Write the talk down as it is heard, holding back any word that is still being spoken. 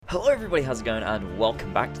Hello everybody, how's it going, and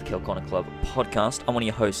welcome back to the Kill Corner Club podcast. I'm one of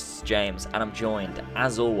your hosts, James, and I'm joined,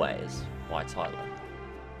 as always, by Tyler.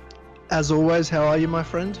 As always, how are you, my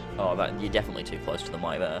friend? Oh, you're definitely too close to the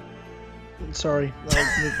mic there. Sorry,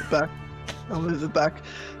 I'll move it back.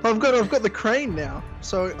 I've got the crane now,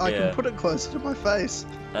 so I can put it closer to my face.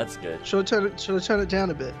 That's good. Should I turn it down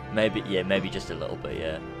a bit? Maybe just a little bit,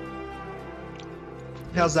 yeah.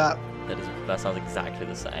 How's that? That sounds exactly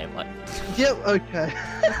the same. Like. Yep. Okay.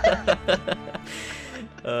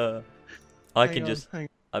 I could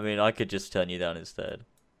just turn you down instead.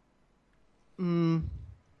 That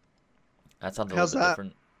sounds a little bit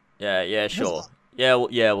different. Yeah, sure.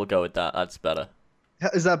 We'll go with that. That's better.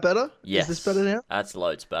 Is that better? Yes. Is this better now? That's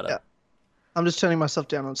loads better. Yeah. I'm just turning myself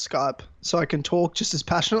down on Skype so I can talk just as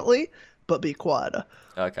passionately, but be quieter.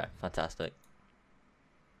 Okay, fantastic.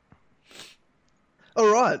 All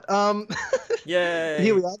right. Yay.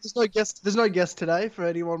 Here we are. There's no guest today for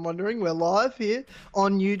anyone wondering. We're live here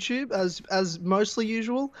on YouTube as mostly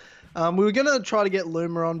usual. We were gonna try to get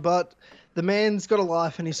Luma on, but the man's got a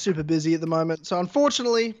life and he's super busy at the moment. So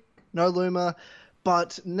unfortunately, no Luma.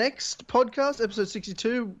 But next podcast, episode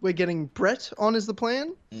 62, we're getting Brett on is the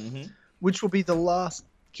plan, which will be the last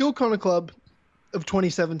Kill Corner Club of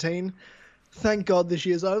 2017. Thank God this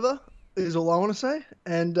year's over, is all I want to say.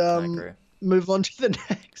 And I agree. Move on to the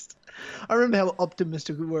next. I remember how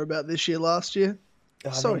optimistic we were about this year last year.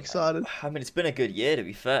 Excited. I mean, it's been a good year, to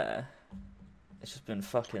be fair. It's just been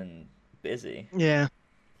fucking busy. Yeah.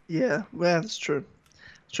 Well, that's true.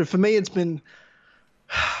 It's true. For me, it's been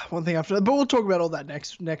one thing after that. But we'll talk about all that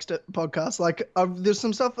next podcast. Like, there's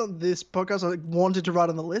some stuff on this podcast I wanted to write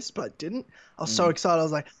on the list, but I didn't. I was so excited. I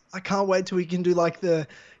was like, I can't wait till we can do like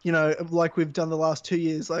like we've done the last 2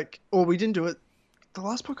 years. Or we didn't do it. The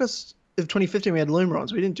last podcast of 2015 we had Luma on,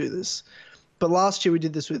 so we didn't do this. But last year we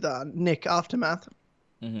did this with Nick Aftermath.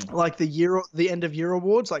 Like the end of year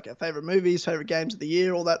awards, like our favorite movies, favorite games of the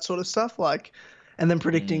year, all that sort of stuff. Like, and then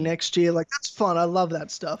predicting next year. Like, that's fun. I love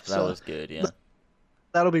that stuff. That was good, yeah.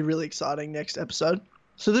 That'll be really exciting next episode.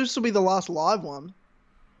 So this will be the last live one.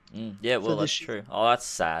 Yeah, well, that's true. Oh, that's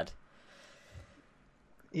sad.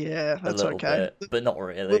 Yeah, that's okay. Bit, but not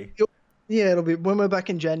really. Yeah, it'll be when we're back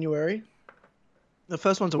in January. The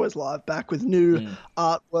first one's always live, back with new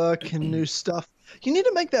artwork and new stuff. You need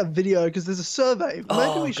to make that video because there's a survey.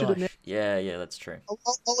 Maybe we should have. Yeah, that's true.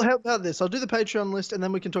 I'll help out this. I'll do the Patreon list and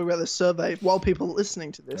then we can talk about the survey while people are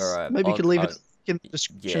listening to this. All right. Maybe you could leave it in the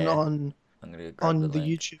description on the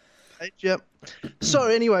YouTube page. Yep. So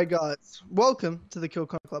anyway, guys, welcome to the Kill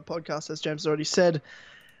Corner Club podcast, as James already said.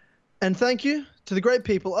 And thank you to the great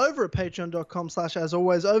people over at patreon.com/as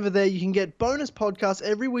always. Over there, you can get bonus podcasts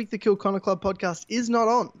every week. The Kill Corner Club podcast is not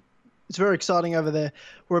on. It's very exciting over there.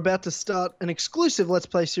 We're about to start an exclusive Let's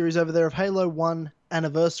Play series over there of Halo 1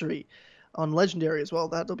 Anniversary on Legendary as well.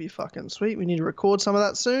 That'll be fucking sweet. We need to record some of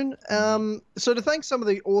that soon. So to thank some of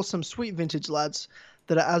the awesome, sweet vintage lads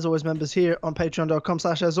that are As Always members here on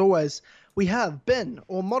patreon.com/as always, we have Ben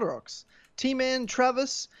or Modorox, T-Man,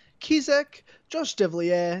 Travis, Kizek, Josh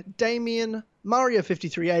Devlier, Damien,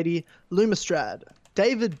 Mario5380, Lumistrad,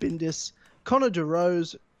 David Bindis, Connor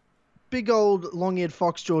DeRose, Big Old Long-Eared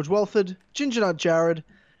Fox George Welford, Gingerut Jared.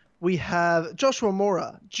 We have Joshua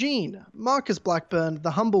Mora, Gene, Marcus Blackburn,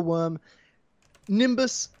 The Humble Worm,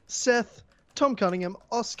 Nimbus, Seth, Tom Cunningham,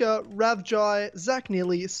 Oscar, Ravjai, Zach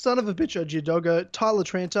Neely, Son of a Bitch Ojidogo, Tyler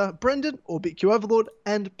Tranter, Brendan or BQ Overlord,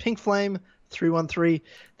 and Pink Flame 313.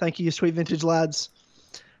 Thank you, sweet vintage lads,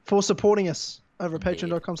 for supporting us over at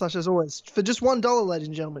patreon.com/as always. For just $1, ladies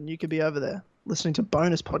and gentlemen, you could be over there listening to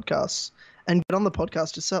bonus podcasts and get on the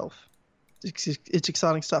podcast itself. It's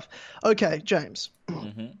exciting stuff. Okay, James.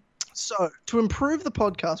 So to improve the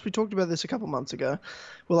podcast, we talked about this a couple months ago.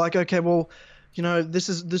 We're like, okay, well,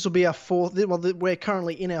 this will be our fourth. Well, we're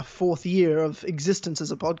currently in our fourth year of existence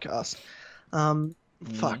as a podcast.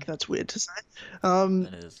 Fuck, that's weird to say.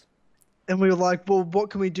 It is. And we were like, well, what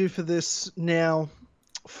can we do for this now?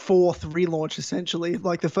 Fourth relaunch, essentially,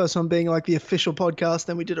 like the first one being like the official podcast.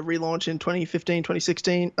 Then we did a relaunch in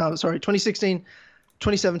 2017,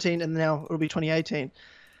 2017, and now it'll be 2018.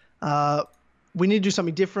 We need to do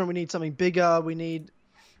something different. We need something bigger. We need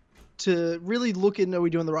to really look into, are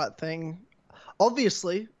we doing the right thing?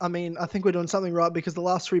 Obviously, I mean, I think we're doing something right because the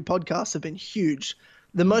last 3 podcasts have been huge.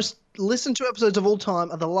 The most listened to episodes of all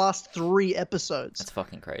time are the last 3 episodes. That's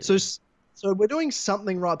fucking crazy. So we're doing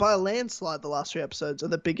something right. By a landslide, the last 3 episodes are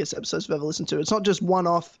the biggest episodes we've ever listened to. It's not just one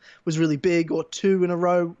off was really big or 2 in a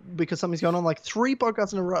row because something's going on. Like 3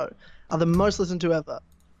 podcasts in a row are the most listened to ever.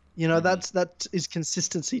 That is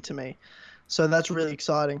consistency to me. So that's really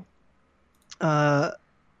exciting.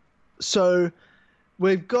 So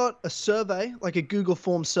we've got a survey, like a Google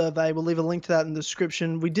Form survey. We'll leave a link to that in the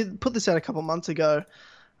description. We did put this out a couple months ago.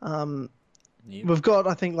 We've got,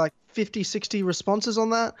 I think, like 50, 60 responses on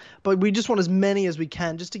that, but we just want as many as we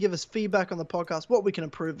can just to give us feedback on the podcast, what we can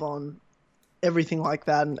improve on, everything like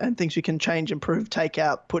that, and things we can change, improve, take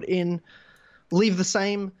out, put in, leave the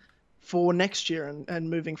same for next year and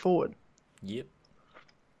moving forward. Yep.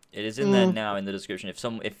 It is in there now in the description.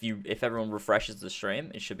 If everyone refreshes the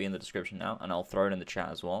stream, it should be in the description now, and I'll throw it in the chat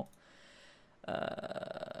as well.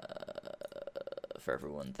 For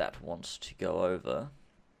everyone that wants to go over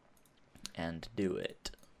and do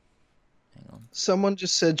it. Hang on. Someone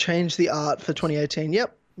just said change the art for 2018.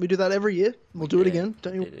 Yep, we do that every year. We'll do it again.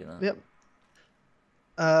 Don't you? Yep.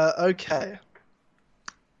 Okay.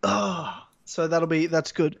 Oh, so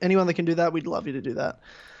that's good. Anyone that can do that, we'd love you to do that.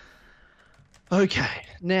 Okay,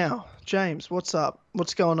 now, James, what's up?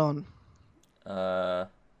 What's going on? What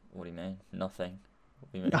do you mean? Nothing.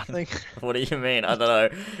 What do you mean? Nothing. What do you mean? I don't know.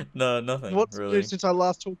 No, nothing. What's really new since I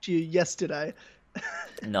last talked to you yesterday?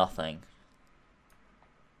 Nothing.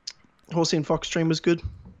 Horsey and Fox stream was good.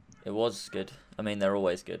 It was good. I mean, they're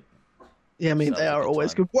always good. Yeah, I mean, they are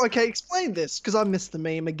always good. Well, okay, explain this, because I missed the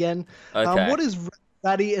meme again. Okay. What is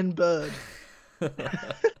Ratty and Bird?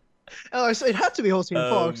 Oh, so it had to be Horsey and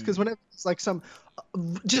Fox, because whenever it's like some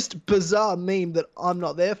just bizarre meme that I'm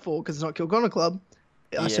not there for, because it's not Kill Connor Club,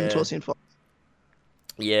 I assume it's Horsey and Fox.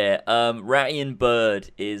 Yeah, Ratty and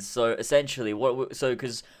Bird is, so essentially,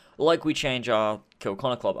 because like we change our Kill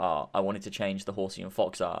Connor Club art, I wanted to change the Horsey and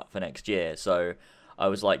Fox art for next year, so I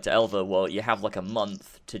was like to Elva, well, you have like a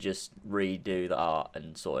month to just redo the art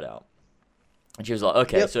and sort it out. And she was like,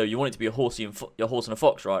 okay, so you want it to be a horse and a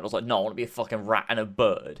fox, right? I was like, no, I want it to be a fucking rat and a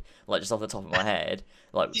bird, like just off the top of my head,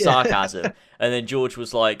 like sarcasm. And then George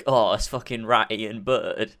was like, oh, it's fucking Ratty and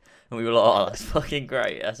Bird. And we were like, oh, that's fucking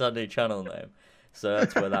great. That's our new channel name. So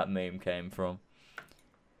that's where that meme came from.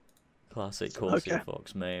 Classic Horsey and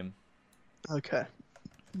Fox meme. Okay.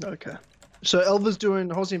 So Elva's doing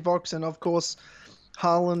Horsey and Fox, and of course,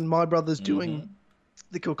 Harlan, my brother's doing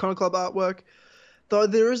the Kill Connor Club artwork. Though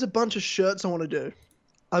there is a bunch of shirts I want to do.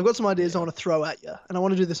 I've got some ideas I want to throw at you, and I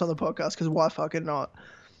want to do this on the podcast because why fucking not?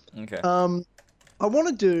 Okay. I want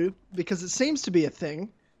to do, because it seems to be a thing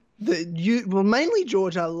that mainly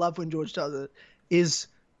George. I love when George does it.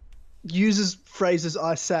 Uses phrases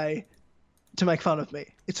I say to make fun of me.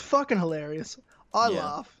 It's fucking hilarious. I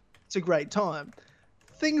laugh. It's a great time.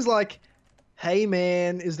 Things like, "Hey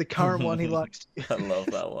man" is the current one he likes. I love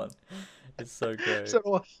that one. It's so great.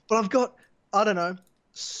 So, but I've got, I don't know,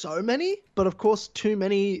 so many, but of course too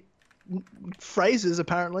many phrases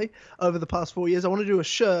apparently over the past 4 years. I want to do a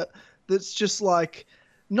shirt that's just like,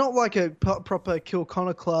 not like a proper Kill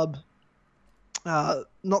Connor Club,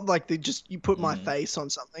 not like you put my face on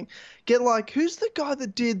something. Get like, who's the guy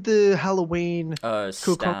that did the Halloween?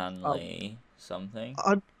 Stanley something.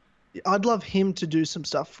 I'd love him to do some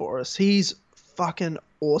stuff for us. He's fucking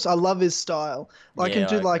awesome. I love his style. Like, I can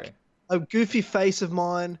do like a goofy face of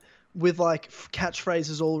mine with like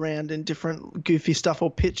catchphrases all around and different goofy stuff, or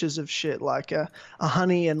pictures of shit like a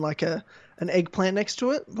honey and like an eggplant next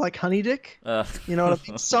to it, like Honey Dick. You know what I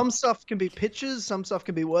mean? Some stuff can be pictures, some stuff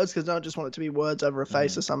can be words, because I don't just want it to be words over a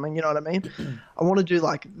face or something. You know what I mean? I want to do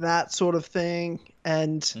like that sort of thing.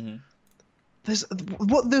 And there's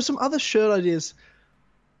some other shirt ideas.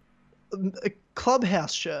 A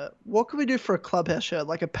Clubhouse shirt. What could we do for a Clubhouse shirt?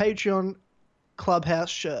 Like a Patreon Clubhouse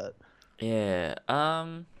shirt. Yeah.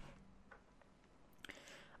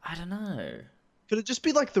 I don't know. Could it just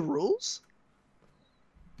be like the rules?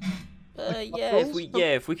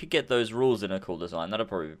 If we could get those rules in a cool design, that'd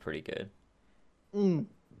probably be pretty good.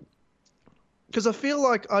 Because I feel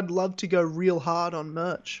like I'd love to go real hard on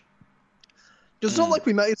merch. It's not like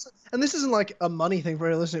we make, and this isn't like a money thing for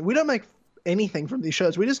anyone listening. We don't make anything from these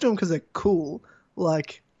shirts. We just do them because they're cool.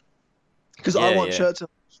 Like, because I want shirts.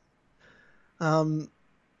 That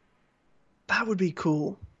would be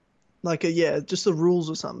cool. Like just the rules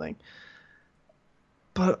or something.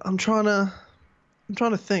 But I'm trying to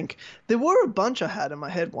think. There were a bunch I had in my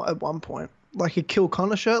head at one point. Like a Kill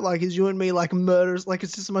Connor shirt, like it's you and me, like murders, like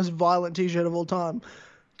it's just the most violent t-shirt of all time.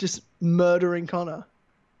 Just murdering Connor.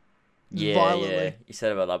 Violently. Yeah. You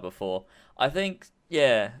said about that before. I think,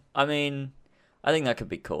 I mean, I think that could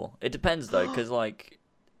be cool. It depends though, because like,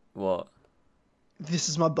 what? This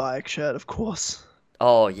is my Bayek shirt, of course.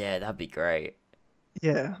 Oh yeah, that'd be great.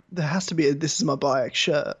 Yeah, there has to be a "This is my Bayek"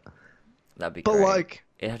 shirt. That'd be great. But like,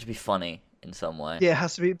 it'd have to be funny in some way. Yeah, it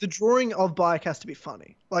has to be. The drawing of Bayek has to be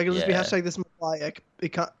funny. Like, it'll just be hashtag "This is my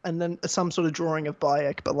Bayek," and then some sort of drawing of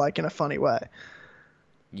Bayek, but like in a funny way.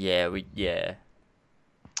 Yeah.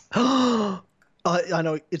 I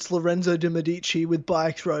know, it's Lorenzo de Medici with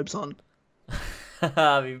bike robes on.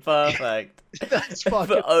 I mean, perfect. That's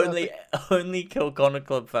fucking But only Kill Connor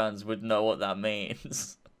Club fans would know what that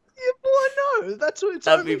means. Yeah, well, I know. That's what it's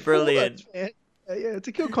That'd be brilliant. Yeah, it's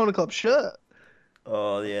a Kill Connor Club shirt.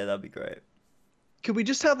 Oh, yeah, that'd be great. Could we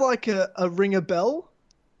just have like a ring a bell?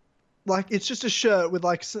 Like, it's just a shirt with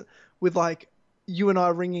like you and I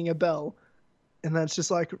ringing a bell, and that's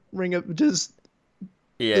just like ring a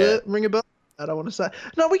bell. I don't want to say.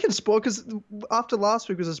 No, we can spoil, because after last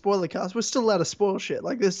week was a spoiler cast. We're still allowed to spoil shit.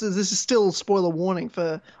 Like, this is still spoiler warning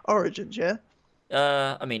for Origins, yeah?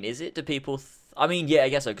 I mean, is it? Do people... I mean, yeah, I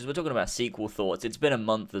guess so, because we're talking about sequel thoughts. It's been a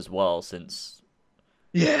month as well since...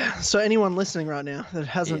 Yeah, so anyone listening right now that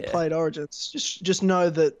hasn't played Origins, just know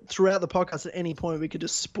that throughout the podcast at any point we could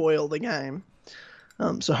just spoil the game.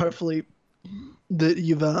 So hopefully that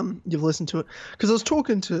you've listened to it. Because I was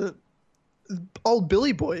talking to old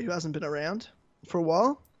Billy Boy, who hasn't been around for a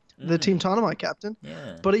while, the Team Dynamite captain.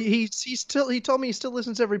 Yeah. But he told me he still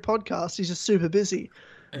listens to every podcast. He's just super busy,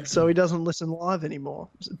 so he doesn't listen live anymore.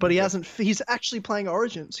 But he's actually playing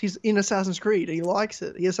Origins. He's in Assassin's Creed. He likes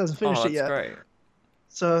it. He just hasn't finished it yet. Great.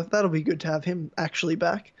 So that'll be good to have him actually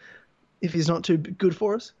back, if he's not too good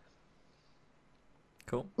for us.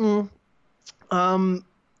 Cool.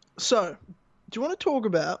 So, do you want to talk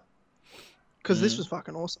about, because this was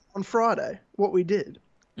fucking awesome, on Friday, what we did?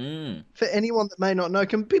 For anyone that may not know,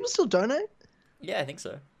 can people still donate? Yeah, I think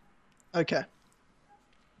so. Okay.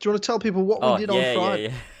 Do you want to tell people what we did on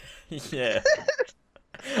Friday? Yeah.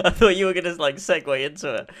 I thought you were going to like segue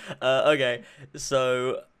into it. Okay,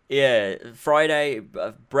 so yeah, Friday,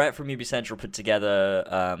 Brett from UB Central put together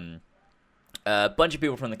a bunch of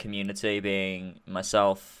people from the community, being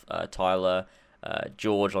myself, Tyler,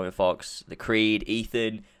 George, Logan Fox, the Creed,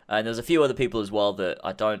 Ethan, and there's a few other people as well that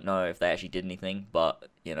I don't know if they actually did anything, but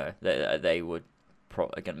you know they would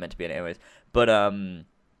probably meant to be in it anyways. But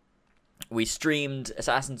we streamed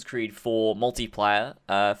Assassin's Creed 4 multiplayer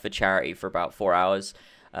for charity for about 4 hours.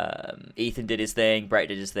 Ethan did his thing, Brett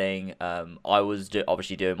did his thing. I was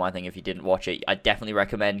obviously doing my thing. If you didn't watch it, I definitely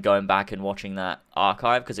recommend going back and watching that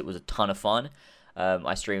archive because it was a ton of fun.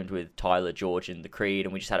 I streamed with Tyler, George, and the Creed,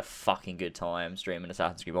 and we just had a fucking good time streaming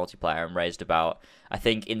Assassin's Creed multiplayer and raised about, I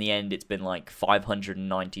think in the end it's been like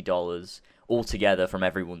 $590 altogether from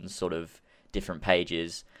everyone's sort of different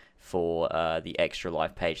pages for the Extra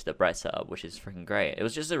Life page that Brett set up, which is freaking great. It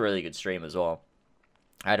was just a really good stream as well.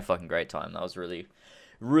 I had a fucking great time. That was really,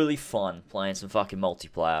 really fun playing some fucking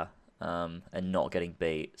multiplayer and not getting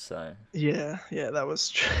beat. So yeah, that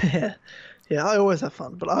was yeah. I always have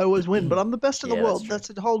fun, but I always win. But I'm the best in the world. That's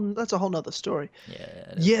a whole nother story.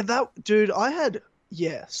 Yeah. That dude, I had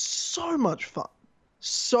so much fun.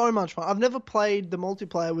 So much fun. I've never played the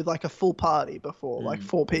multiplayer with like a full party before, like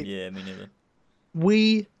 4 people. Yeah, me neither.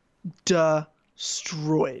 We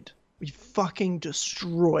destroyed. We fucking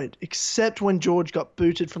destroyed. Except when George got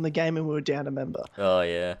booted from the game and we were down a member. Oh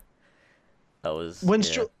yeah, that was there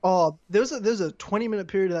was a 20-minute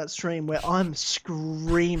period of that stream where I'm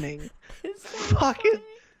screaming, fucking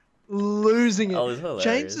losing it. That was hilarious.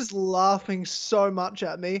 James is laughing so much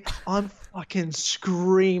at me. I'm fucking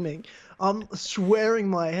screaming. I'm swearing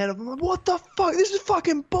my head off. I'm like, what the fuck? This is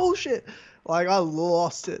fucking bullshit. Like, I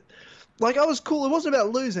lost it. Like, I was cool. It wasn't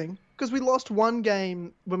about losing, because we lost one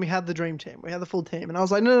game when we had the dream team. We had the full team. And I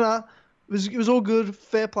was like, no. It was all good.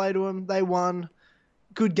 Fair play to them. They won.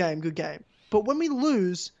 Good game. But when we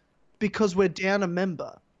lose because we're down a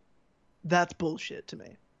member, that's bullshit to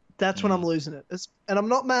me. That's when I'm losing it. And I'm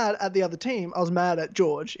not mad at the other team. I was mad at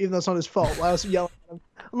George, even though it's not his fault. I was yelling at him.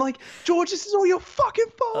 I'm like, George, this is all your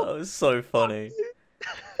fucking fault. That was so funny.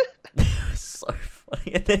 So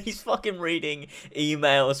funny. And then he's fucking reading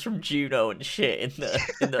emails from Juno and shit in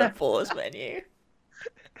the pause menu.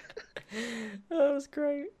 That was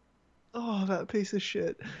great. Oh, that piece of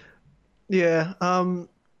shit. Yeah. I'm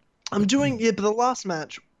doing but the last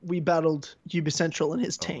match we battled UB Central and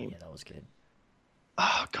his team. Yeah, that was good.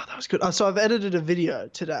 Oh god, that was good. So I've edited a video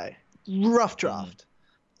today, rough draft,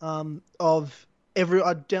 of I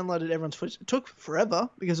downloaded everyone's footage. It took forever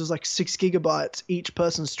because it was like 6 gigabytes each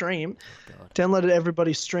person's stream. Downloaded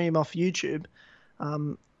everybody's stream off YouTube.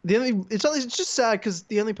 It's just sad because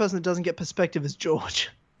the only person that doesn't get perspective is George.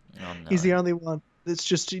 Oh, no. He's the only one that's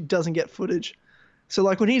he doesn't get footage. So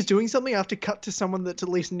like when he's doing something, I have to cut to someone that's at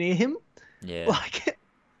least near him. Yeah. Like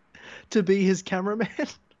to be his cameraman.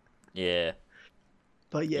 Yeah.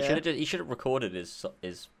 But yeah, he should have recorded his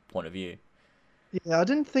point of view. Yeah, I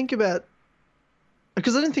didn't think about,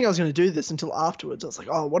 because I didn't think I was going to do this until afterwards. I was like,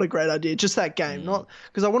 oh, what a great idea. Just that game. Not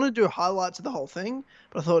because I wanted to do highlights of the whole thing,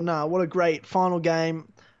 but I thought, nah, what a great final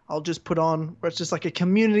game. I'll just put on where it's just like a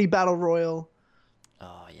community battle royal.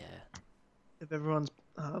 Oh yeah. Of everyone's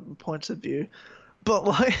points of view, but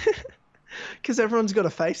like, because everyone's got a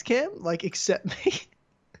face cam, like except me.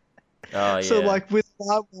 Oh yeah. So like with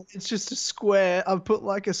my one, it's just a square. I've put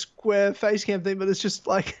like a square face cam thing, but it's just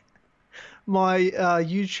like my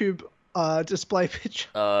YouTube display picture.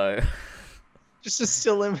 Oh. Just a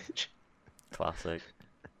still image. Classic.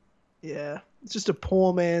 Yeah, it's just a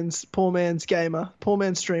poor man's gamer, poor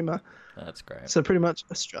man's streamer. That's great. So pretty much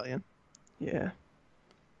Australian. Yeah.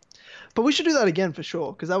 But we should do that again for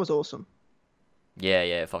sure, because that was awesome. Yeah,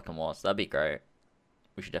 it fucking was. That'd be great.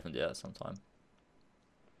 We should definitely do that sometime.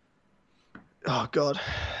 Oh god.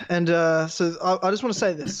 And so I just want to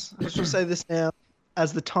say this. I just want to say this now,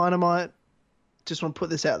 as the Dynamite. Just want to put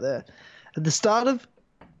this out there. At the start of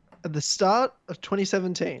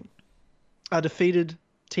 2017, I defeated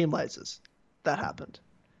Team Lasers. That happened.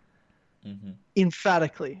 Mm-hmm.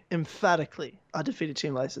 Emphatically, I defeated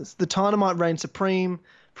Team Lasers. The Dynamite reigned supreme,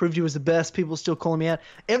 proved he was the best. People still calling me out.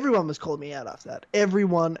 Everyone was calling me out after that.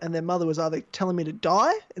 Everyone and their mother was either telling me to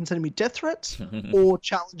die and sending me death threats or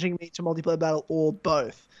challenging me to multiplayer battle, or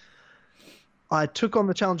both. I took on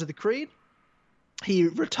the challenge of the Creed. He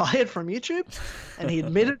retired from YouTube, and he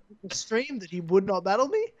admitted in the stream that he would not battle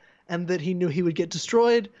me and that he knew he would get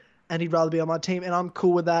destroyed and he'd rather be on my team, and I'm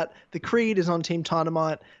cool with that. The Creed is on Team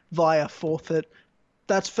Dynamite via forfeit.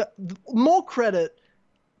 That's more credit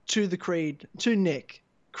to the Creed, to Nick.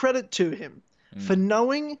 Credit to him for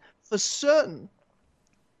knowing for certain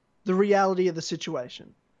the reality of the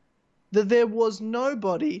situation. That there was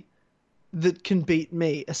nobody that can beat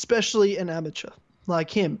me, especially an amateur like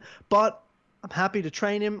him. But I'm happy to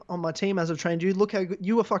train him on my team as I've trained you. Look how good,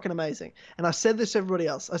 you are fucking amazing. And I said this to everybody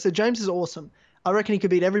else. I said, James is awesome. I reckon he could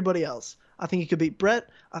beat everybody else. I think he could beat Brett.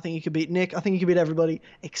 I think he could beat Nick. I think he could beat everybody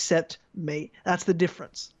except me. That's the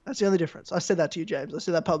difference. That's the only difference. I said that to you, James. I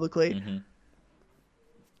said that publicly. Mm-hmm.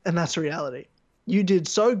 And that's the reality. You did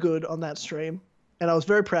so good on that stream, and I was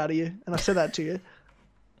very proud of you. And I said that to you.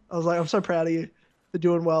 I was like, I'm so proud of you for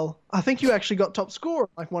doing well. I think you actually got top score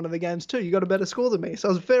like one of the games too. You got a better score than me. So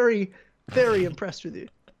I was very, very impressed with you.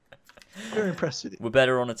 Very impressed with you. We're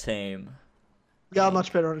better on a team. Yeah,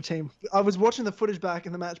 much better on a team. I was watching the footage back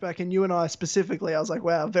and the match back, and you and I specifically, I was like,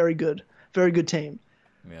 wow, very good. Very good team.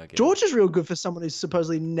 Yeah, George is real good for someone who's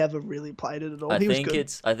supposedly never really played it at all. I think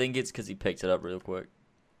it's because he picked it up real quick.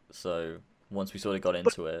 So once we sort of got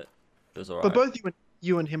into it was alright. But both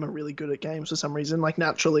you and him are really good at games for some reason, like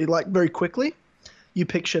naturally, like very quickly. You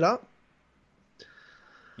pick shit up.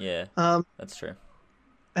 Yeah, that's true.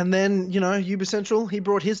 And then, Uber Central, he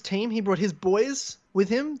brought his team, he brought his boys with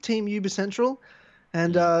him, Team Uber Central,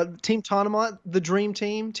 and Team Dynamite, the Dream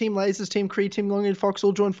Team, Team Lasers, Team Creed, Team Long-Eared Fox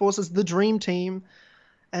all joined forces, the Dream Team.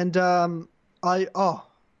 And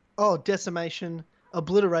decimation,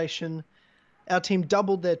 obliteration. Our team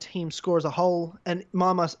doubled their team score as a whole, and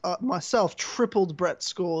myself tripled Brett's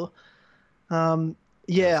score. I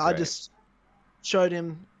just showed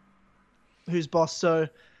him who's boss. So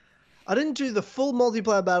I didn't do the full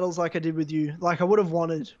multiplayer battles like I did with you, like I would have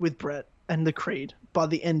wanted with Brett and the Creed by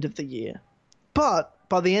the end of the year. But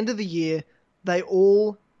by the end of the year, they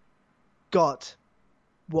all got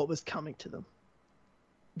what was coming to them.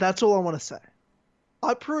 That's all I want to say.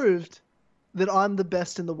 I proved that I'm the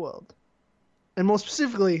best in the world. And more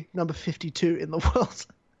specifically, number 52 in the world.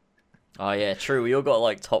 Oh, yeah, true. We all got,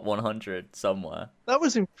 like, top 100 somewhere. That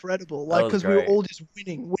was incredible. Like, because we were all just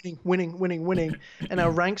winning. And our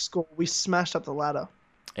rank score, we smashed up the ladder.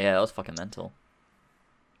 Yeah, that was fucking mental.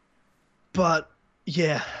 But,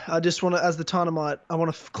 yeah, I just want to, as the Dynamite, I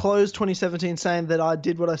want to close 2017 saying that I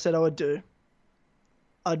did what I said I would do.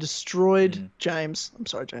 I destroyed James. I'm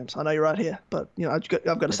sorry, James. I know you're right here, but, I've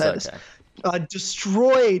got to say this. I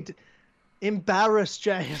destroyed... embarrassed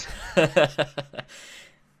James.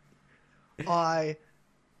 I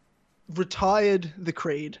retired the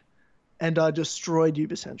Creed and I destroyed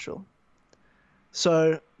Uber Central.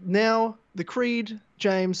 So now the Creed,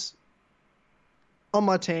 James, on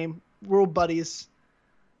my team, we're all buddies.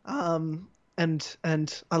 And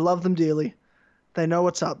I love them dearly. They know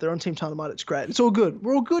what's up. They're on Team Dynamite. It's great. It's all good.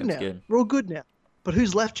 We're all good now. Good. We're all good now. But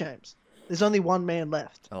who's left, James? There's only one man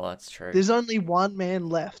left. Oh, that's true. There's only one man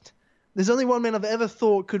left. There's only one man I've ever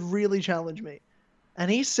thought could really challenge me.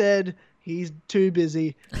 And he said he's too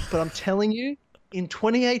busy. But I'm telling you, in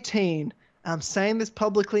 2018, I'm saying this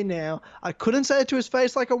publicly now, I couldn't say it to his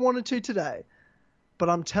face like I wanted to today. But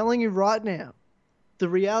I'm telling you right now, the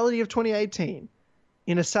reality of 2018,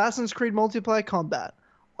 in Assassin's Creed multiplayer combat,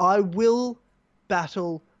 I will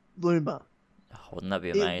battle Luma. Oh, wouldn't that be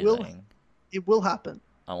amazing? It will happen.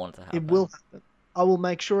 I want it to happen. It will happen. I will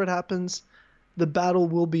make sure it happens. The battle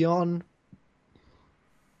will be on.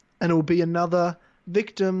 And it will be another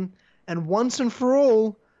victim. And once and for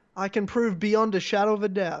all, I can prove beyond a shadow of a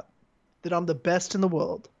doubt that I'm the best in the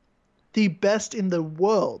world. The best in the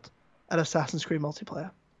world at Assassin's Creed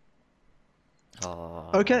multiplayer. Oh,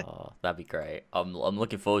 okay. That'd be great. I'm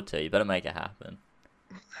looking forward to it. You better make it happen.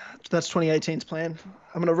 That's 2018's plan.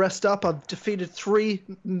 I'm going to rest up. I've defeated 3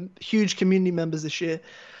 huge community members this year.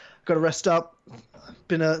 Got to rest up.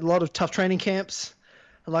 Been a lot of tough training camps.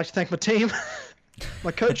 I'd like to thank my team,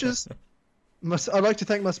 my coaches. I'd like to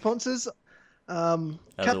thank my sponsors.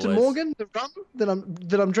 Captain Morgan, the rum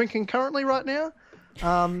that I'm drinking currently right now.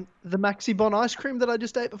 The Maxi Bon ice cream that I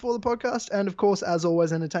just ate before the podcast. And, of course, as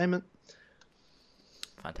always, entertainment.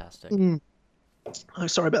 Fantastic. Oh,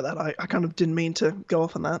 sorry about that. I kind of didn't mean to go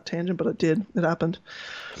off on that tangent, but it did. It happened.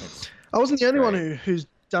 I wasn't the only one who's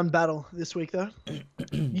done battle this week, though.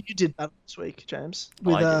 You did battle this week, James,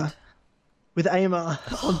 with AMR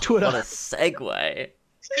on Twitter. What a segue.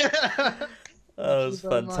 That was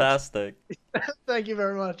fantastic. Thank you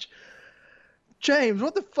very much. James,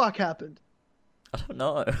 what the fuck happened? I don't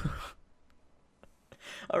know.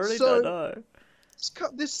 I really don't know.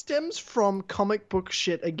 This stems from comic book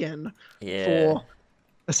shit again for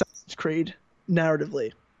Assassin's Creed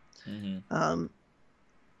narratively. Mm-hmm.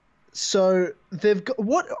 So they've got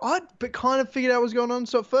what I kind of figured out was going on.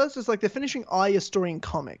 So at first it's like they're finishing Arya's story in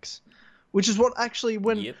comics, which is what actually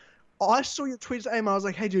when I saw your tweets at AIM, I was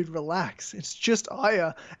like, hey dude, relax. It's just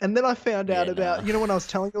Arya. And then I found out about, when I was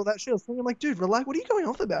telling you all that shit, I was thinking like, dude, relax. What are you going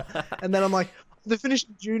off about? And then I'm like, they're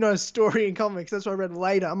finishing Juno's story in comics. That's what I read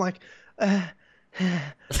later. I'm like, what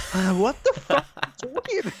the fuck are you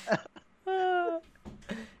talking about?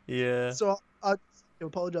 Yeah. So I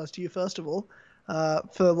apologize to you first of all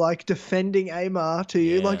for like defending Amar to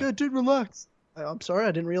you, like, oh, dude, relax. I'm sorry,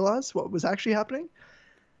 I didn't realize what was actually happening.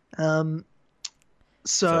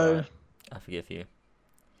 So I forgive you.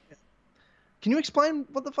 Can you explain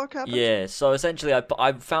what the fuck happened? Yeah, so essentially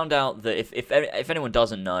I found out that if anyone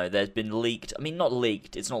doesn't know, there's been leaked. I mean, not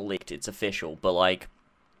leaked. It's not leaked. It's official. But like,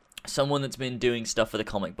 someone that's been doing stuff for the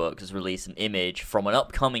comic book has released an image from an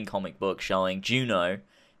upcoming comic book showing Juno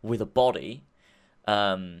with a body.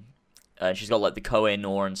 And she's got like the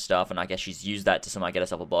Koh-i-Noor and stuff, and I guess she's used that to somehow get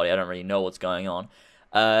herself a body. I don't really know what's going on.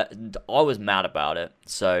 I was mad about it.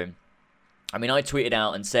 So, I mean, I tweeted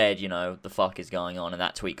out and said, the fuck is going on, and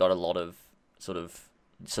that tweet got a lot of sort of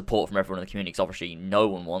support from everyone in the community, because obviously no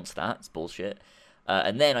one wants that. It's bullshit.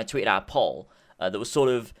 And then I tweeted out a poll that was sort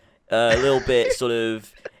of a little bit sort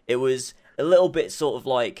of... It was a little bit sort of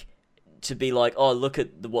like to be like, oh, look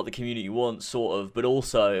at what the community wants, sort of, but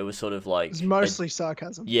also it was sort of like... It's mostly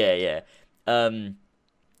sarcasm. Yeah.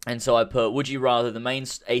 And so I put, would you rather the main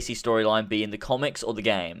AC storyline be in the comics or the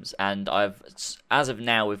games? And as of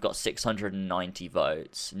now, we've got 690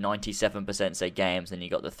 votes. 97% say games, and you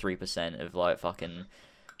got the 3% of like fucking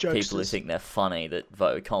Jokesters. People who think they're funny that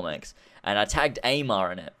voted comics. And I tagged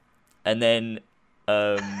Amar in it. And then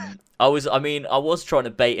I was trying to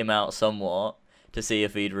bait him out somewhat to see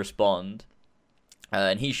if he'd respond.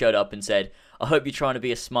 And he showed up and said, I hope you're trying to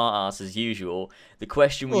be a smart ass as usual. The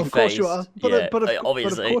question we faced... Of course you are. Obviously. But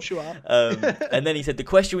of course you are. And then he said, the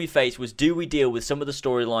question we faced was, do we deal with some of the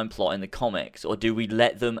storyline plot in the comics, or do we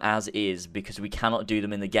let them as is because we cannot do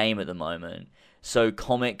them in the game at the moment? So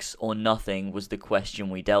comics or nothing was the question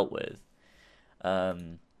we dealt with.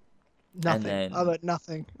 Nothing. I vote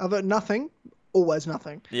nothing. Always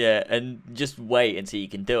nothing. Yeah, and just wait until you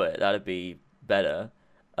can do it. That'd be better.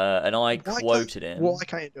 And I quoted him. Why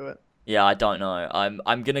can't you do it? Yeah, I don't know.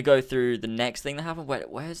 I'm gonna go through the next thing that happened.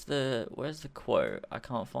 Where's the quote? I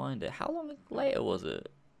can't find it. How long later was it?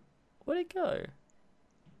 Where'd it go?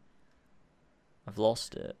 I've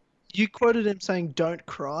lost it. You quoted him saying, "Don't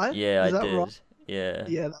cry." Yeah, I did. Right? Yeah.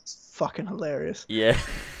 Yeah, that's fucking hilarious. Yeah.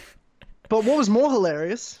 But what was more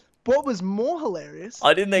hilarious?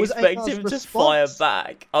 I didn't expect him to fire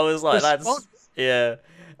back. I was like, yeah.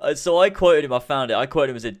 So I quoted him. I found it. I quoted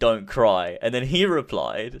him and said, "Don't cry," and then he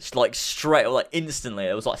replied like straight, like instantly.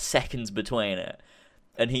 It was like seconds between it,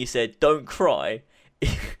 and he said, "Don't cry."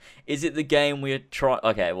 Is it the game we are trying?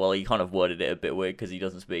 Okay, well he kind of worded it a bit weird because he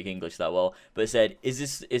doesn't speak English that well. But it said,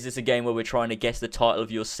 "Is this a game where we're trying to guess the title of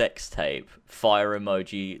your sex tape?" Fire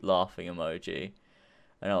emoji, laughing emoji,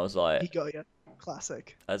 and I was like, "He got you."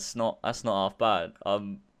 Classic. That's not half bad.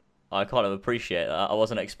 I kind of appreciate that. I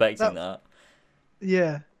wasn't expecting that.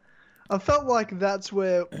 Yeah. I felt like that's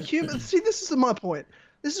where humor... See, this is my point.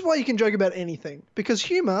 This is why you can joke about anything. Because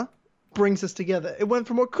humor brings us together. It went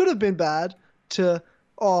from what could have been bad to,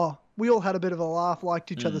 we all had a bit of a laugh,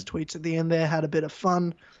 liked each other's tweets at the end there, had a bit of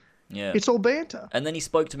fun. Yeah. It's all banter. And then he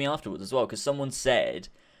spoke to me afterwards as well, because someone said,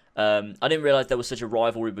 I didn't realise there was such a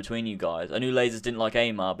rivalry between you guys. I knew Lasers didn't like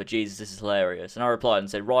Amar, but Jesus, this is hilarious. And I replied and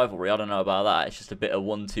said, rivalry? I don't know about that. It's just a bit of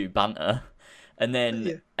 1-2 banter. And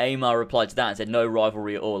then Amar replied to that and said, no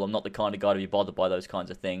rivalry at all. I'm not the kind of guy to be bothered by those kinds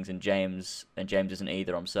of things. And James isn't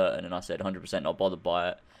either, I'm certain. And I said, 100% not bothered by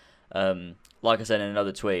it. Like I said in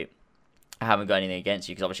another tweet, I haven't got anything against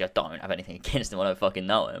you, because obviously I don't have anything against him. I don't fucking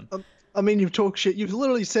know him. I mean, you've talked shit. You've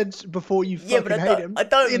literally said before you fucking hate him. I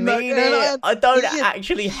don't mean it. I don't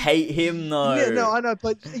actually hate him, though. Yeah, no, I know.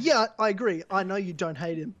 But yeah, I agree. I know you don't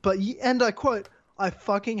hate him. But and I quote, I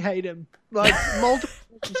fucking hate him. Like, multiple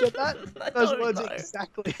times you said that. Those words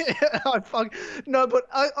exactly. No, but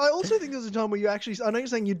I also think there's a time where you actually, I know you're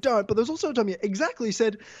saying you don't, but there's also a time you exactly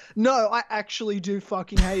said, no, I actually do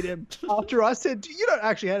fucking hate him. After I said, you don't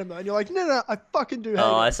actually hate him, though. And you're like, no, I fucking do hate him.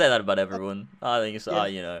 Oh, I say that about everyone. I think it's,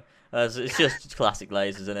 you know. It's just classic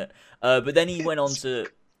Lasers, isn't it? But then he went on to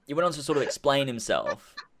sort of explain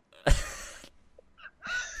himself.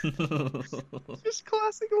 Just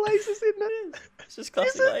classic Lasers, isn't it? It's just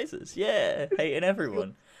classic Lasers. Yeah, hating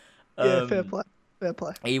everyone. Yeah, fair play. Fair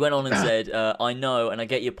play. He went on and said, I know, and I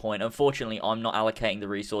get your point. Unfortunately, I'm not allocating the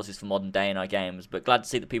resources for modern day in our games, but glad to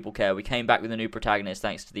see that people care. We came back with a new protagonist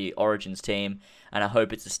thanks to the Origins team, and I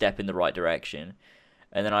hope it's a step in the right direction.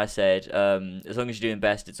 And then I said, as long as you're doing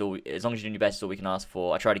best, it's all we can ask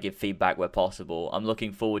for. I try to give feedback where possible. I'm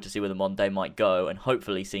looking forward to see where the modern day might go, and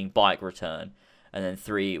hopefully seeing Bike return. And then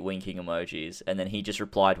 3 winking emojis. And then he just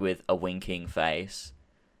replied with a winking face,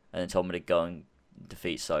 and then told me to go and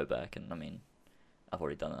defeat Sobek. And I mean, I've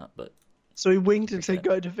already done that, but so he winked and said,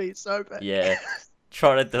 "Go defeat Sobek." Yeah,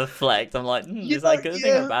 trying to deflect. I'm like, is that a good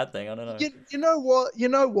thing or a bad thing? I don't know. You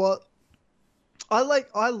know what? I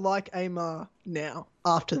like Amar now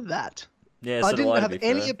after that. Yeah, I didn't have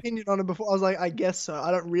any opinion on it before. I was like, I guess so.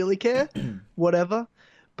 I don't really care, whatever.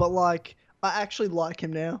 But like, I actually like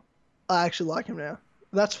him now.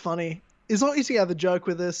 That's funny. As long as he have a joke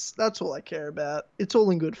with us, that's all I care about. It's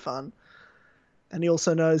all in good fun. And he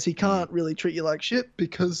also knows he can't really treat you like shit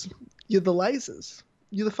because you're the Lasers.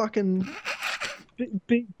 You're the fucking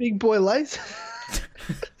big boy Lasers.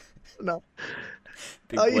 No.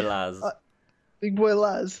 Big boy Laz. Big boy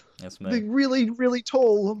Laz. That's me. Big, really, really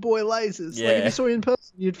tall boy Lasers. Yeah. Like, if you saw him in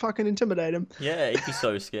person, you'd fucking intimidate him. Yeah, he'd be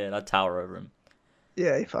so scared. I'd tower over him.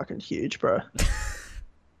 Yeah, he's fucking huge, bro.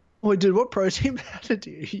 Oi, dude, what protein powder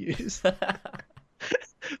do you use?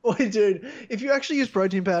 Oi, dude, if you actually use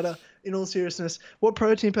protein powder, in all seriousness, what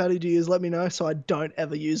protein powder do you use? Let me know so I don't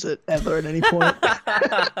ever use it, ever, at any point.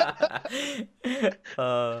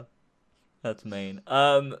 That's mean.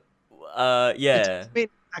 Yeah.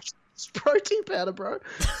 Actually, it's protein powder, bro.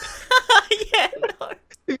 Yeah, no.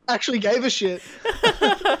 He actually gave a shit.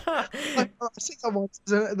 I think I once,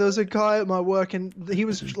 there was a guy at my work, and he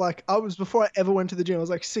was like, before I ever went to the gym, I was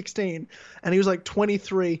like 16, and he was like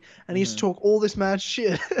 23, and he used to talk all this mad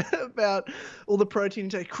shit about all the protein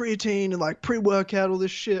intake, creatine, and like pre-workout, all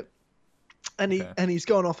this shit. And he's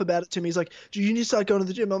going off about it to me. He's like, "Do you need to start going to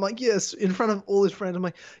the gym?" I'm like, "Yes," in front of all his friends. I'm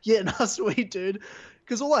like, "Yeah, no, sweet, dude."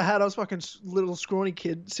 Because all I had, I was fucking little scrawny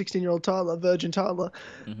kid, 16-year-old Tyler, virgin Tyler.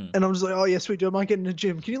 And I'm just like, "Oh, yeah, sweet, dude, I might get in the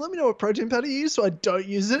gym. Can you let me know what protein powder you use so I don't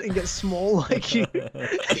use it and get small like you?"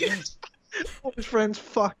 All his friends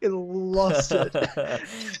fucking lost it.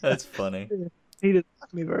 That's funny. He didn't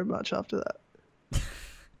like me very much after that.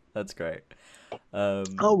 That's great. Oh,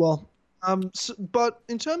 well. But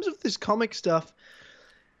in terms of this comic stuff,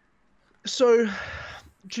 so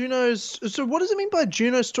what does it mean by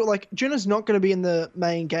Juno's story? Like, Juno's not going to be in the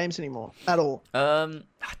main games anymore at all. I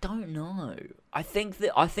don't know. I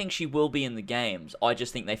think she will be in the games. I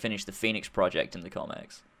just think they finished the Phoenix Project in the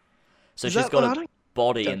comics. So she's got a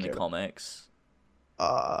body in the comics.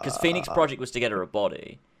 Because Phoenix Project was to get her a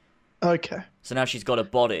body. Okay. So now she's got a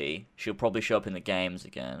body. She'll probably show up in the games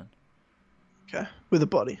again. Okay, with a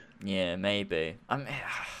body. Yeah, maybe. I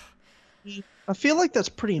feel like that's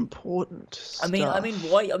pretty important stuff. I mean,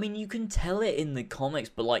 why? I mean, you can tell it in the comics,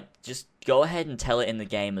 but like, just go ahead and tell it in the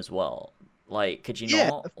game as well. Like, could you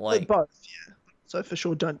not? Like both. Yeah. So for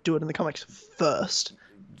sure, don't do it in the comics first.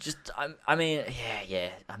 Just, I mean,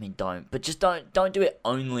 yeah. I mean, don't do it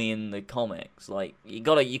only in the comics. Like, you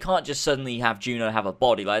can't just suddenly have Juno have a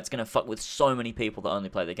body. Like, it's gonna fuck with so many people that only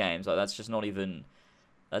play the games. Like, that's just not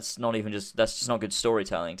good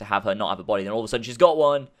storytelling to have her not have a body. Then all of a sudden she's got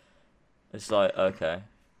one. It's like, okay,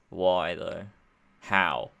 why though?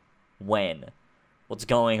 How? When? What's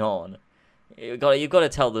going on? You've got to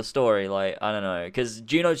tell the story. Like, I don't know, because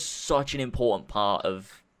Juno's such an important part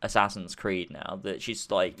of Assassin's Creed now that she's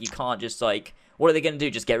like, you can't just like, what are they gonna do?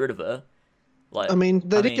 Just get rid of her? Like, I mean,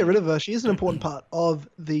 they did get rid of her. She is an important part of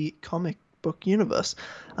the comic book universe,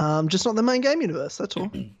 just not the main game universe. That's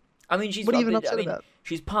all. I mean, she's. What are you even upset about?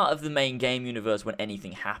 She's part of the main game universe when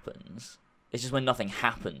anything happens. It's just when nothing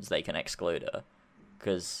happens, they can exclude her,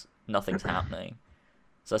 because nothing's happening.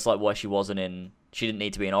 So that's like why she wasn't in. She didn't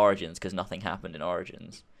need to be in Origins because nothing happened in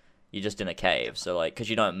Origins. You're just in a cave, so like, because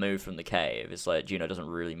you don't move from the cave, it's like Juno doesn't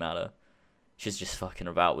really matter. She's just fucking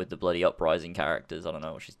about with the bloody Uprising characters. I don't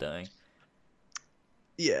know what she's doing.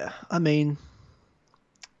 Yeah, I mean,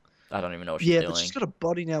 I don't even know what she's doing. Yeah, but she's got a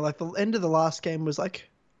body now. Like, the end of the last game was like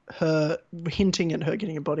her hinting at her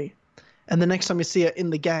getting a body, and the next time you see her in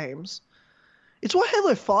the games, it's why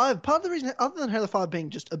Halo 5. Part of the reason, other than Halo 5 being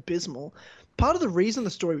just abysmal, part of the reason the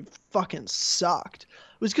story fucking sucked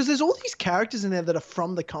was because there's all these characters in there that are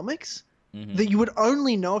from the comics that you would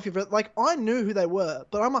only know if you've read. Like, I knew who they were,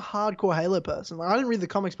 but I'm a hardcore Halo person. Like, I didn't read the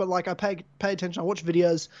comics, but like, I pay attention. I watch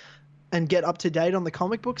videos and get up to date on the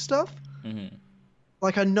comic book stuff.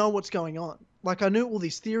 Like, I know what's going on. Like, I knew all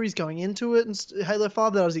these theories going into it in Halo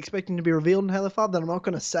 5 that I was expecting to be revealed in Halo 5 that I'm not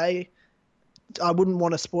going to say. I wouldn't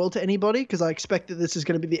want to spoil to anybody because I expect that this is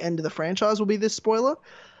going to be the end of the franchise will be this spoiler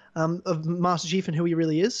of Master Chief and who he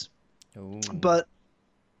really is. Ooh. But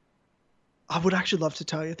I would actually love to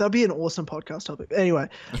tell you. That'd be an awesome podcast topic. Anyway,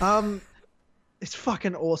 it's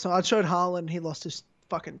fucking awesome. I showed Harlan. He lost his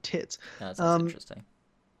fucking tits. That's interesting.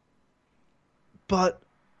 But,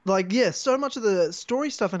 like, yeah, so much of the story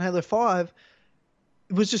stuff in Halo 5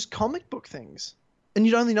 was just comic book things. And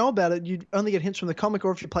you'd only know about it. You'd only get hints from the comic,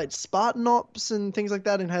 or if you played Spartan Ops and things like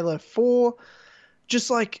that in Halo 4. Just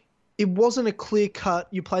like, it wasn't a clear cut,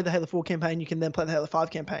 you play the Halo 4 campaign, you can then play the Halo 5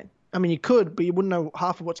 campaign. I mean, you could, but you wouldn't know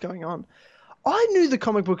half of what's going on. I knew the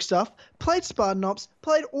comic book stuff, played Spartan Ops,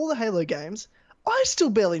 played all the Halo games. I still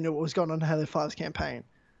barely knew what was going on in Halo 5's campaign.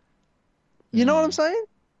 You know what I'm saying?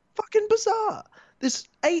 Fucking bizarre. There's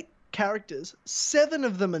 8 characters, 7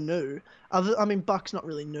 of them are new. I mean, Buck's not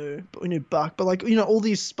really new, but we knew Buck. But, like, you know, all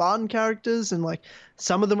these Spartan characters, and, like,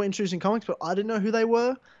 some of them were introduced in comics, but I didn't know who they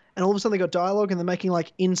were. And all of a sudden they got dialogue and they're making,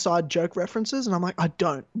 like, inside joke references. And I'm like, I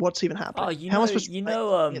don't. What's even happening? Oh,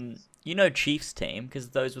 you know Chief's team, because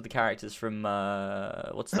those were the characters from,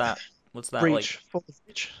 what's that? What's that, Reach. like? Fall of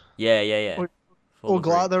Reach. Yeah. Or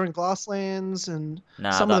they're in Glasslands, and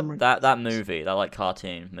some of them are... that movie, that, like,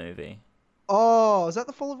 cartoon movie. Oh, is that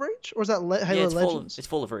the Fall of Reach? Or is that Halo Legends? It's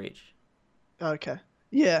Fall of Reach. Okay.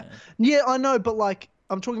 Yeah, I know, but, like,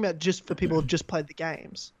 I'm talking about just for people who've just played the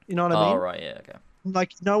games. You know what I mean? Oh, right, yeah, okay.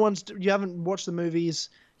 Like, you haven't watched the movies,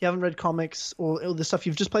 you haven't read comics or all this stuff,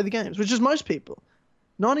 you've just played the games, which is most people.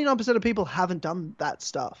 99% of people haven't done that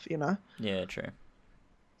stuff, you know? Yeah, true.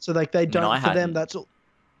 So, like, they don't, for them, that's all.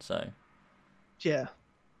 So. Yeah.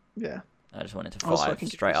 I just went into 5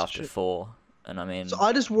 straight after 4. And I mean, so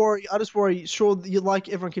I just worry. Sure, you like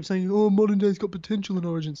everyone keeps saying, "Oh, modern day's got potential in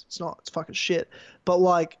Origins." It's not. It's fucking shit. But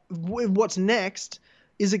like, what's next?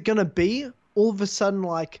 Is it gonna be all of a sudden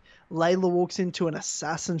like Layla walks into an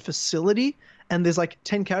assassin facility and there's like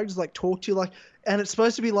 10 characters like talk to you like, and it's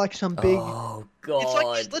supposed to be like some big. Oh god. It's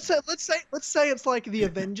like let's say it's like the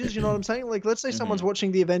Avengers. You know what I'm saying? Like, let's say someone's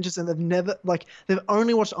watching the Avengers and they've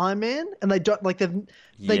only watched Iron Man and they don't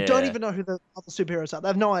don't even know who the other superheroes are. They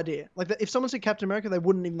have no idea. Like, if someone said Captain America, they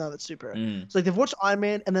wouldn't even know that's superhero. So like, they've watched Iron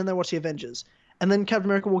Man and then they watch the Avengers, and then Captain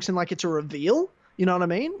America walks in like it's a reveal. You know what I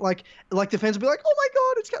mean? Like the fans will be like, "Oh my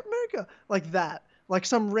god, it's Captain America!" Like that. Like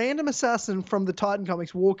some random assassin from the Titan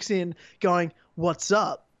comics walks in, going, "What's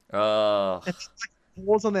up?" And like,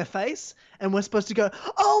 walls on their face, and we're supposed to go,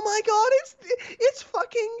 "Oh my god, it's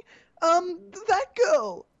fucking that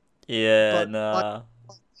girl." Yeah, nah.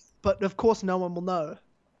 But of course, no one will know.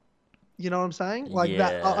 You know what I'm saying? Like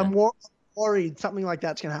that. Yeah. I'm worried something like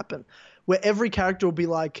that's gonna happen, where every character will be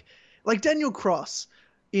like Daniel Cross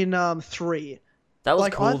in 3. That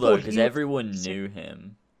was cool though, because everyone knew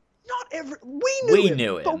him. We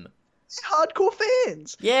knew him. Hardcore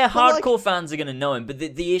fans. Yeah, hardcore fans are gonna know him, but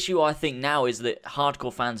the issue I think now is that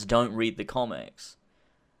hardcore fans don't read the comics.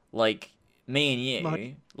 Like me and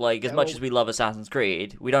you, as much as we love Assassin's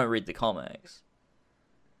Creed, we don't read the comics.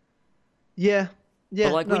 Yeah.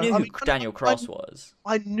 But we knew who Daniel Cross was.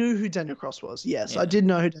 I knew who Daniel Cross was. Yes, I did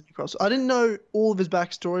know who Daniel Cross was. I didn't know all of his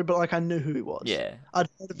backstory, but like I knew who he was. Yeah. I'd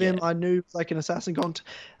heard of him. I knew like an assassin gone.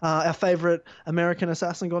 Our favorite American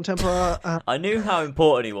assassin gone Templar. I knew how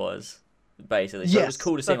important he was, basically. So it was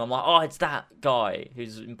cool to see him. I'm like, oh, it's that guy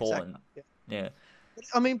who's important. Exactly. Yeah.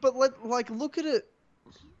 I mean, but look at it.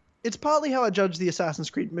 It's partly how I judge the Assassin's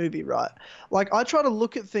Creed movie, right? Like, I try to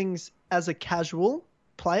look at things as a casual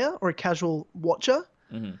player or a casual watcher,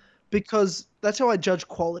 because that's how I judge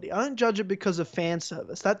quality. I don't judge it because of fan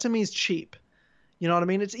service. That to me is cheap. You know what I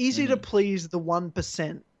mean? It's easy to please the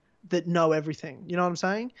 1% that know everything. You know what I'm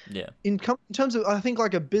saying? Yeah. In terms of, I think,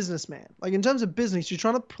 like a businessman, like in terms of business, you're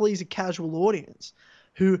trying to please a casual audience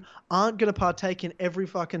who aren't going to partake in every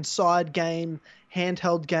fucking side game,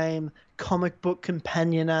 handheld game, comic book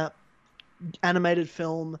companion app, animated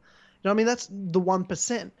film. You know what I mean? That's the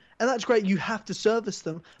 1%. And that's great. You have to service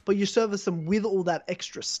them, but you service them with all that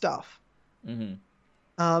extra stuff. Mm-hmm.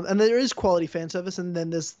 And there is quality fan service, and then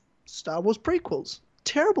there's Star Wars prequels.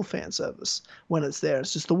 Terrible fan service when it's there.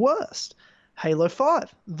 It's just the worst. Halo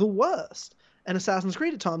 5, the worst. And Assassin's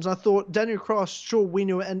Creed at times. I thought Daniel Cross, sure, we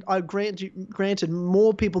knew it, and I granted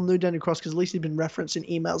more people knew Daniel Cross because at least he'd been referenced in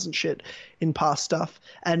emails and shit in past stuff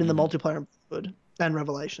and in the multiplayer and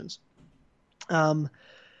Revelations.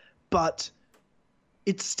 But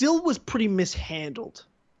it still was pretty mishandled.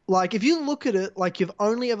 Like, if you look at it like you've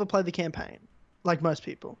only ever played the campaign, like most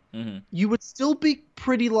people, you would still be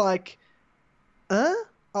pretty like,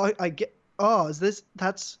 I get. Oh,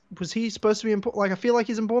 was he supposed to be important? Like, I feel like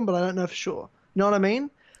he's important, but I don't know for sure. You know what I mean?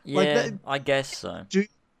 Yeah, like I guess so.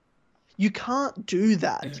 You can't do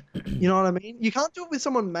that. You know what I mean? You can't do it with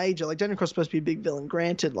someone major. Like, Daniel Cross is supposed to be a big villain.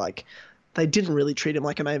 Granted, like, they didn't really treat him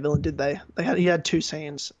like a main villain, did they? He had 2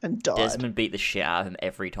 scenes and died. Desmond beat the shit out of him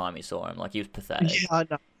every time he saw him. Like, he was pathetic. Yeah, I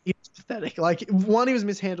know. He was pathetic. Like, one, he was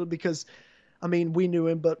mishandled because, I mean, we knew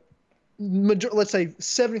him, but let's say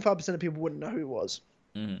 75% of people wouldn't know who he was.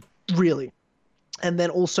 Really. And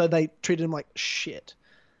then also they treated him like shit.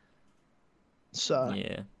 So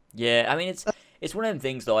yeah. I mean, it's one of them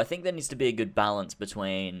things though. I think there needs to be a good balance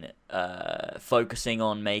between focusing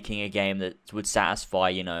on making a game that would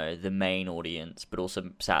satisfy, the main audience, but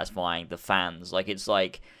also satisfying the fans. Like, it's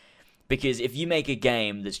like, because if you make a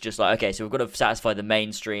game that's just like, okay, so we've got to satisfy the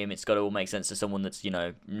mainstream, it's got to all make sense to someone that's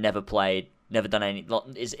never played, never done any,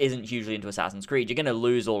 isn't hugely into Assassin's Creed, you're going to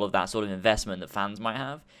lose all of that sort of investment that fans might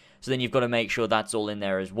have. So then you've got to make sure that's all in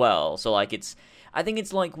there as well. So like I think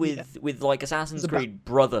it's like with like Assassin's Creed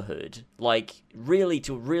Brotherhood, like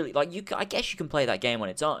I guess you can play that game on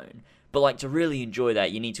its own, but like to really enjoy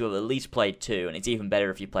that, you need to have at least played 2, and it's even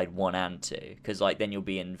better if you played 1 and 2, because like then you'll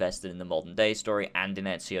be invested in the modern day story and in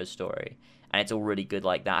Ezio's story, and it's all really good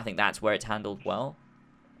like that. I think that's where it's handled well.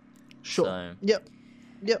 Sure. So,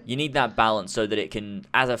 Yep. You need that balance so that it can,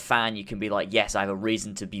 as a fan, you can be like, yes, I have a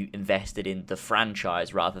reason to be invested in the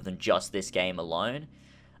franchise rather than just this game alone.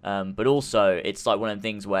 But also, it's like one of the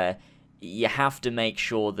things where you have to make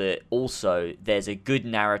sure that also there's a good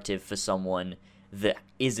narrative for someone that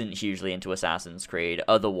isn't hugely into Assassin's Creed.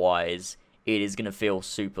 Otherwise, it is going to feel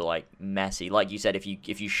super like messy. Like you said, if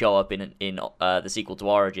you show up in the sequel to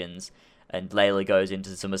Origins, and Layla goes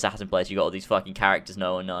into some assassin place, you got all these fucking characters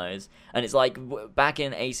no one knows. And it's like, back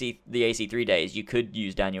in the AC3 days, you could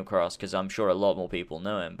use Daniel Cross, because I'm sure a lot more people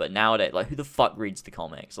know him. But nowadays, like, who the fuck reads the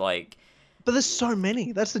comics? Like... But there's so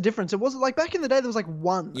many. That's the difference. It wasn't like back in the day, there was like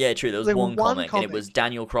one. Yeah, true. There was like one comic, and it was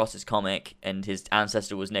Daniel Cross's comic, and his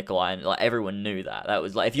ancestor was Nikolai, and like everyone knew that. That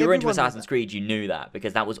was like, if you were into Assassin's Creed, you knew that,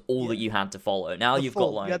 because that was all that you had to follow. Now you've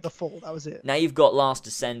got like... You had the Fall, that was it. Now you've got Last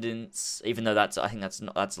Descendants, even though I think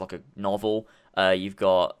that's like a novel. You've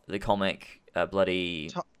got the comic, bloody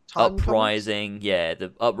Uprising. Comics? Yeah,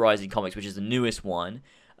 the Uprising comics, which is the newest one.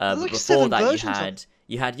 But like before that,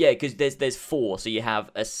 you had because there's 4. So you have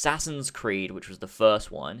Assassin's Creed, which was the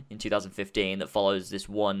first one in 2015 that follows this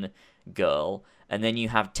one girl, and then you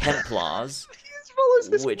have Templars,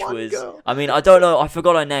 which was girl. I mean, I don't know, I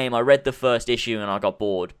forgot her name. I read the first issue and I got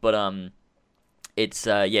bored, but it's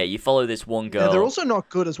you follow this one girl. Yeah, they're also not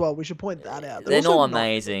good as well. We should point that out. They're not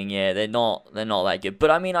amazing. Yeah, they're not that good.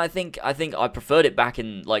 But I mean, I think I preferred it back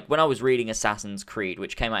in like when I was reading Assassin's Creed,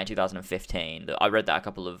 which came out in 2015. I read that a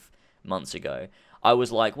couple of months ago. I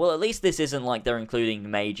was like, well, at least this isn't like they're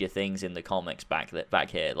including major things in the comics back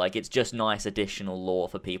here. Like, it's just nice additional lore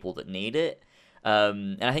for people that need it.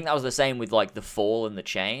 And I think that was the same with like the Fall and the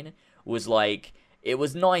Chain. Was like, it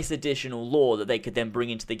was nice additional lore that they could then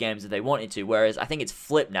bring into the games if they wanted to. Whereas I think it's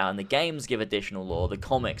flipped now, and the games give additional lore. The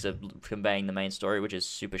comics are conveying the main story, which is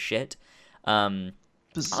super shit.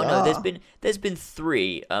 Bizarre. Oh no, there's been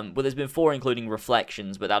 3. Well, there's been 4, including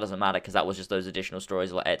Reflections, but that doesn't matter because that was just those additional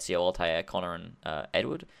stories like Ezio, Altair, Connor, and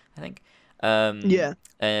Edward, I think. Yeah.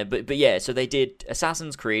 But yeah, so they did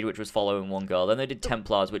Assassin's Creed, which was following one girl. Then they did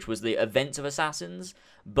Templars, which was the events of Assassins,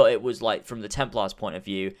 but it was like from the Templars' point of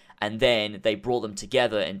view. And then they brought them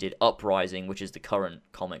together and did Uprising, which is the current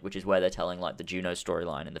comic, which is where they're telling like the Juno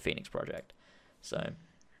storyline in the Phoenix Project. So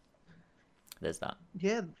there's that.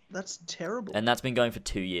 Yeah, that's terrible. And that's been going for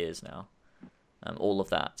 2 years now. All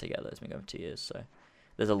of that together has been going for 2 years. So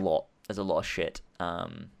there's a lot of shit.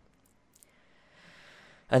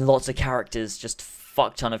 and lots of characters, just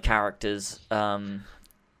fuck ton of characters.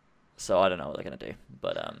 So I don't know what they're gonna do,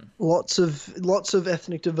 but lots of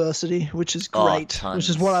ethnic diversity, which is great, which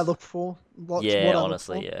is what I look for.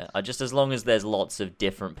 Honestly, yeah. Just as long as there's lots of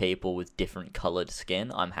different people with different colored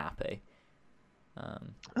skin, I'm happy.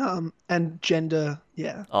 And gender,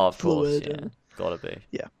 yeah. Oh, of course, yeah. Gotta be.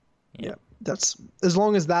 Yeah. That's as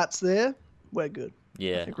long as that's there, we're good.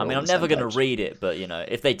 Yeah, I mean, I'm never gonna read it, but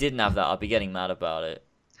if they didn't have that, I'd be getting mad about it.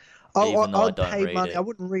 I'd pay money. I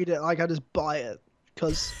wouldn't read it. Like, I just buy it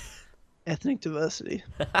because ethnic diversity.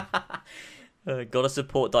 Gotta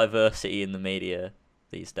support diversity in the media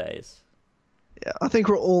these days. Yeah, I think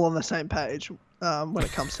we're all on the same page when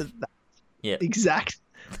it comes to that exact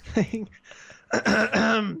thing.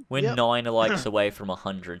 We're 9 likes away from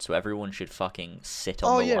 100, so everyone should fucking sit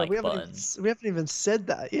on the like button. We haven't even said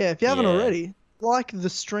that. Yeah, if you haven't already, like the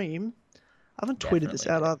stream. I haven't tweeted this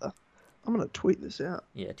out either. I'm gonna tweet this out.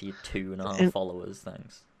 Yeah, to your 2.5 followers,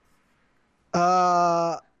 thanks.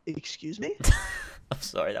 Excuse me? I'm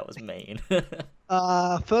sorry, that was mean.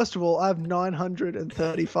 First of all, I have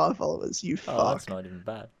 935 followers. You fuck. Oh, that's not even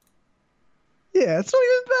bad. Yeah, it's not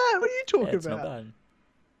even bad. What are you talking about? It's not bad.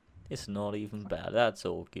 It's not even bad. That's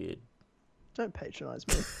all good. Don't patronize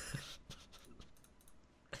me.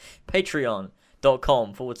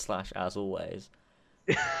 Patreon.com/as always.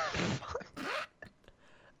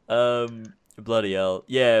 Bloody hell.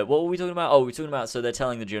 Yeah, what were we talking about? Oh, we were talking about, so they're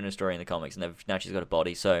telling the Juno story in the comics, and now she's got a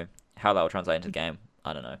body, so how that will translate into the game,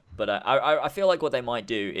 I don't know. But I feel like what they might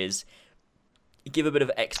do is give a bit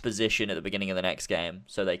of exposition at the beginning of the next game,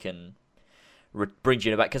 so they can bring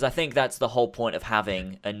Juno back, because I think that's the whole point of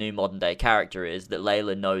having a new modern day character, is that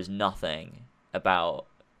Layla knows nothing about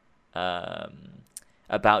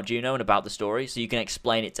Juno and about the story, so you can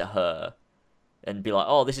explain it to her and be like,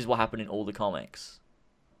 oh, this is what happened in all the comics.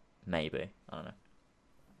 Maybe. I don't know.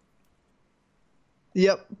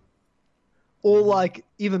 Yep. Or like,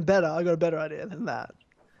 even better, I got a better idea than that.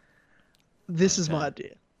 This is my idea.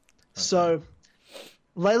 Okay. So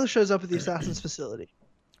Layla shows up at the assassin's facility.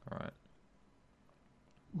 Alright.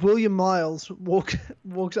 William Miles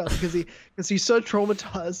walks up because he's so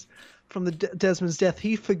traumatized from the Desmond's death,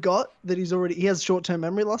 he forgot that he has short-term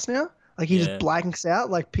memory loss now. Like, he just blanks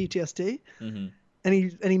out, like PTSD. Mm-hmm. And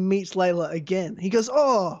he meets Layla again. He goes,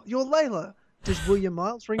 "Oh, you're Layla. Does William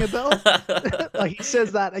Miles ring a bell?" Like, he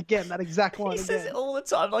says that again, that exact line again. He says it all the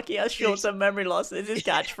time, like he has short-term memory loss. It's his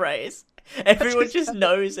catchphrase. Everyone just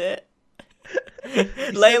knows it.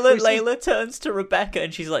 Layla turns to Rebecca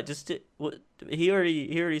and she's like, he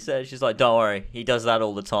already said, she's like, don't worry, he does that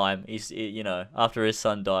all the time. He's, after his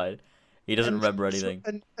son died, he doesn't remember anything.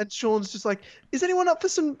 And Sean's just like, is anyone up for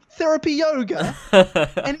some therapy yoga?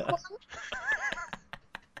 Anyone?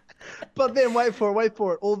 But then wait for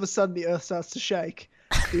it. All of a sudden the earth starts to shake.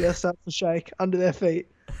 The earth starts to shake under their feet.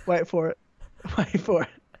 Wait for it.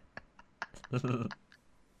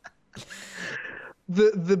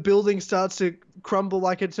 The building starts to crumble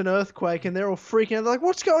like it's an earthquake, and they're all freaking out. They're like,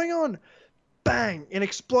 what's going on? Bang! An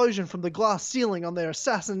explosion from the glass ceiling on their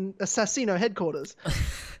Assassino headquarters.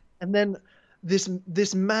 And then this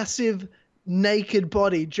massive naked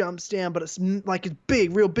body jumps down, but it's like it's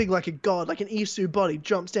big, real big, like a god, like an Isu body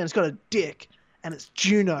jumps down. It's got a dick, and it's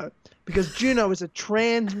Juno, because Juno is a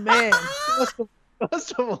trans man.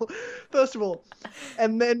 First of all,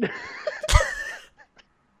 and then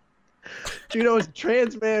Juno is a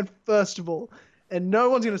trans man, first of all, and no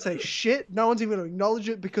one's going to say shit. No one's even going to acknowledge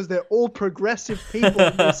it because they're all progressive people.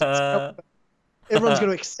 Everyone's going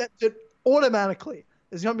to accept it automatically.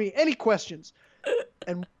 There's not going to be any questions.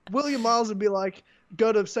 And William Miles would be like,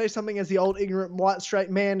 go to say something as the old ignorant white straight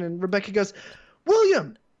man, and Rebecca goes,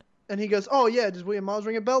 William! And he goes, oh yeah, does William Miles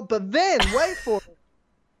ring a bell? But then, wait for it.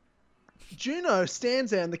 Juno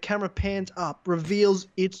stands there and the camera pans up, reveals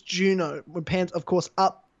it's Juno. It pans, of course,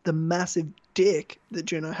 up the massive dick that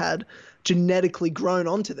Juno had genetically grown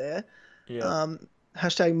onto there. Yeah.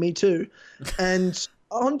 Hashtag me too. And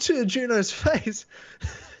onto Juno's face.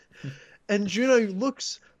 And Juno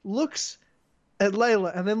looks at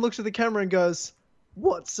Layla and then looks at the camera and goes,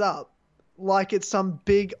 what's up? Like it's some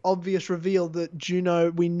big obvious reveal that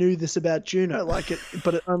Juno, we knew this about Juno,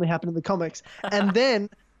 but it only happened in the comics. And then,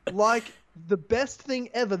 like the best thing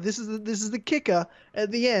ever, this is the kicker at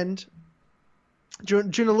the end.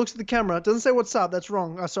 Juno looks at the camera, doesn't say what's up, that's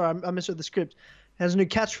wrong. Oh, sorry, I misread the script. Has a new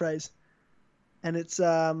catchphrase. And it's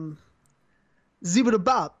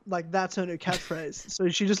Zibbida-bop, like that's her new catchphrase. So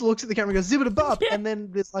she just looks at the camera and goes Zibbida-bop, and then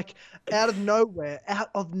there's like out of nowhere,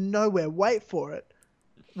 wait for it.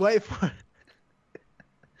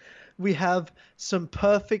 we have some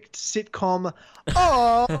perfect sitcom,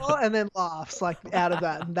 oh, and then laughs like out of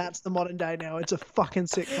that, and that's the modern day now. It's a fucking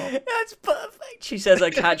sitcom. That's perfect. She says a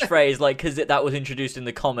catchphrase like, because that was introduced in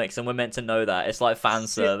the comics, and we're meant to know that. It's like fan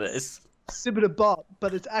service. Sibbida bop,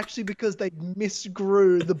 but it's actually because they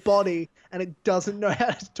misgrew the body and it doesn't know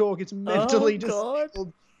how to talk. It's mentally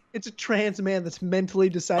disabled. It's a trans man that's mentally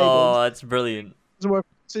disabled. Oh, that's brilliant.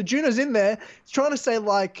 So Juno's in there. He's trying to say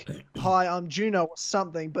like, "Hi, I'm Juno" or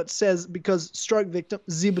something, but says because stroke victim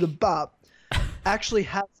Zibbida bop actually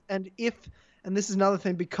has, and this is another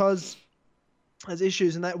thing, because has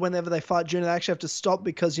issues, and that whenever they fight Juno, they actually have to stop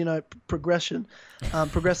because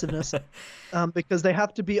progressiveness, because they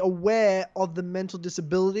have to be aware of the mental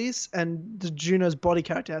disabilities, and the Juno's body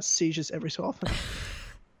character has seizures every so often.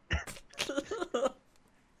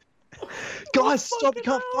 Guys, stop! You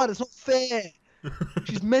can't fight. It's not fair.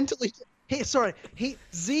 She's mentally.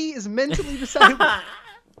 Z is mentally disabled.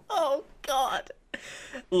 Oh God.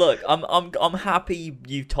 Look, I'm happy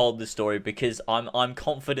you told the story, because I'm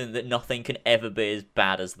confident that nothing can ever be as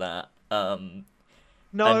bad as that.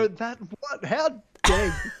 No, that what? How dare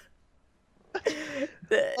you?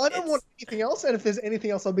 I don't want anything else, and if there's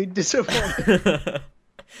anything else, I'll be disappointed.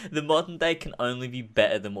 The modern day can only be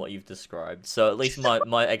better than what you've described, so at least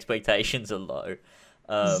my expectations are low.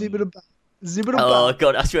 Zibbida bop. Oh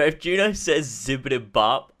God, I swear, if Juno says zibbida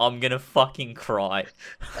bop, I'm gonna fucking cry.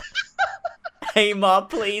 Hey Ma,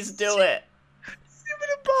 please do it.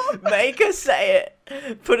 Make her say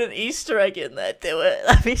it. Put an Easter egg in there. Do it.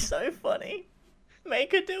 That'd be so funny.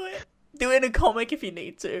 Make her do it. Do it in a comic if you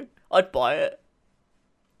need to. I'd buy it.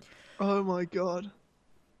 Oh my God.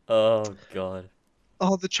 Oh God.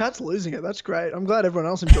 Oh, the chat's losing it. That's great. I'm glad everyone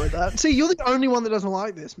else enjoyed that. See, you're the only one that doesn't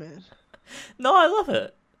like this, man. No, I love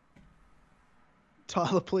it.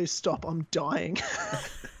 Tyler, please stop. I'm dying.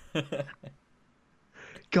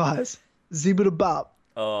 Guys, Zibbida bop.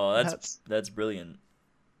 Oh, that's brilliant.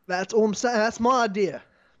 That's all I'm saying. That's my idea.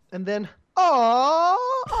 And then,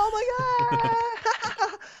 oh my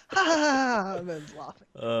God. And then laughing.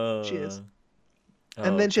 Cheers.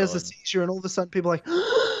 And then she has a seizure, and all of a sudden people are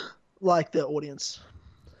like the audience.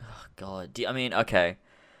 Oh God. Okay.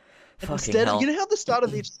 Instead, you know how at the start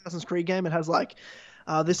of each Assassin's Creed game it has like,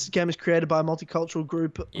 this game is created by a multicultural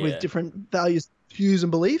group with different values, views,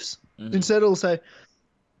 and beliefs? Mm-hmm. Instead, it'll say,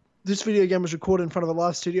 this video game was recorded in front of a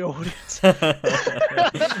live studio audience.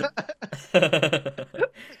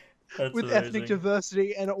 With ethnic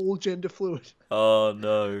diversity and all gender fluid. Oh,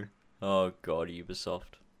 no. Oh, God,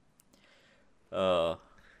 Ubisoft. I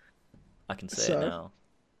can say it now.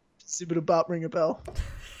 Zibbida bop, ring a bell.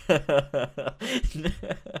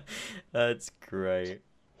 That's great.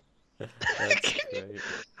 That's great.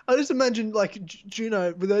 I just imagine like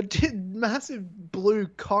Juno with a massive blue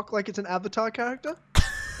cock, like it's an Avatar character.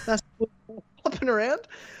 That's hopping around,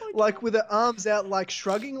 like with her arms out, like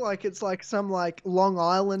shrugging, like it's like some like Long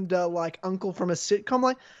Islander like uncle from a sitcom,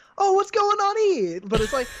 like, oh, what's going on here? But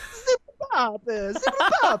it's like zibbida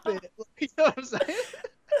bop. You know what I'm saying?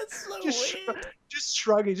 That's so weird. Just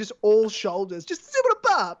shrugging, just all shoulders, just zibbida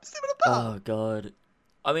bop. Oh God.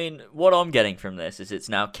 I mean, what I'm getting from this is it's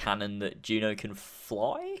now canon that Juno can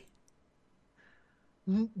fly?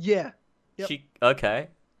 Yeah. Yep. Okay.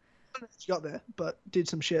 I don't know how she got there, but did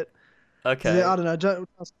some shit. Okay. Yeah, I don't know.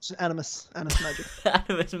 Animus magic.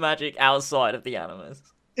 Animus magic outside of the Animus.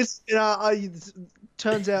 It's it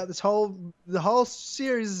turns out the whole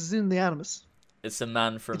series is in the Animus. It's a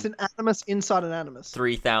man from. It's an Animus inside an Animus.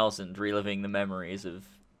 3000 reliving the memories of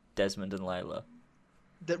Desmond and Layla.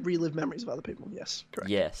 That relive memories of other people. Yes,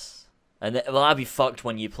 correct. Yes. And that'd be fucked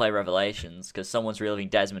when you play Revelations, because someone's reliving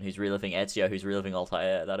Desmond, who's reliving Ezio, who's reliving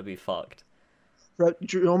Altair. That'd be fucked.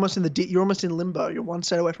 You're almost in limbo. You're one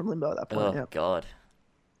state away from limbo at that point. Oh God.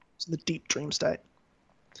 It's in the deep dream state.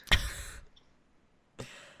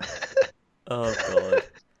 Oh God.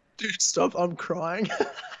 Dude, stop! I'm crying.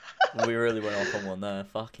 We really went off on one there.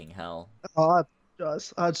 Fucking hell. Oh, I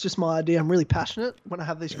apologize. It's just my idea. I'm really passionate when I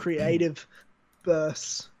have these creative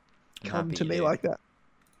bursts come to me like that.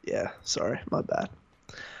 Yeah, sorry, my bad.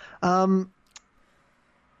 I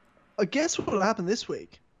guess what happened this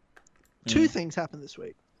week? Two things happened this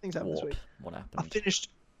week. What happened? I finished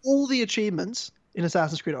all the achievements in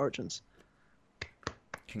Assassin's Creed Origins.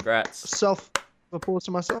 Congrats. Applause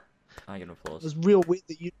to myself. I get an applause. It was real weird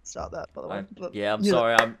that you didn't start that, by the way. Yeah, I'm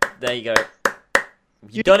sorry. There you go.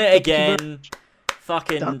 You've done it again.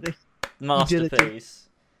 Fucking masterpiece.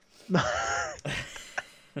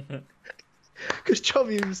 Good job,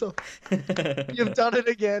 yourself. You've done it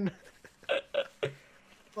again.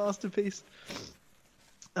 Masterpiece.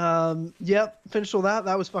 Yep, finished all that.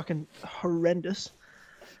 That was fucking horrendous.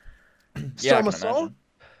 Yeah, I my can soul. imagine.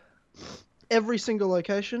 Every single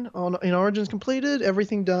location in Origins completed,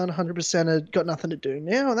 everything done, 100%. Got nothing to do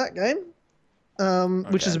now in that game,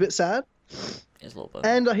 which is a bit sad. It's a little bit.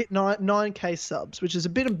 And I hit 9K subs, which is a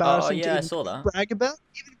bit embarrassing I saw that. brag about.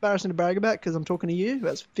 Even embarrassing to brag about because I'm talking to you who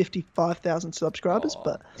has 55,000 subscribers.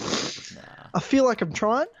 But I feel like I'm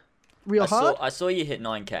trying real hard. I saw you hit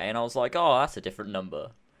 9K and I was like, oh, that's a different number.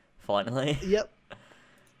 Finally. Yep.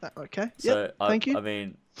 Okay. So yep. Thank you. I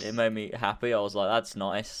mean, it made me happy. I was like, that's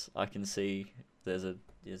nice. I can see there's a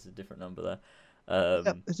different number there.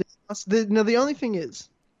 Yep. Now the only thing is,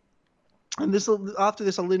 and after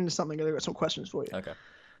this I'll lead into something. I've got some questions for you. Okay.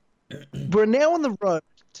 We're now on the road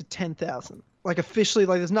to 10,000. Like officially,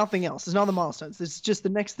 like there's nothing else. There's no other milestones. There's just the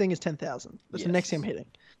next thing is 10,000. That's the next thing I'm hitting.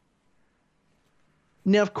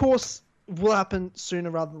 Now, of course, will happen sooner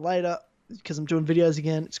rather than later because I'm doing videos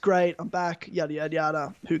again. It's great. I'm back. Yada yada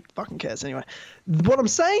yada. Who fucking cares anyway? What I'm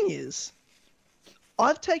saying is,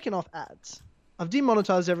 I've taken off ads. I've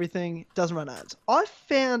demonetized everything. Doesn't run ads. I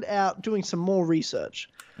found out doing some more research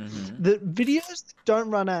that videos that don't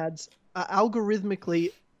run ads are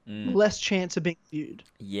algorithmically less chance of being viewed.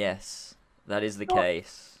 Yes, that is the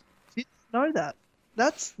case. Did you know that?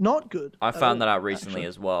 That's not good. I found that out recently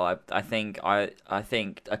as well. I think a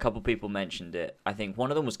couple people mentioned it. I think one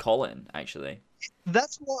of them was Colin, actually.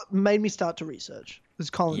 That's what made me start to research. Was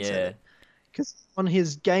Colin said it. Because on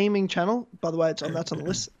his gaming channel, by the way, that's on the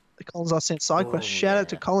list. Colin's Last Chance Side Quest. Shout out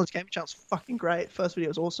to Colin's gaming channel. It's fucking great. First video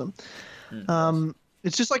was awesome.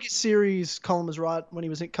 It's just like his series. Colin was right when he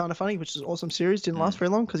was in Kind of Funny, which is an awesome series. Didn't last very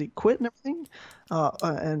long because he quit and everything,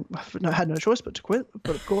 and had no choice but to quit.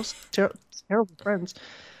 But of course, terrible friends.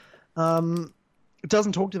 It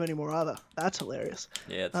doesn't talk to them anymore either. That's hilarious.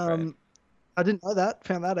 Yeah, it's great. I didn't know that.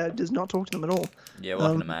 Found that out. Does not talk to them at all. Yeah, well,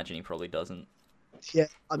 I can imagine he probably doesn't. Yeah,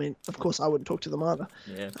 I mean, of course, I wouldn't talk to them either.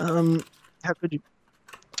 Yeah. How could you?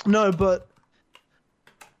 No, but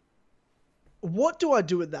what do I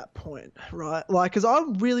do at that point, right? Like, because I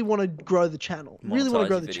really want to grow the channel. Really want to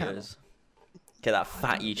grow the channel. Get that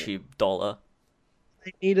fat YouTube dollar.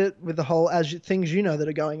 I need it with the whole things you know that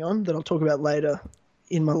are going on that I'll talk about later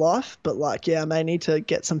in my life. But like, yeah, I may need to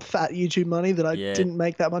get some fat YouTube money that I didn't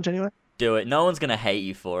make that much anyway. Do it. No one's gonna hate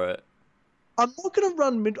you for it. I'm not gonna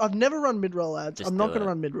run I've never run mid-roll ads. I'm not gonna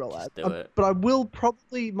run mid-roll ads. But I will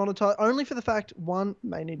probably monetize only for the fact one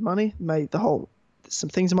may need money, some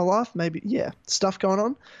things in my life, maybe stuff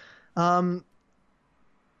going on.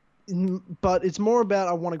 But it's more about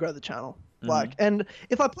I want to grow the channel. Like, and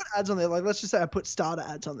if I put ads on there, like let's just say I put starter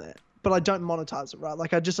ads on there, but I don't monetize it, right?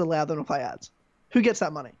 Like I just allow them to play ads. Who gets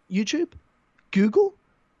that money? YouTube? Google?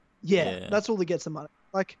 Yeah, that's all that gets the money.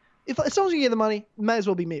 Like if someone's gonna get the money, may as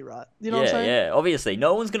well be me, right? You know what I'm saying? Yeah, obviously.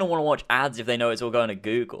 No one's gonna want to watch ads if they know it's all going to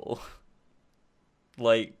Google.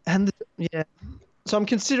 Like So I'm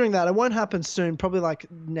considering that. It won't happen soon, probably like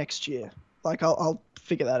next year. Like I'll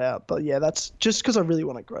figure that out. But yeah, that's just because I really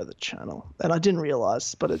want to grow the channel. And I didn't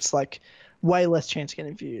realize, but it's like way less chance of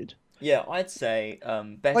getting viewed. Yeah, I'd say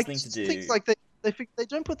best thing to do. Things like they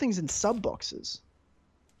don't put things in sub boxes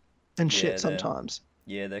and shit sometimes.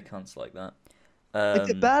 Yeah, they're cunts like that. Like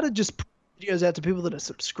they're bad at just putting videos out to people that are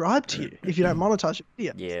subscribed to you if you don't monetize your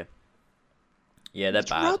video. Yeah. Yeah, they're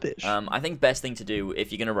bad. Rubbish. I think best thing to do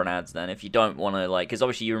if you're gonna run ads, then if you don't want to because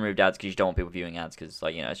obviously you removed ads because you don't want people viewing ads because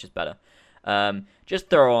it's just better. Just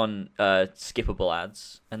throw on skippable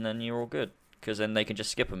ads and then you're all good because then they can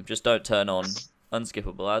just skip them. Just don't turn on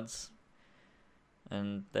unskippable ads,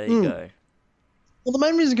 and there you go. Well, the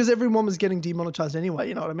main reason is because everyone was getting demonetized anyway.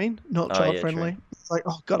 You know what I mean? Not child friendly. It's like,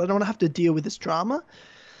 oh god, I don't want to have to deal with this drama.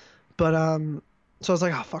 But so I was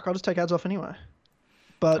like, oh fuck, I'll just take ads off anyway.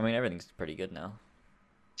 But I mean, everything's pretty good now.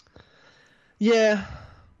 Yeah,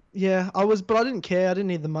 but I didn't care. I didn't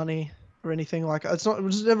need the money or anything. Like it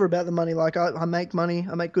was never about the money. Like I make money.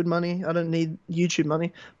 I make good money. I don't need YouTube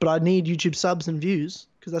money, but I need YouTube subs and views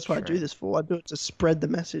because that's what I do this for. I do it to spread the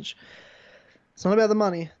message. It's not about the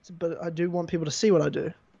money, but I do want people to see what I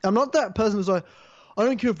do. I'm not that person who's like, I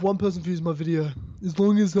don't care if one person views my video as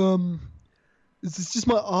long as it's just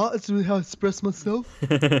my art. It's really how I express myself.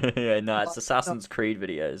 It's Assassin's Creed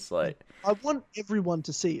videos. Like I want everyone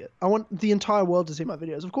to see it. I want the entire world to see my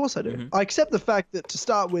videos. Of course I do. I accept the fact that to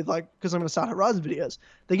start with, like, because I'm going to start Horizon videos,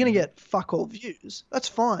 they're going to get fuck all views. That's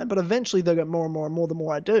fine, but eventually they'll get more and more and more the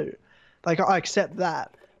more I do. Like I accept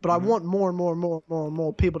that, but I want more and more and more and more and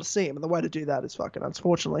more people to see them, and the way to do that is fucking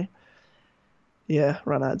unfortunately,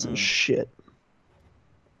 run ads and shit.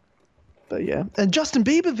 But yeah, and Justin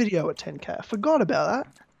Bieber video at 10K. I forgot about that.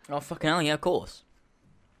 Oh fucking hell, yeah, of course.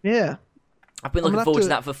 Yeah. I've been looking forward to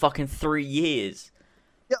that for fucking 3 years.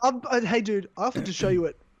 Yeah, hey dude, I offered to show you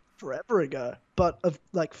it forever ago, but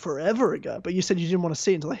forever ago. But you said you didn't want to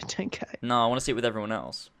see it until they hit 10K. No, I want to see it with everyone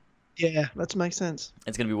else. Yeah, that makes sense.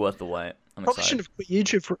 It's gonna be worth the wait. I'm Probably excited. shouldn't have quit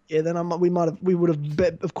YouTube for a year. Then we would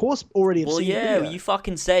have, of course, already have Well, seen yeah, the video. you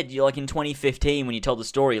fucking said you like in 2015 when you told the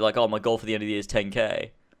story, like, oh, my goal for the end of the year is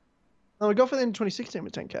 10K. No, we got for the end of 2016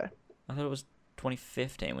 with 10K. I thought it was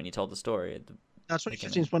 2015 when you told the story. No,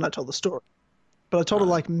 2015 is when I told the story. But I told it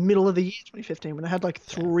like middle of the year 2015 when I had like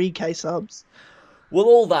 3K subs. Well,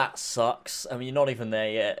 all that sucks. I mean, you're not even there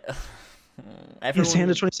yet. Everyone, it's the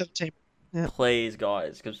end of 2017. Yeah. Please,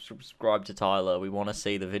 guys, subscribe to Tyler. We want to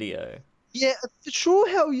see the video. Yeah, sure.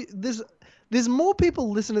 There's more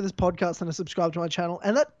people listen to this podcast than are subscribed to my channel,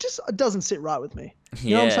 and that just doesn't sit right with me.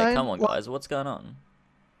 You know what I'm saying? Come on, guys. What's going on?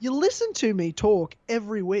 You listen to me talk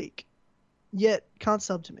every week, yet can't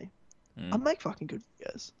sub to me. I make fucking good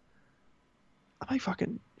videos. I make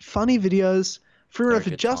fucking funny videos. Free Road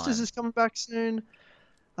for Justice is coming back soon.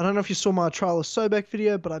 I don't know if you saw my Trial of Sobek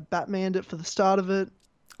video, but I Batmaned it for the start of it.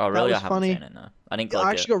 Oh, really? I haven't seen it, no. I didn't click I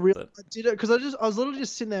actually got but... I did it because I was literally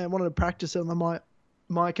just sitting there and wanted to practice it on my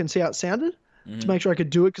mic and see how it sounded to make sure I could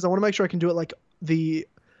do it, because I want to make sure I can do it like the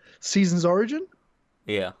season's origin.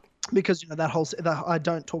 Yeah. Because, you know, that I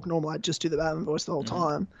don't talk normal. I just do the Batman voice the whole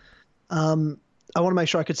time. I want to make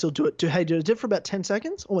sure I could still do it. Did it for about 10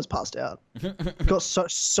 seconds. Almost passed out. Got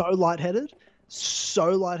so lightheaded. So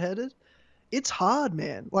lightheaded. It's hard,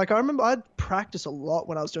 man. Like, I remember I'd practice a lot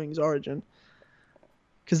when I was doing his origin.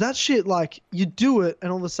 Because that shit, like, you do it,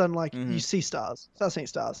 and all of a sudden, like, you see stars. Start seeing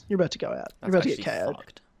stars. You're about to go out. You're about to get KO'd.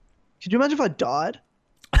 Fucked. Could you imagine if I died?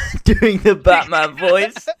 Doing the Batman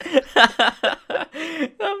voice? That'd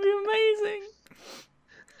be amazing.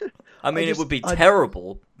 I mean, it would be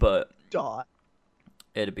terrible, but... Die.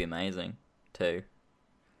 It'd be amazing, too.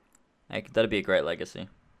 That'd be a great legacy.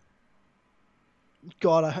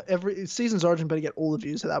 God, every season's origin better get all the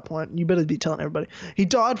views at that point. You better be telling everybody. He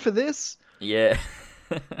died for this? Yeah.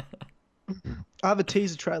 I have a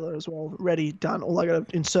teaser trailer as well, ready, done. All I got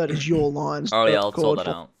to insert is your lines. Oh yeah, I'll sort that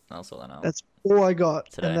out. That's all I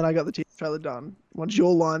got, today. And then I got the teaser trailer done. Once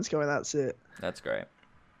your lines go in, that's it. That's great.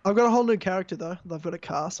 I've got a whole new character though. I've got a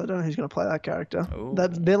cast. I don't know who's going to play that character. Ooh.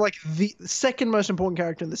 They're like the second most important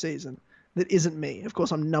character in the season. That isn't me. Of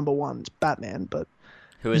course, I'm number one. It's Batman, but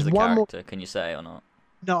who is the character? Can you say or not?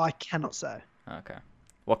 No, I cannot say. Okay.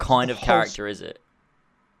 What kind of character is it?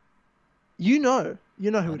 You know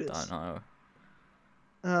who it is. I don't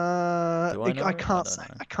know. I can't say.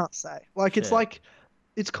 I can't say. Like, it's like,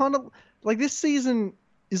 it's kind of like this season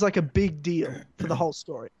is like a big deal for the whole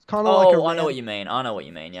story. It's kind of like I know what you mean. Yeah, I know what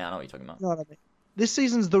you're talking about. You know what I mean? This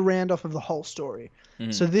season's the round-off of the whole story.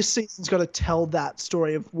 So this season's got to tell that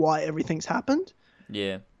story of why everything's happened.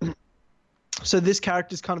 Yeah. So this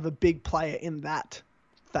character's kind of a big player in that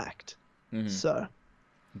fact. So...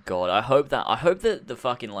 God, I hope that the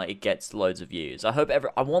fucking, like, it gets loads of views.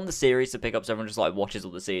 I want the series to pick up so everyone just, like, watches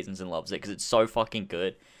all the seasons and loves it, because it's so fucking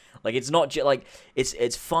good. Like, it's not just, like,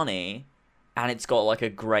 it's funny, and it's got, like, a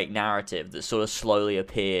great narrative that sort of slowly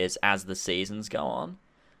appears as the seasons go on.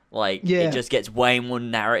 Like, it just gets way more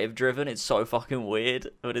narrative driven. It's so fucking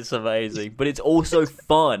weird, but it's amazing. But it's also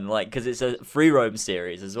fun, like, because it's a free roam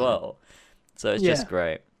series as well. So it's just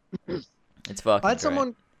great. It's fucking I had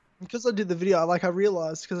someone... Because I did the video, I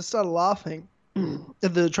realized, because I started laughing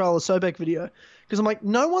at the Trial of Sobek video, because I'm like,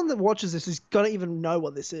 no one that watches this is going to even know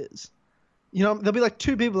what this is. You know, there'll be like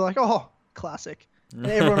two people like, oh, classic. And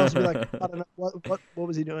everyone else will be like, I don't know, what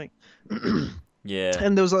was he doing? Yeah.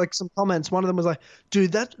 And there was like some comments. One of them was like,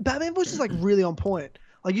 dude, that Batman voice is like really on point.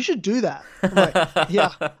 Like, you should do that. I'm like,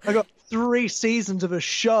 yeah, I got 3 seasons of a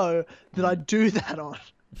show that I do that on.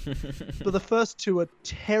 But the first 2 are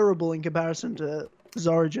terrible in comparison to his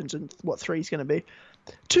origins and what 3's going to be.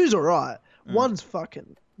 2's alright. 1's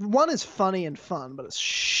fucking... 1 is funny and fun, but it's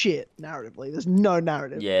shit narratively. There's no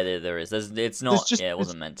narrative. Yeah, there is. It's not... it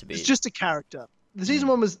wasn't meant to be. It's just a character. The season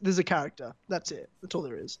 1 was... There's a character. That's it. That's all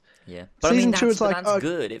there is. Yeah. But season 2, it's like... That's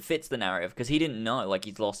good. It fits the narrative, because he didn't know. Like,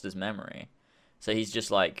 he's lost his memory. So he's just,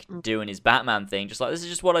 like, doing his Batman thing. Just like, this is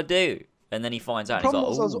just what I do. And then he finds out, and he's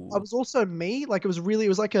like, I was also me. Like, it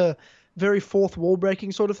was like a very fourth wall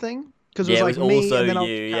breaking sort of thing. Because it was like me, also and then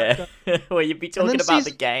you, yeah. Well, you'd be talking about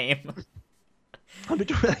the game. I'd be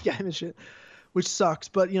talking about the game and shit, which sucks.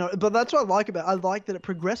 But, you know, but that's what I like about it. I like that it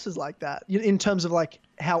progresses like that in terms of, like,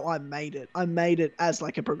 how I made it. I made it as,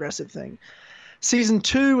 like, a progressive thing. Season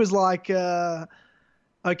 2 was like, okay,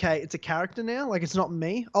 it's a character now. Like, it's not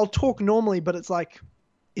me. I'll talk normally, but it's like,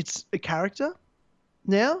 it's a character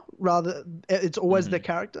now. Rather, it's always the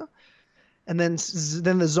character. And then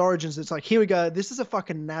there's origins. It's like, here we go. This is a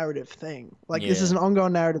fucking narrative thing. Like, this is an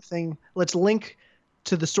ongoing narrative thing. Let's link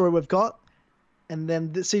to the story we've got, and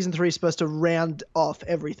then season 3 is supposed to round off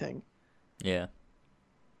everything. Yeah.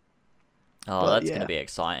 Oh, that's going to be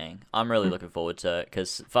exciting. I'm really looking forward to it,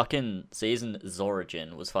 because fucking season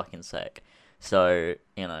Zorigin was fucking sick. So,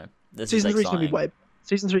 you know, this is exciting.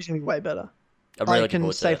 Season 3 is going to be way better. I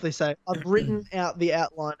can safely say I've written out the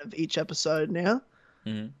outline of each episode now.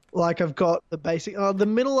 Mm-hmm. Like, I've got the basic... the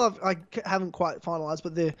middle I haven't quite finalized,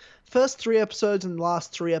 but the first 3 episodes and the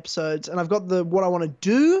last 3 episodes, and I've got what I want to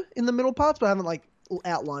do in the middle parts, but I haven't, like,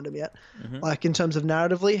 outlined them yet. Mm-hmm. Like, in terms of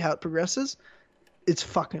narratively, how it progresses. It's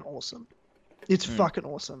fucking awesome. It's fucking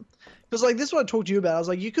awesome. Because, like, this is what I talked to you about. I was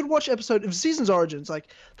like, you could watch of Season's Origins. Like,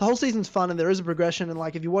 the whole season's fun and there is a progression. And,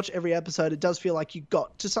 like, if you watch every episode, it does feel like you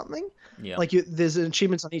got to something. Yeah. Like, there's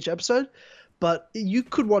achievements on each episode. But you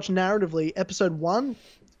could watch narratively episode 1,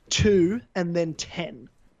 2, and then 10.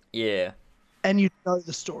 Yeah. And you'd know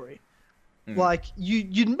the story. Like,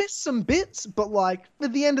 you'd miss some bits, but, like,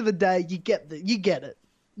 at the end of the day, you get it.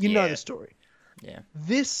 You know the story. Yeah.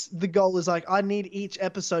 The goal is, like, I need each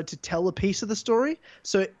episode to tell a piece of the story,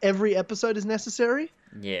 so every episode is necessary.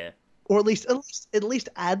 Yeah. Or at least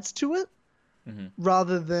adds to it,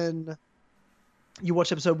 rather than you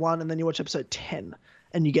watch episode 1 and then you watch episode 10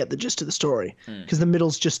 and you get the gist of the story, because the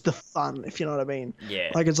middle's just the fun, if you know what I mean. Yeah.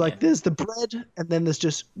 Like, it's like there's the bread and then there's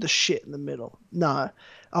just the shit in the middle. No,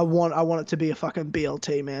 I want it to be a fucking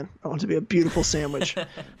BLT, man. I want it to be a beautiful sandwich,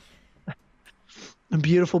 a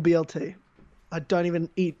beautiful BLT. I don't even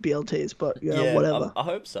eat BLTs, but whatever. I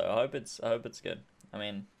hope so. I hope it's good. I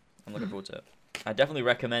mean, I'm looking forward to it. I definitely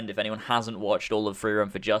recommend, if anyone hasn't watched all of Free Run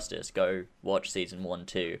for Justice, go watch season 1,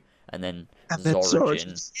 2, and then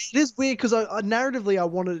Zorigin. It is weird because narratively I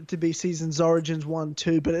wanted it to be season Zorigins 1,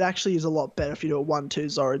 2, but it actually is a lot better if you do it 1, 2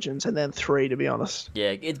 Zorigins and then 3, to be honest.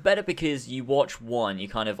 Yeah, it's better because you watch 1,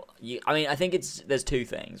 I mean, I think there's 2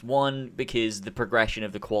 things. One, because the progression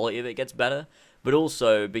of the quality of it gets better, but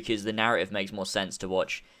also because the narrative makes more sense to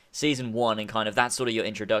watch season 1 and kind of that's sort of your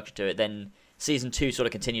introduction to it. Then season 2 sort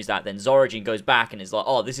of continues that. Then Zorigin goes back and is like,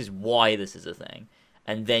 oh, this is why this is a thing.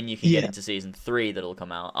 And then you can get into season 3 that'll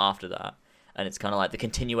come out after that. And it's kind of like the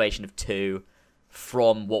continuation of 2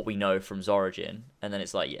 from what we know from Zorigin. And then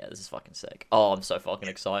it's like, yeah, this is fucking sick. Oh, I'm so fucking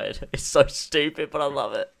excited. It's so stupid, but I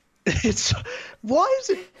love it. Why is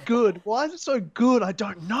it good? Why is it so good? I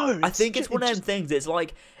don't know. I think it's one of them things. It's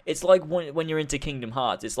like when you're into Kingdom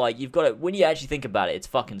Hearts. It's like you've got to, when you actually think about it, it's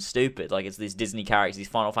fucking stupid. Like, it's these Disney characters, these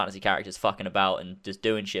Final Fantasy characters fucking about and just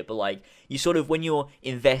doing shit. But like, you sort of, when you're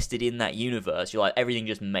invested in that universe, you're like, everything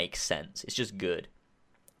just makes sense. It's just good.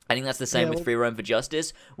 I think that's the same with Free Roam for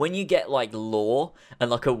Justice. When you get like lore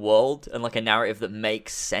and like a world and like a narrative that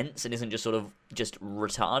makes sense and isn't just sort of just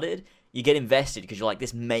retarded, you get invested because you're like,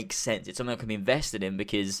 this makes sense. It's something I can be invested in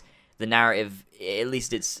because the narrative, at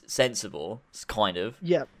least it's sensible. It's kind of.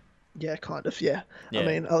 Yeah, kind of. Yeah. I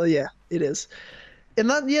mean, it is. And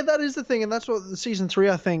that is the thing, and that's what the season 3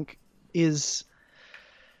 I think is.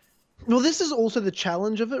 Well, this is also the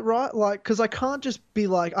challenge of it, right? Like, because I can't just be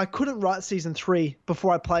like, I couldn't write season 3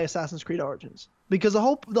 before I play Assassin's Creed Origins, because the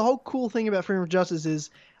whole cool thing about Freedom of Justice is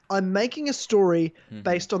I'm making a story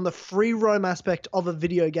based on the free roam aspect of a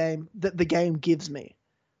video game that the game gives me.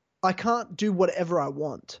 I can't do whatever I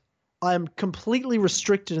want. I am completely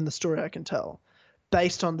restricted in the story I can tell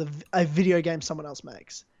based on a video game someone else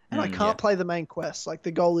makes. And I can't play the main quest. Like,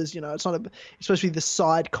 the goal is, it's supposed to be the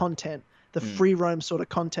side content, the free roam sort of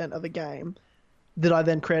content of a game that I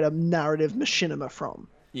then create a narrative machinima from.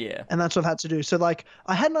 Yeah. And that's what I've had to do. So, like,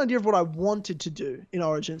 I had an idea of what I wanted to do in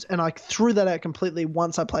Origins, and I threw that out completely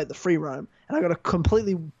once I played the free roam, and I got a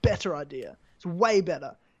completely better idea. It's way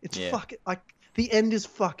better. It's fucking, like, the end is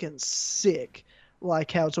fucking sick,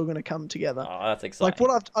 like, how it's all going to come together. Oh, that's exciting. Like,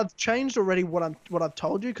 what I've changed already what I've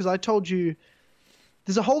told you, because I told you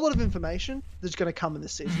there's a whole lot of information that's going to come in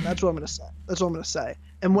this season. That's what I'm going to say.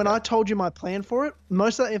 And when I told you my plan for it,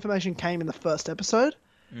 most of that information came in the first episode.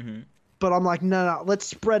 Mm-hmm. But I'm like, no, let's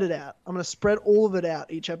spread it out. I'm going to spread all of it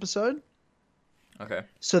out each episode. Okay.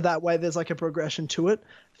 So that way there's like a progression to it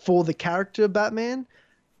for the character Batman,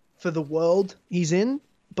 for the world he's in,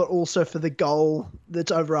 but also for the goal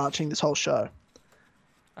that's overarching this whole show.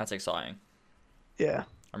 That's exciting. Yeah.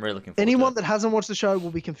 I'm really looking forward Anyone to it. that hasn't watched the show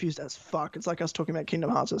will be confused as fuck. It's like us talking about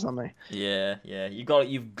Kingdom Hearts or something. Yeah. You've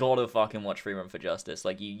got to fucking watch Free Run for Justice.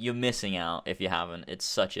 Like, you're missing out if you haven't. It's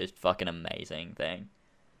such a fucking amazing thing.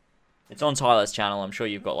 It's on Tyler's channel. I'm sure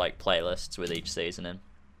you've got like playlists with each season in.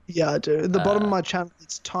 Yeah, I do. At the bottom of my channel,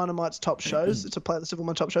 it's Dynamite's top shows. It's a playlist of all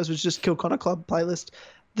my top shows, which is just Kill Connor Club playlist.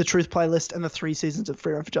 the Truth playlist and the 3 seasons of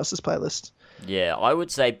Free Run for Justice playlist. Yeah, I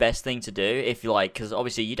would say best thing to do if you like, because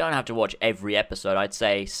obviously you don't have to watch every episode. I'd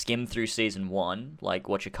say skim through season 1, like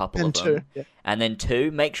watch a couple of them, and then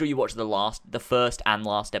 2. Make sure you watch the first and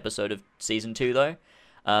last episode of season 2 though,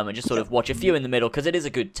 and just sort of watch a few in the middle because it is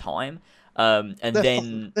a good time. And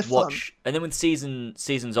then watch, and then with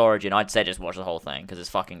season's origin, I'd say just watch the whole thing because it's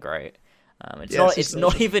fucking great. It's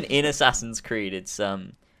not even in Assassin's Creed. It's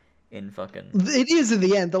in fucking. It is in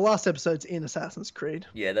the end. The last episode's in Assassin's Creed.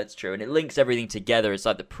 Yeah, that's true, and it links everything together. It's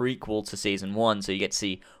like the prequel to season 1, so you get to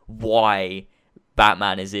see why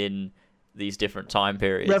Batman is in these different time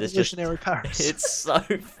periods. Revolutionary Paris. It's so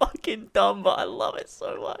fucking dumb, but I love it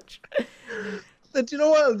so much. Do you know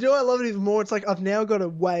what? I love it even more. It's like I've now got a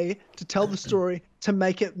way to tell the story to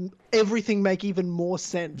make everything make even more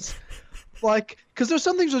sense. Like, because there's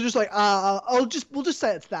some things are just like, we'll just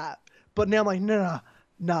say it's that. But now I'm like,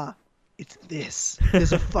 nah, it's this.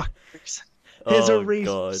 There's a fucking reason. There's a reason.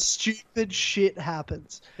 God. Stupid shit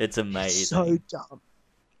happens. It's amazing. It's so dumb.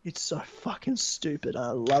 It's so fucking stupid. I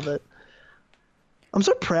love it. I'm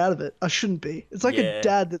so proud of it. I shouldn't be. It's like a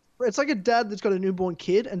dad that's got a newborn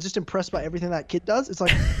kid and just impressed by everything that kid does. It's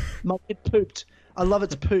like, my kid pooped. I love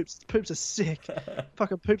its poops. Its poops are sick.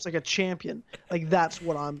 Fucking poops like a champion. Like that's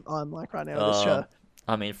what I'm like right now with this show.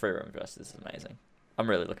 I mean, Free Run for Justice is amazing. I'm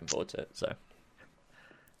really looking forward to it. So.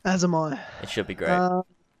 As am I. It should be great.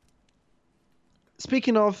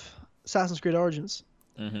 Speaking of Assassin's Creed Origins,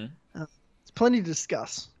 there's plenty to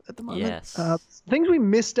discuss at the moment. Yes. Things we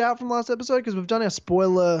missed out from last episode because we've done our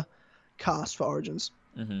spoiler cast for Origins.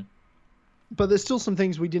 But there's still some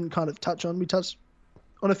things we didn't kind of touch on. We touched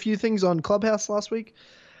on a few things on Clubhouse last week.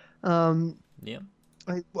 In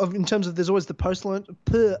terms of, there's always the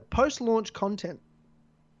post-launch content,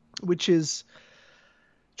 which is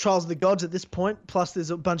Trials of the Gods at this point, plus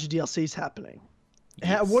there's a bunch of DLCs happening.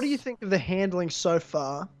 Yes. What do you think of the handling so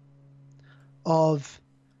far of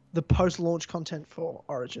the post-launch content for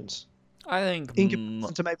Origins? I think in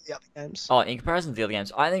comparison to maybe the other games. In comparison to the other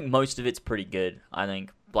games, I think most of it's pretty good. I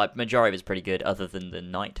think like majority of it's pretty good, other than the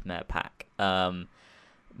Nightmare Pack. Other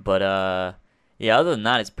than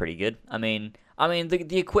that, it's pretty good. I mean,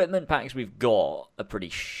 the equipment packs we've got are pretty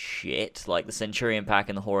shit. Like the Centurion pack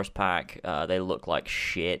and the Horus pack, they look like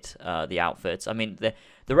shit. The outfits, I mean,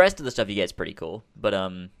 the rest of the stuff you get is pretty cool. But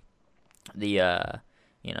that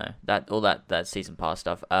season pass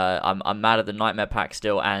stuff. I'm mad at the Nightmare pack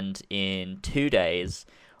still. And in 2 days,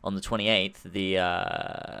 on the 28th,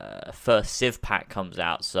 the first Civ pack comes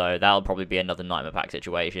out. So that'll probably be another Nightmare pack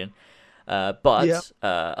situation.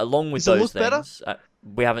 Along with those things,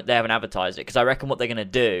 they haven't advertised it because I reckon what they're gonna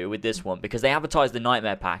do with this one, because they advertised the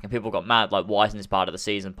Nightmare pack and people got mad like, why isn't this part of the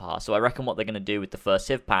season pass? So I reckon what they're gonna do with the first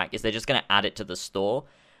Civ pack is they're just gonna add it to the store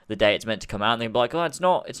the day it's meant to come out, and they'll be like, oh, it's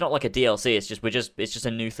not like a DLC, it's just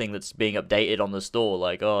a new thing that's being updated on the store.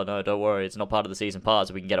 Like, oh no, don't worry, it's not part of the season pass,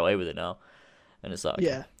 so we can get away with it now. And it's like,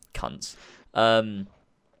 cunts. So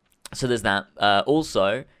there's that.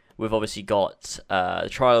 Also, we've obviously got the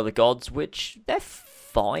Trial of the Gods, which they're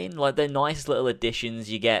fine. Like, they're nice little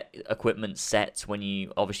additions. You get equipment sets when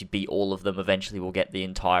you obviously beat all of them. Eventually, we'll get the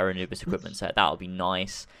entire Anubis equipment set. That'll be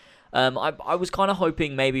nice. I was kind of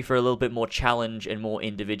hoping maybe for a little bit more challenge and more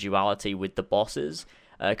individuality with the bosses.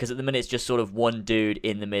 Because at the minute, it's just sort of one dude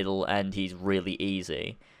in the middle, and he's really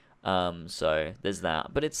easy. So there's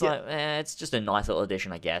that. But it's like, it's just a nice little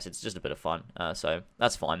addition, I guess. It's just a bit of fun. So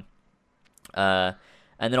that's fine. And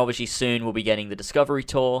then obviously soon we'll be getting the Discovery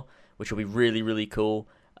Tour, which will be really, really cool.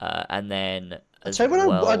 And then I'll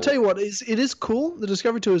tell you what, it is cool. The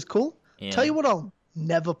Discovery Tour is cool. Yeah. Tell you what, I'll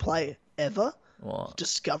never play ever. What?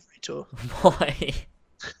 Discovery Tour. Why?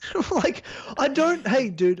 Hey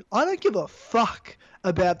dude, I don't give a fuck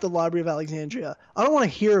about the Library of Alexandria. I don't want to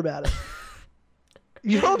hear about it.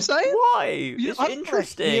 You know what I'm saying? Why? It's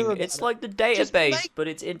interesting. It's like the database, but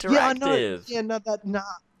it's interactive. Yeah, I know. Nah.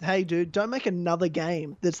 Hey, dude, don't make another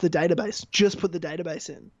game that's the database. Just put the database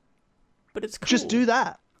in. But it's cool. Just do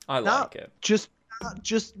that. I like it. There's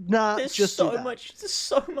so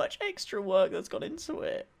much extra work that's gone into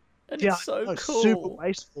it. And it's so cool. Super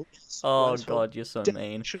wasteful. God, you're so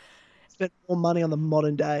mean. Spend more money on the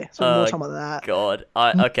modern day. Spend more time on that. God.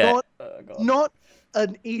 Okay. Not a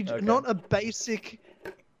basic,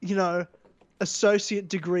 associate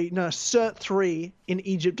degree. No, Cert 3 in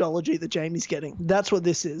Egyptology that Jamie's getting. That's what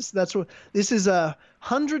this is. This is a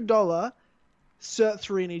 $100 Cert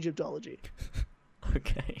 3 in Egyptology.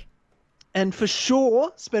 Okay. And for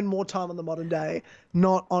sure, spend more time on the modern day,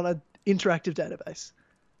 not on an interactive database.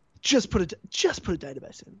 Just put a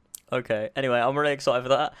database in. Okay. Anyway, I'm really excited for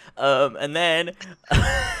that. And then,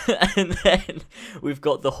 and then we've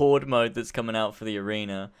got the Horde mode that's coming out for the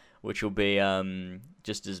arena, which will be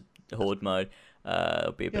just as Horde mode.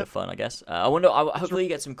 It'll be a bit of fun, I guess. I wonder. Hopefully, you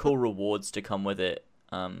get some cool rewards to come with it,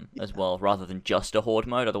 as well, rather than just a Horde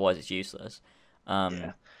mode. Otherwise, it's useless. Yeah.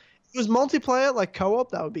 If it was multiplayer, like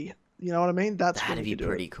co-op, that would be. You know what I mean? That'd be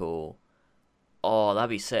pretty cool. Oh, that'd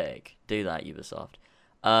be sick. Do that, Ubisoft.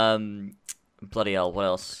 Bloody hell, what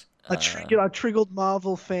else? I triggered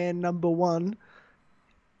Marvel fan number 1.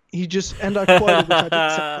 He just, and I quoted, which I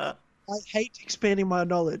didn't say. I hate expanding my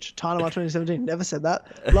knowledge. Dynamite 2017, never said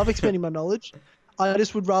that. Love expanding my knowledge. I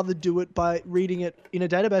just would rather do it by reading it in a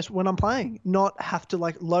database when I'm playing, not have to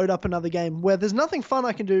like load up another game where there's nothing fun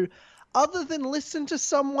I can do other than listen to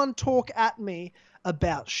someone talk at me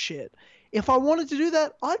about shit. If I wanted to do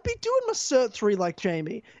that, I'd be doing my Cert 3 like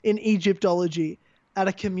Jamie in Egyptology at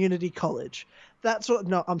a community college. That's what.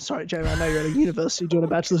 No, I'm sorry, Jamie. I know you're at a university doing a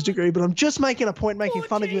bachelor's degree, but I'm just making a point, making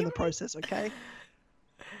fun of you in the process. Okay.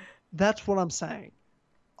 That's what I'm saying.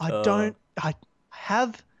 I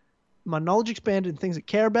have my knowledge expanded in things I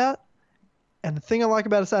care about, and the thing I like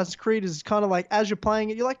about Assassin's Creed is kind of like as you're playing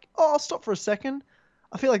it, you're like, oh, I'll stop for a second.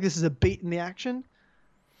 I feel like this is a beat in the action.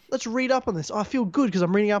 Let's read up on this. Oh, I feel good because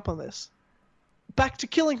I'm reading up on this. Back to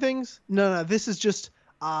killing things. No, this is just.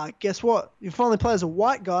 Guess what? You finally play as a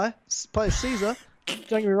white guy, play as Caesar. Don't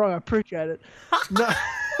get me wrong, I appreciate it. No.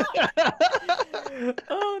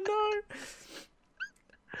 Oh no.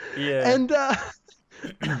 Yeah.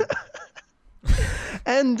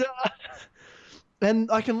 And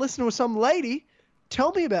I can listen to some lady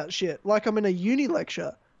tell me about shit like I'm in a uni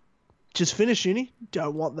lecture. Just finished uni.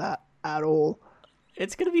 Don't want that at all.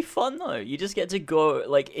 It's gonna be fun though. You just get to go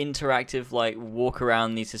like interactive, like walk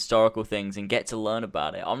around these historical things and get to learn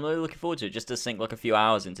about it. I'm really looking forward to it, just to sink like a few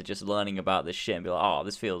hours into just learning about this shit and be like, oh,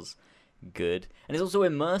 this feels good. And it's also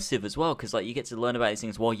immersive as well, because like you get to learn about these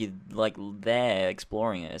things while you're like there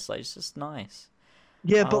exploring it. It's like it's just nice.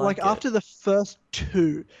 Yeah, but like after the first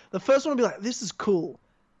 2, the first one will be like, this is cool.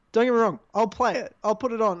 Don't get me wrong, I'll play it, I'll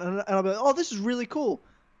put it on, and I'll be like, oh, this is really cool.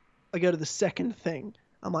 I go to the second thing.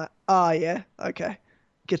 I'm like, yeah, okay.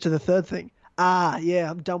 Get to the third thing. Yeah,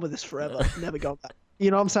 I'm done with this forever. Never go back.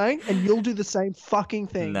 You know what I'm saying? And you'll do the same fucking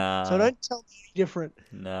thing. Nah. So don't tell me any different.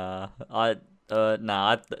 Nah. I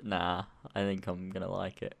think I'm gonna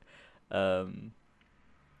like it.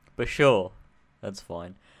 But sure, that's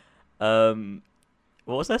fine. What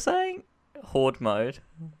was I saying? Horde mode.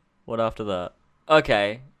 What after that?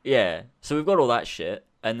 Okay, yeah. So we've got all that shit,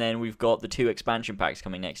 and then we've got the 2 expansion packs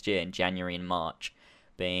coming next year in January and March.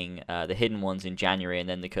 Being the hidden ones in January and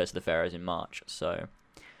then the Curse of the Pharaohs in March. So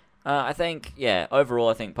I think, overall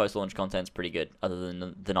I think post-launch content's pretty good, other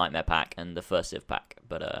than the Nightmare pack and the first Civ pack.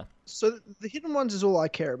 But so the hidden ones is all I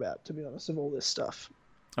care about, to be honest, of all this stuff.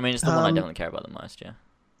 I mean, it's the one I definitely care about the most, yeah.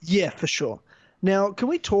 Yeah, for sure. Now, can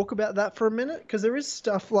we talk about that for a minute? Because there is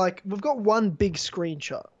stuff like, we've got one big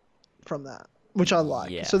screenshot from that, which I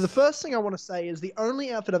like. Yes. So the first thing I want to say is the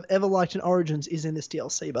only outfit I've ever liked in Origins is in this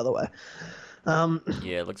DLC, by the way.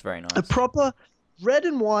 Yeah, it looks very nice. A proper red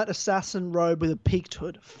and white assassin robe with a peaked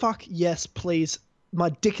hood. Fuck yes, please.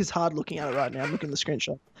 My dick is hard looking at it right now. I'm looking at the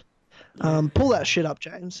screenshot. Pull that shit up,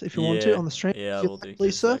 James, if you want to on the stream. Yeah, I will do.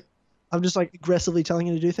 Please, sir. I'm just like aggressively telling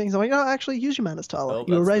you to do things. I'm like, no, actually, use your manners, Tyler. Oh,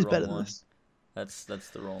 you were raised better than this. That's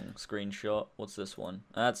the wrong screenshot. What's this one?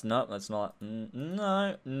 That's not.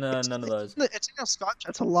 No, none of those. It's in our Skype chat.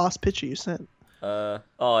 It's the last picture you sent.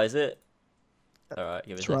 Oh, is it? All right,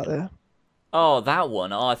 give it a second. Right there. Oh, that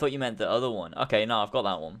one. Oh, I thought you meant the other one. Okay, no, I've got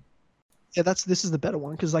that one. Yeah, this is the better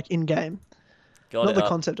one because like in game, not the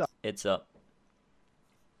concept art. It's up.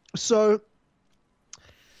 So,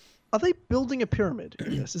 are they building a pyramid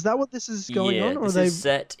in this? Is that what this is going on? Or this is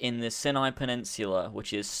set in the Sinai Peninsula,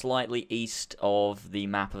 which is slightly east of the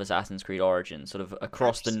map of Assassin's Creed Origins, sort of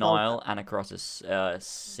across the Nile and across S-I-N.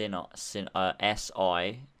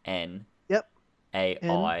 Yep.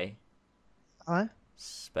 A-I. I.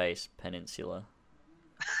 Space Peninsula.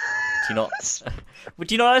 Do you not? Do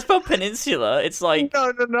you know how to spell peninsula? It's like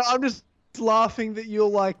no. I'm just laughing that you're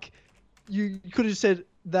like, you could have just said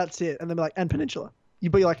that's it, and then be like and peninsula.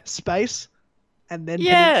 But you're like space, and then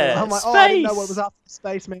peninsula. I'm like, space. Oh, I didn't know what was after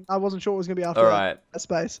space. Man, I wasn't sure what was gonna be after. All right.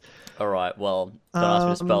 Space. All right. Well, don't ask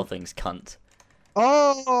me to spell things, cunt.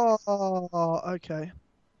 Oh, okay.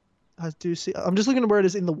 I do see. I'm just looking at where it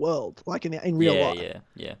is in the world, like in real life.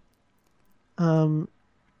 Yeah.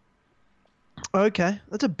 Okay,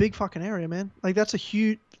 that's a big fucking area, man. Like that's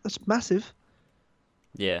massive.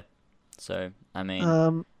 Yeah. So I mean,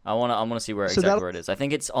 I wanna see where exactly where it is. I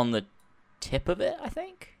think it's on the tip of it. I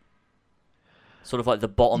think. Sort of like the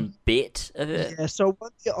bottom bit of it. Yeah, so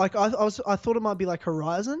like I thought it might be like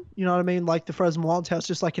Horizon, you know what I mean? Like the Frozen Wilds house,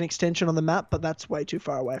 just like an extension on the map, but that's way too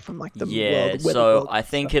far away from like the world. So I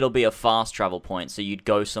think it'll be a fast travel point. So you'd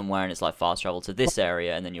go somewhere and it's like fast travel to this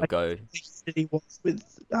area, and then you'll go. City was with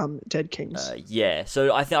Dead Kings. Yeah,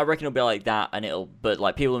 so I reckon it'll be like that, but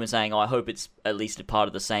like people have been saying, oh, I hope it's at least a part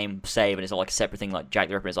of the same save, and it's not like a separate thing like Jack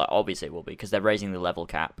the Ripper. It's like obviously it will be because they're raising the level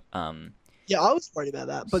cap. Yeah, I was worried about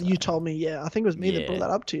that, but you told me, I think it was me that brought that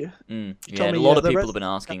up to you. Yeah, a lot of people have been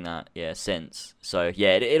asking that, since. So,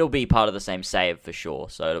 yeah, it'll be part of the same save for sure,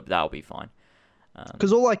 so that'll be fine.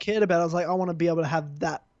 Because all I cared about, I was like, I want to be able to have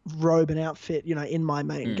that robe and outfit, in my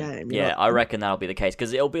main game. Yeah, I reckon that'll be the case,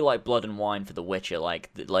 because it'll be like Blood and Wine for The Witcher,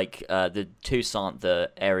 the Toussaint,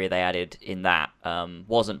 the area they added in that,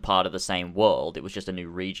 wasn't part of the same world, it was just a new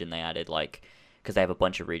region they added, because they have a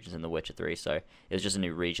bunch of regions in The Witcher 3, so it was just a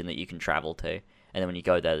new region that you can travel to. And then when you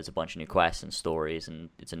go there, there's a bunch of new quests and stories, and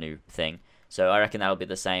it's a new thing. So I reckon that'll be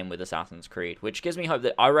the same with Assassin's Creed, which gives me hope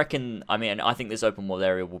that I think this open world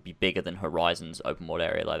area will be bigger than Horizon's open world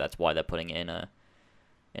area. Like that's why they're putting it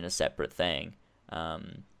in a separate thing.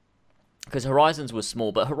 Because Horizon's was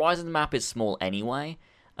small, but Horizon's map is small anyway.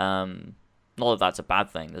 Not that that's a bad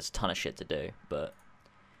thing. There's a ton of shit to do, but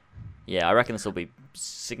yeah, I reckon this will be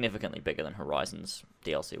significantly bigger than Horizon's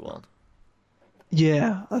DLC world.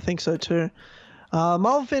 Yeah, I think so too.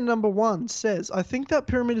 Marvel fan number 1 says, I think that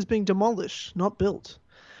pyramid is being demolished, not built.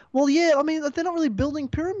 Well, yeah, I mean, they're not really building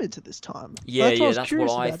pyramids at this time. Yeah, that's what I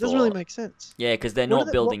thought. It doesn't really make sense. Yeah, because they're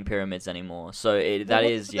not building pyramids anymore. So what would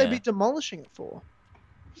they be demolishing it for?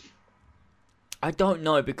 I don't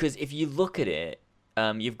know, because if you look at it,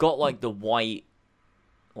 you've got like the white,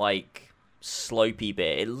 slopey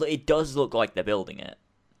bit. It does look like they're building it.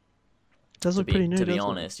 It does look pretty new, to be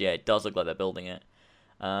honest. Yeah, it does look like they're building it.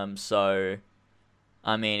 So,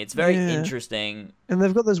 I mean, it's very interesting. And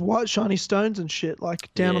they've got those white shiny stones and shit,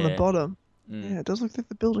 down on the bottom. Yeah, it does look like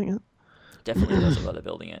they're building it. Definitely does look like they're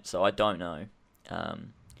building it. So I don't know.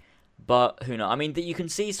 But who knows? I mean, you can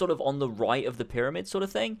see sort of on the right of the pyramid sort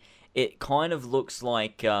of thing, it kind of looks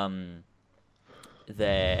like there's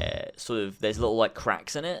little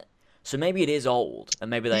cracks in it. So maybe it is old, and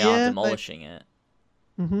maybe they are demolishing it.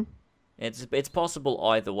 Mm-hmm. It's possible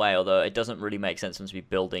either way, although it doesn't really make sense for them to be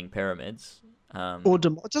building pyramids. It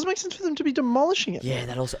doesn't make sense for them to be demolishing it. Yeah,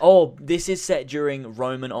 that also. Oh, this is set during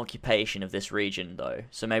Roman occupation of this region, though.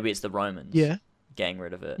 So maybe it's the Romans. Yeah. Getting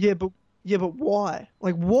rid of it. Yeah, but why?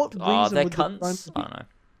 Like, what reason? They're cunts. I don't know.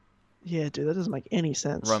 Yeah, dude, that doesn't make any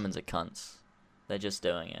sense. Romans are cunts. They're just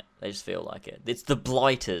doing it. They just feel like it. It's the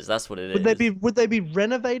Blighters. That's what it is. Would they be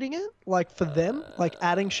renovating it? For them?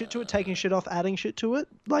 Adding shit to it, taking shit off, adding shit to it?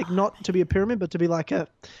 Not to be a pyramid, but to be like a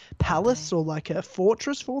palace or like a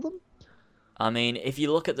fortress for them? I mean, if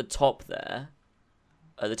you look at the top there,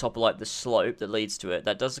 at the top of the slope that leads to it,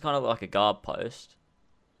 that does kind of look like a guard post.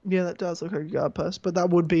 Yeah, that does look like a guard post, but that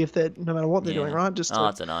would be if they're, no matter what they're doing, right?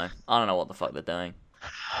 I don't know. I don't know what the fuck they're doing.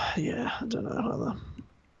 Yeah, I don't know either.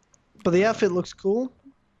 But the outfit looks cool.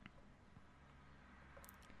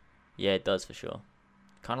 Yeah, it does for sure.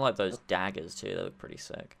 Kind of like those daggers too. They look pretty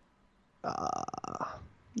sick.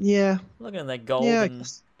 Yeah. Look at that gold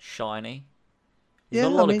and shiny. He's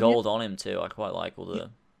got a lot of gold on him too. I quite like all the.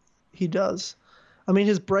 He does. I mean,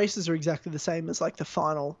 his braces are exactly the same as the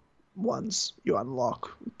final ones you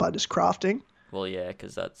unlock by just crafting. Well, yeah,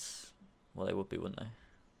 because they would be, wouldn't they?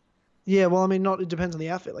 Yeah, well, I mean, it depends on the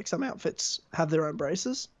outfit. Some outfits have their own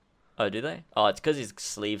braces. Oh, do they? Oh, it's because his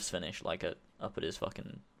sleeves finish up at his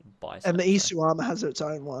fucking bicep. And the Isu armor has its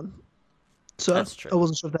own one. So that's true. I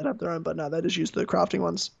wasn't sure if they'd have their own, but no, they just use the crafting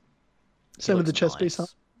ones. Same with the chest piece, huh?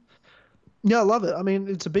 Yeah, I love it. I mean,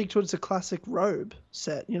 it's a classic robe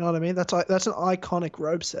set. You know what I mean? That's an iconic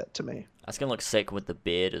robe set to me. That's gonna look sick with the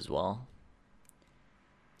beard as well.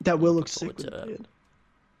 That will look sick with the beard.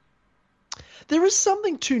 There is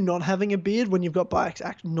something to not having a beard when you've got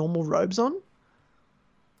normal robes on.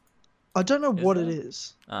 I don't know what it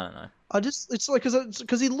is. I don't know. It's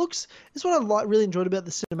because he looks. It's what I really enjoyed about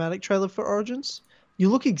the cinematic trailer for Origins. You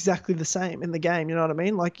look exactly the same in the game. You know what I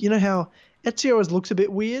mean? You know how Ezio always looks a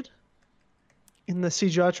bit weird in the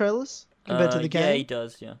CGI trailers compared to the game. Yeah, he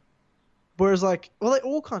does. Yeah. Whereas they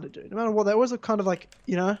all kind of do. No matter what, they always look kind of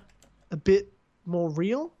a bit more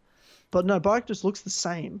real. But no, Bayek just looks the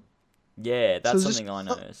same. Yeah, that's something I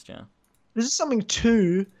noticed. Yeah. There's just something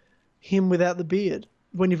to him without the beard.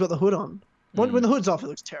 When you've got the hood on, when the hood's off, it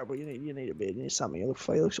looks terrible. You need a beard. You need something. He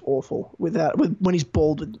looks awful when he's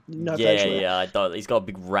bald with no facial hair. Yeah, I thought he's got a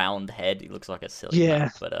big round head. He looks like a silly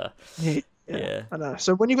man, but yeah, I know.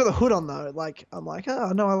 So when you've got the hood on though, I'm like,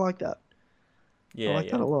 oh no, I like that. Yeah, I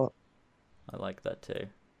like that a lot. I like that too.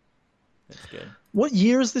 That's good. What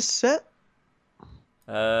year is this set?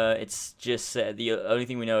 It's just set. The only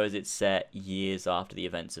thing we know is it's set years after the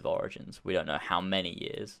events of Origins. We don't know how many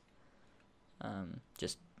years.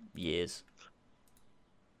 Just years.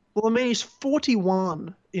 Well, I mean, he's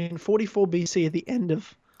 41 in 44 BC at the end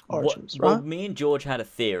of Origins, right? Well, me and George had a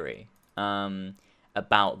theory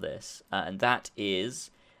about this, and that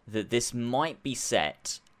is that this might be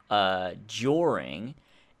set during,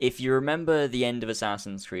 if you remember the end of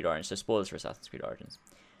Assassin's Creed Origins, so spoilers for Assassin's Creed Origins.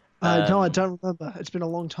 No, I don't remember. It's been a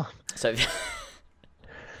long time. So,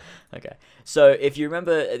 okay. So, if you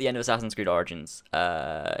remember at the end of Assassin's Creed Origins,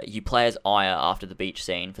 you play as Aya after the beach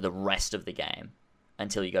scene for the rest of the game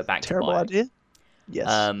until you go back Terrible to Bayek. idea. Yes.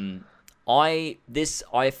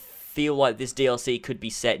 I feel like this DLC could be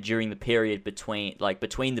set during the period between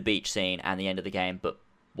the beach scene and the end of the game, but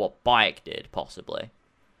what Bayek did, possibly.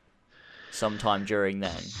 Sometime during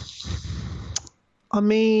then. I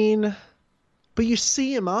mean, but you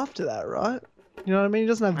see him after that, right? You know what I mean? He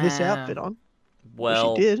doesn't have this outfit on.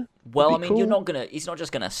 Well, he did. Well, I mean, cool. He's not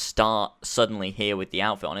just gonna start suddenly here with the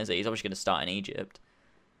outfit on, is he? He's obviously gonna start in Egypt.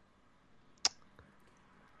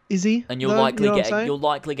 Is he? And you'll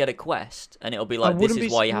likely get a quest, and it'll be like, this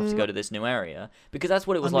is why you have to go to this new area, because that's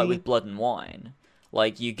what it was like with Blood and Wine.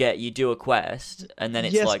 Like you do a quest, and then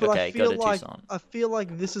it's like, okay, go to Tucson. I feel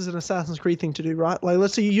like this is an Assassin's Creed thing to do, right? Like,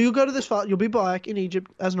 let's say you go to this you'll be back in Egypt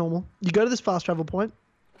as normal. You go to this fast travel point,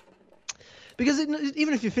 because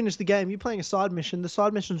even if you finish the game, you're playing a side mission. The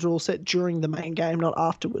side missions are all set during the main game, not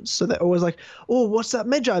afterwards. So they're always like, oh, what's that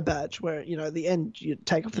Medjay badge? Where, you know, at the end you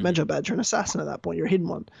take off the Medjay badge. You're an assassin at that point. You're a hidden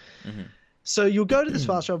one. Mm-hmm. So you'll go to this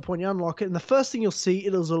fast travel point, you unlock it, and the first thing you'll see,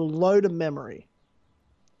 it'll load a memory.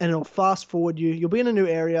 And it'll fast forward you. You'll be in a new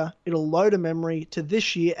area. It'll load a memory to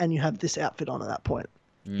this year, and you have this outfit on at that point.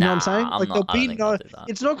 You know what I'm saying?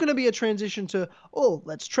 It's not going to be a transition to, oh,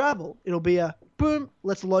 let's travel. It'll be a boom,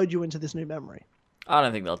 let's load you into this new memory. I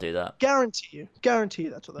don't think they'll do that. Guarantee you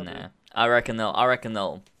that's what they'll do. I reckon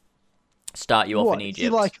they'll start you off in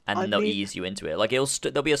Egypt, and then they'll ease you into it. Like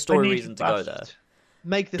there'll be a story reason to go there.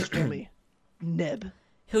 Make this for me, Neb.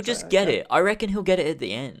 He'll just get it. I reckon he'll get it at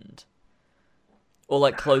the end. Or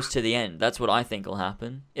like close to the end. That's what I think will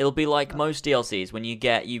happen. It'll be like most DLCs. When you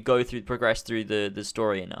progress through the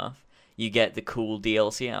story enough, you get the cool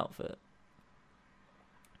DLC outfit.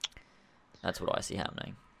 That's what I see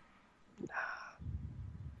happening.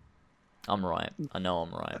 I'm right. I know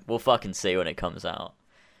I'm right. We'll fucking see when it comes out.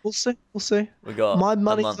 We'll see. We got my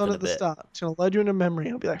money's on at the start. It's gonna load you into memory.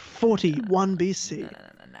 It'll be like 41 BC.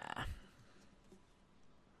 Nah.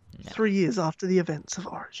 3 years after the events of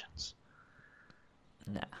Origins.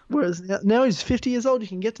 Nah. Whereas now he's 50 years old, you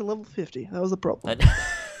can get to level 50. That was the problem.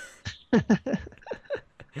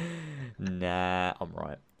 Nah, I'm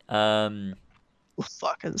right. We'll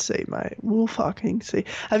fucking see, mate. We'll fucking see.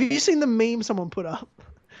 Have you seen the meme someone put up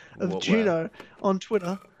of Juno on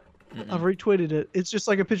Twitter? Mm-mm. I've retweeted it. It's just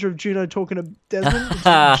like a picture of Juno talking to Desmond.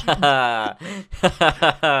 I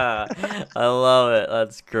love it.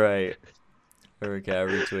 That's great. Okay, I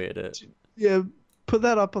retweeted it. Yeah. Put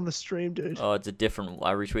that up on the stream, dude. Oh, it's a different.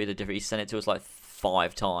 I retweeted a different. He sent it to us like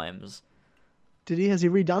 5 times. Did he? Has he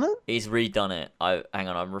redone it? He's redone it. Hang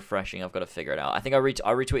on, I'm refreshing. I've got to figure it out. I think I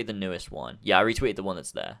retweeted the newest one. Yeah, I retweeted the one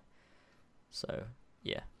that's there. So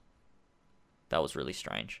yeah, that was really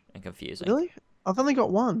strange and confusing. Really? I've only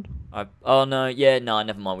got one. Oh no, yeah, no,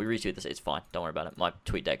 never mind. We retweeted this. It's fine. Don't worry about it. My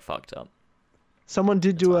tweet deck fucked up. Someone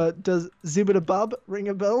did does Zibbida Bub ring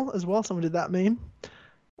a bell as well? Someone did that meme.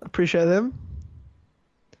 Appreciate them.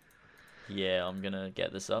 Yeah, I'm gonna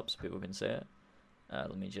get this up so people can see it.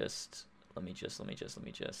 Let me just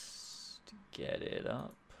get it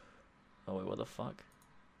up. Oh wait, what the fuck?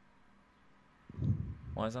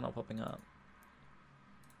 Why is that not popping up?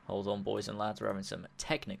 Hold on, boys and lads, we're having some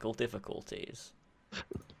technical difficulties.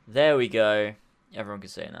 There we go. Everyone can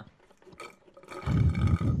see it now.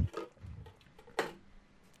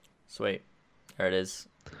 Sweet. There it is.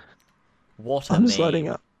 What a meme. Just loading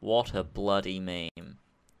up. What a bloody meme.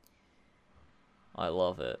 I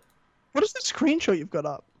love it. What is the screenshot you've got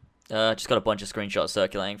up? Just got a bunch of screenshots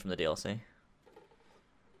circulating from the DLC.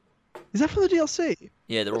 Is that from the DLC?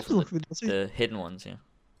 Yeah, they're all from the hidden ones, yeah.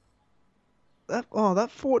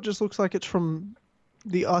 That fort just looks like it's from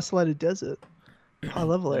the isolated desert. High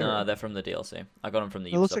level area. No, they're from the DLC. I got them from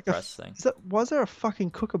the Ubisoft Press thing. Why is there a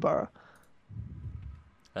fucking kookaburra?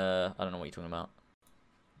 I don't know what you're talking about.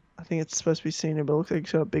 I think it's supposed to be senior, but it looks like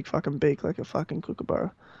it's got a big fucking beak like a fucking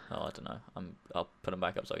kookaburra. Oh, I don't know. I'll put them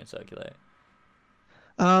back up so I can circulate.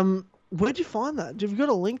 Where'd you find that? Have you got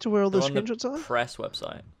a link to where all the screenshots are? Press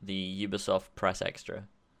website, the Ubisoft Press Extra.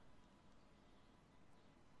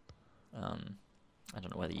 I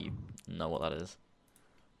don't know whether you know what that is.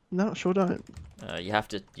 No, sure don't. You have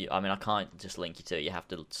to. I mean, I can't just link you to it. You have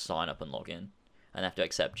to sign up and log in, and they have to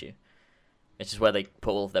accept you. It's just where they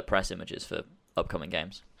put all of their press images for upcoming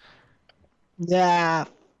games. Yeah,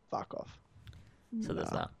 fuck off. So there's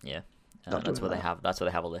that. Yeah, that's where they have. That's where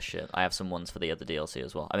they have all this shit. I have some ones for the other DLC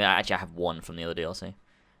as well. I mean, I have one from the other DLC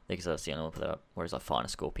because that's the only one put up. Whereas I find a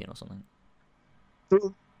Scorpion or something.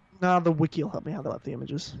 No, the wiki will help me highlight the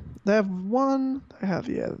images. They have one. They have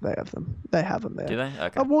them. They have them there. Do they?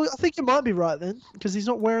 Okay. Well, I think you might be right then, because he's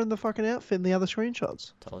not wearing the fucking outfit in the other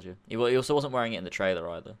screenshots. Told you. He also wasn't wearing it in the trailer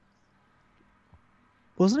either.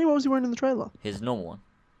 Wasn't he? What was he wearing in the trailer? His normal one.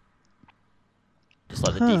 Just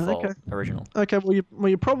like the default original. Okay, well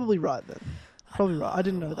you're probably right then. Probably right. I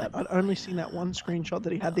didn't know that. I'd only seen that one screenshot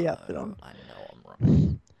that he had the outfit on. I know I'm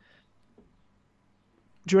wrong.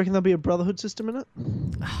 Do you reckon there'll be a Brotherhood system in it?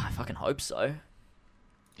 I fucking hope so.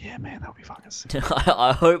 Yeah, man, that'll be fucking sick.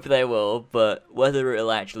 I hope they will, but whether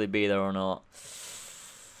it'll actually be there or not,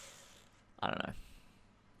 I don't know.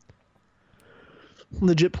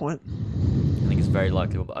 Legit point. I think it's very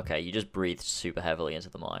likely. But okay, you just breathed super heavily into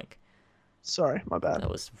the mic. Sorry, my bad. That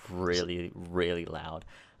was really, really loud.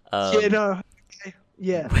 Yeah, no. Okay.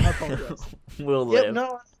 Yeah, I apologize. We'll live. Yep,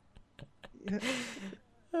 no.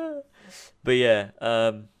 Yeah. But yeah,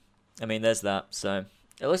 I mean, there's that. So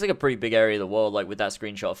it looks like a pretty big area of the world, like with that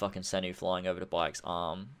screenshot of fucking Senu flying over to Bayek's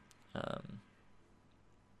arm. And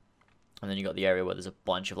then you got the area where there's a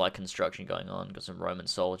bunch of like construction going on. Got some Roman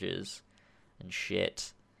soldiers and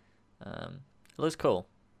shit. It looks cool.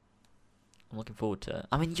 I'm looking forward to it.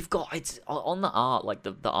 I mean, it's on the art, like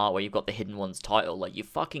the art where you've got the Hidden Ones title, like you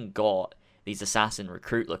fucking got these assassin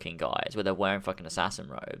recruit looking guys where they're wearing fucking assassin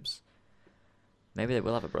robes. Maybe they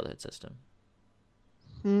will have a Brotherhood system.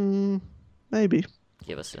 Maybe.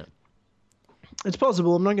 Give us it. It's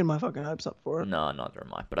possible. I'm not getting my fucking hopes up for it. No, neither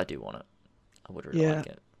am I, but I do want it. I would really like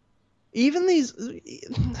it. Even these,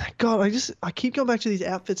 God, I keep going back to these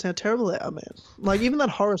outfits and how terrible they are, man. Like even that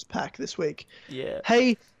Horus pack this week. Yeah.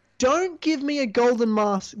 Hey, don't give me a golden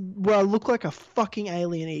mask where I look like a fucking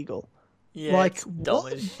alien eagle. Yeah, like, it's dumb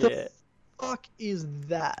as shit. The fuck is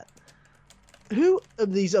that? Who are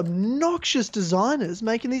these obnoxious designers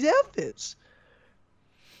making these outfits?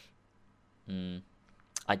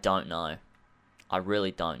 I don't know. I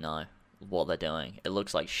really don't know what they're doing. It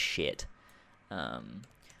looks like shit. I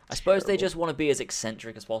suppose they just want to be as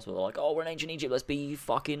eccentric as possible. They're like, oh, we're in ancient Egypt, let's be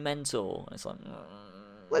fucking mental. And it's like,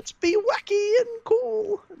 let's be wacky and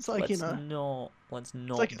cool. It's like, let's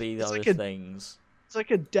not be those things. It's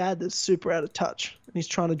like a dad that's super out of touch and he's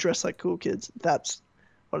trying to dress like cool kids. That's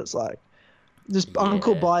what it's like. Just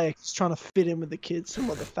Uncle Bayek is trying to fit in with the kids and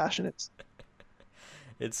what the fashion is.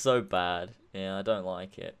 It's so bad. Yeah, I don't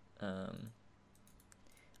like it. I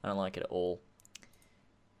don't like it at all.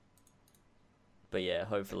 But yeah,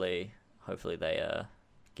 hopefully they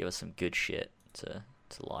give us some good shit to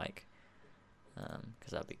like,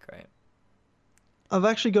 because that'd be great. I've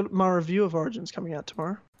actually got my review of Origins coming out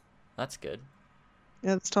tomorrow. That's good.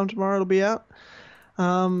 Yeah, this time tomorrow it'll be out.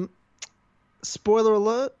 Spoiler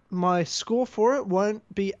alert, my score for it won't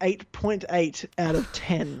be 8.8 out of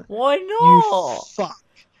 10. Why not? You fuck.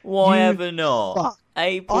 Why ever not? Fuck.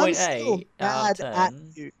 8.8 out of 10. At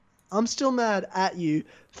you. I'm still mad at you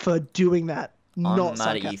for doing that. I'm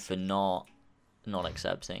mad at you for not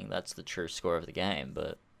accepting that's the true score of the game,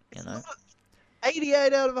 but, you know.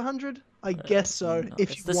 88 out of 100? I guess so,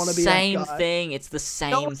 if you want to be that guy. It's the same thing. It's the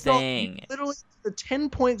same thing. Not. Literally, the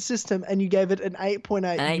 10-point system, and you gave it an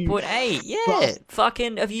 8.8. An 8.8, yeah.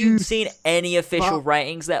 Fucking, have you seen any official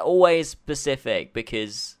ratings? They're always specific,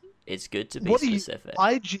 because it's good to be specific.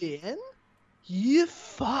 IGN? You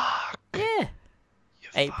fuck. Yeah.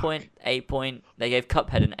 8 point. They gave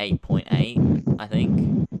Cuphead an 8.8, I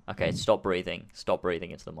think. Okay, stop breathing. Stop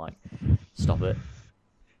breathing into the mic. Stop it.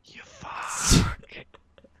 You fuck.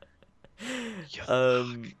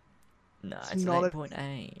 No, it's an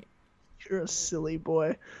 8.8. You're a silly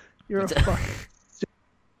boy. You're a fucking.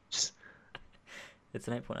 It's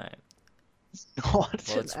an 8.8. It's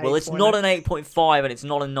not. Well, it's not an 8.5 and it's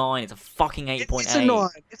not a 9. It's a fucking 8.8. It's a 9.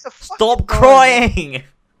 It's a fucking Stop crying!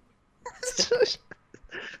 Is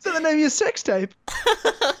that the name of your sex tape?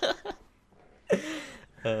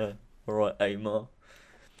 Alright, Amar.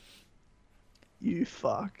 You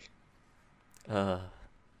fuck.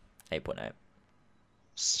 8.8.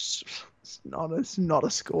 It's not a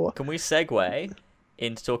score. Can we segue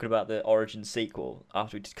into talking about the Origin sequel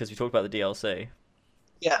because we talked about the DLC?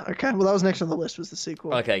 Yeah, okay. Well, that was next on the list, was the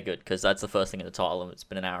sequel. Okay, good, because that's the first thing in the title, and it's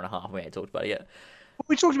been an hour and a half, and we ain't talked about it yet.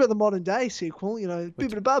 We talked about the modern day sequel,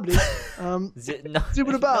 Bibbidi Bobbidi.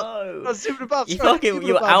 Zibbidi Bob. No. Zibbidi Bob. You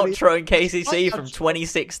outroing KCC from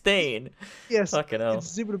 2016. Yes. Fucking hell.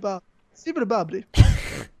 It's Zibbidi Bob. Zibbidi Bobbidi.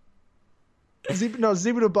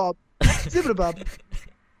 Zibbidi Bob. Zibbidi Bob.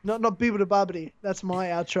 Not Bibbidi Bobbidi. That's my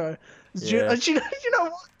outro. Yeah. You know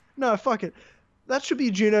what? No, fuck it. That should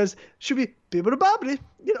be Juno's. Should be Bibbidi Bobbidi.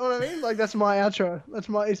 You know what I mean? Like, that's my outro.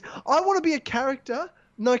 I want to be a character.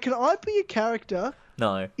 No, can I be a character?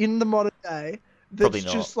 No. In the modern day, that's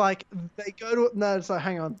just like they go to. No, it's like,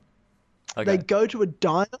 hang on. Okay. They go to a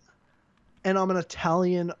diner, and I'm an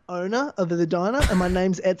Italian owner of the diner, and my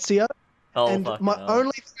name's Ezio. And my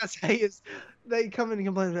only thing I say is, they come in and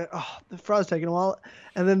complain about, the fries taking a while,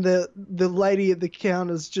 and then the lady at the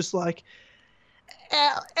counter's just like,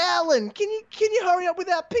 Alan, can you hurry up with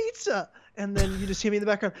that pizza? And then you just hear me in the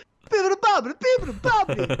background, bibbidi bobbidi, bibbidi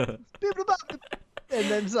bobbidi, bibbidi bobbidi. And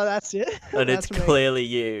then so that's it. And it's clearly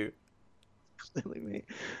you. Clearly me.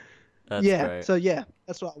 That's great. So yeah,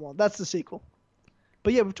 that's what I want. That's the sequel.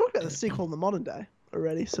 But yeah, we've talked about the sequel in the modern day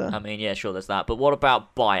already. So I mean, yeah, sure, there's that. But what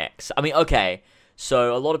about Bayek? I mean, okay.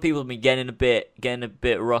 So a lot of people have been getting a bit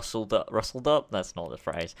rustled up. That's not the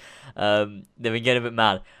phrase. They've been getting a bit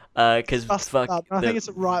mad. Because I think it's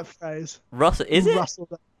the right phrase. Is it?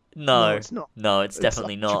 Rustled up. No, it's not. No, it's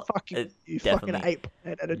definitely not. You fucking 8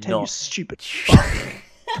 out of 10, you stupid fuck.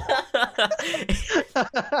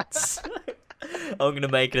 I'm gonna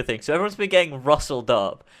make it a thing. So everyone's been getting rustled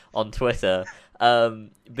up on Twitter,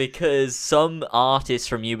 because some artist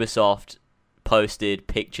from Ubisoft posted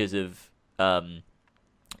pictures of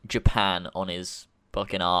Japan on his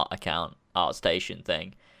fucking ArtStation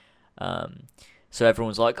thing. So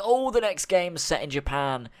everyone's like, "Oh, the next game's set in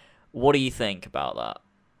Japan." What do you think about that?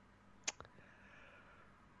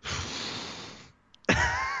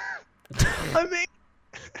 I mean,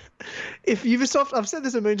 if Ubisoft, I've said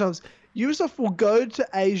this a million times, Ubisoft will go to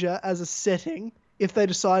Asia as a setting if they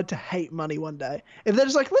decide to hate money one day. If they're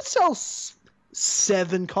just like, let's sell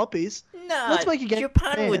 7 copies. Nah, let's make a game.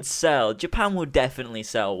 Japan would sell. Japan would definitely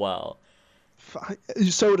sell well.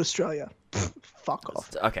 So would Australia. Fuck off.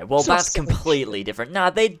 Okay, well, that's completely different.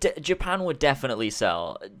 Nah, Japan would definitely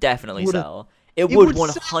sell. Definitely sell. It would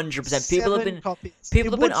 100%.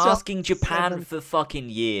 People have been asking Japan for fucking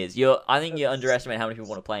years. I think you underestimate how many people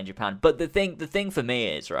want to play in Japan. But the thing for me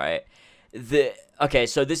is, right, okay,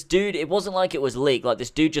 so this dude, it wasn't like it was leaked. Like, this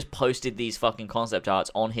dude just posted these fucking concept arts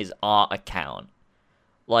on his art account.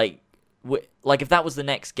 Like if that was the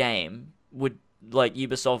next game, would like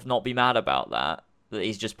Ubisoft not be mad about that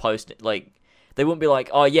he's just posted? Like, they wouldn't be like,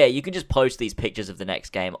 oh yeah, you can just post these pictures of the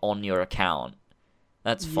next game on your account.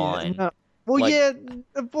 That's fine. No. Well,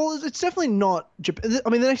 it's definitely not Japan. I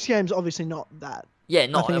mean, the next game's obviously not that. Yeah,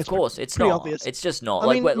 of course, it's not. Obvious. It's just not.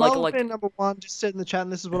 I mean, number one just said in the chat,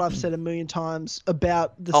 and this is what I've said a million times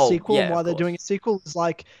about the sequel and why they're doing a sequel, is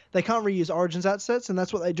like, they can't reuse Origins assets, and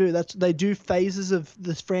that's what they do. They do phases of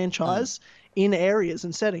this franchise in areas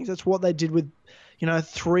and settings. That's what they did with,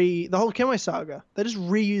 3, the whole Kenway saga. They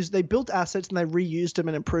just they built assets and they reused them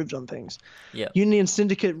and improved on things. Yeah. Unity and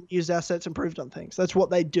Syndicate used assets, improved on things. That's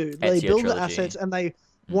what they do. They build the assets and they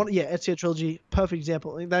want, Ezio Trilogy, perfect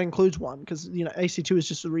example. That includes 1, because, AC2 is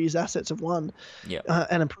just the reuse assets of 1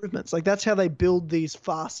 and improvements. Like, that's how they build these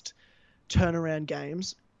fast turnaround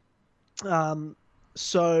games.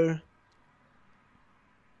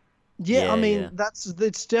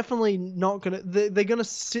 It's definitely not gonna. They're gonna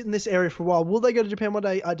sit in this area for a while. Will they go to Japan one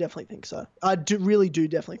day? I definitely think so. I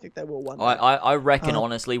definitely think they will one day. I reckon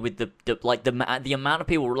honestly, with the amount of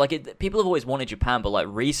people, people have always wanted Japan, but like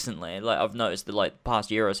recently, like I've noticed that like past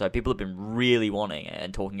year or so, people have been really wanting it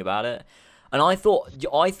and talking about it. And I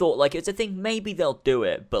thought like it's a thing. Maybe they'll do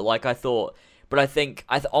it, but like I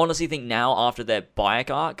honestly think now, after their Bayek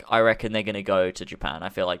arc, I reckon they're gonna go to Japan. I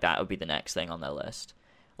feel like that would be the next thing on their list.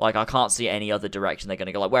 Like, I can't see any other direction they're going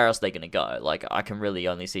to go. Like, where else are they going to go? Like, I can really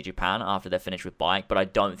only see Japan after they're finished with Bayek, but I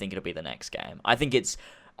don't think it'll be the next game. I think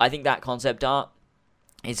that concept art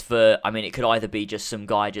is for, I mean, it could either be just some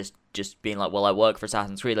guy just being like, well, I work for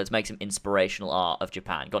Assassin's Creed, let's make some inspirational art of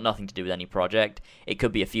Japan. Got nothing to do with any project. It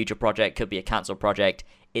could be a future project, could be a cancelled project.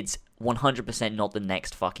 It's 100% not the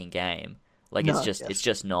next fucking game. Like, it's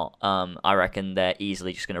just not. I reckon they're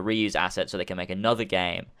easily just going to reuse assets so they can make another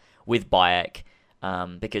game with Bayek.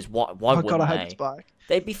 Because why wouldn't they?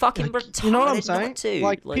 They'd be fucking retarded. You know what I'm saying?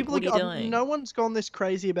 Like people what are you doing? No one's gone this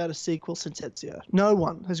crazy about a sequel since Ezio. No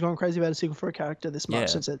one has gone crazy about a sequel for a character this much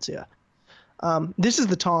since Ezio. This is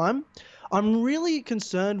the time. I'm really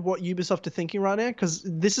concerned what Ubisoft are thinking right now, because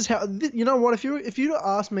this is how, you know what, if you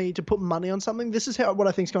ask me to put money on something, this is what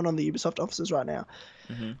I think's going on in the Ubisoft offices right now.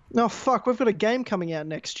 No, fuck, we've got a game coming out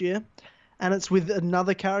next year, and it's with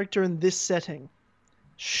another character in this setting.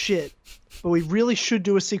 Shit. But we really should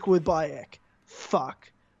do a sequel with Bayek. Fuck.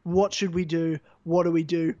 What should we do? What do we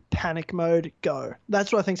do? Panic mode, go.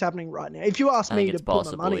 That's what I think's happening right now. If you ask me to put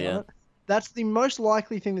my money on it, that's the most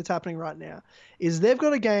likely thing that's happening right now, is they've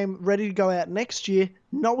got a game ready to go out next year,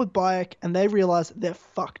 not with Bayek, and they realize they're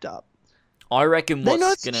fucked up. I reckon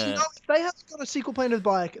what's if they haven't got a sequel plan with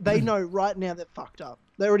Bayek, they know right now they're fucked up.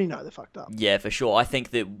 They already know they're fucked up. Yeah, for sure. I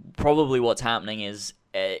think that probably what's happening is,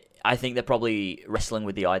 I think they're probably wrestling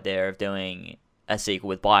with the idea of doing a sequel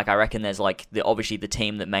with Bayek. I reckon there's like obviously the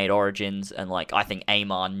team that made Origins, and like I think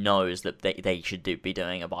Amar knows that they should be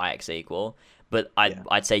doing a Bayek sequel. But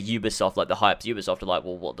I'd say Ubisoft, like the hypes Ubisoft, are like,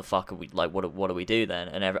 well, what the fuck are we like? What do we do then?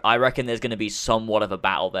 And I reckon there's going to be somewhat of a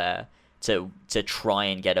battle there to try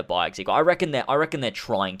and get a Bayek sequel. I reckon they're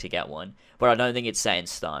trying to get one, but I don't think it's set in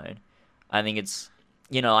stone. I think it's,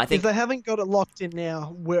 I think if they haven't got it locked in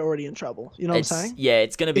now, we're already in trouble. You know what I'm saying? Yeah,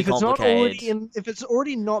 it's going to be complicated. If it's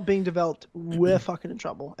already not being developed, we're fucking in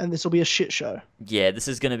trouble, and this will be a shit show. Yeah,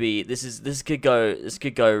 this could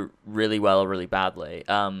go really well or really badly.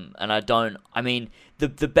 And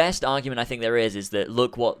the best argument I think there is that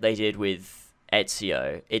look what they did with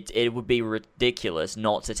Ezio. It would be ridiculous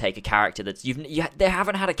not to take a character that's they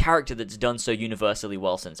haven't had a character that's done so universally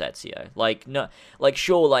well since Ezio.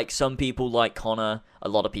 Sure, some people like Connor, a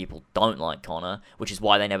lot of people don't like Connor, which is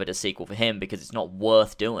why they never did a sequel for him, because it's not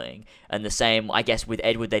worth doing. And the same, I guess, with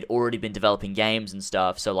Edward, they'd already been developing games and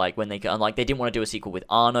stuff, so when they didn't want to do a sequel with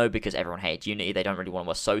Arno because everyone hates Unity, they don't really want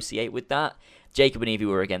to associate with that. Jacob and Evie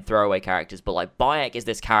were again throwaway characters, but Bayek is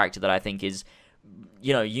this character that I think is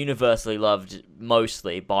universally loved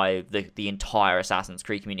mostly by the entire Assassin's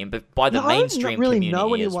Creed community, but by the mainstream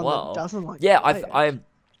community as well. I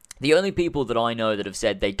the only people that I know that have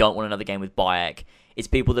said they don't want another game with Bayek, it's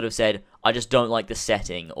people that have said, I just don't like the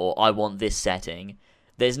setting, or I want this setting.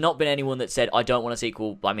 There's not been anyone that said, I don't want a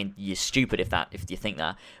sequel. I mean, you're stupid if you think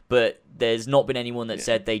that, but there's not been anyone that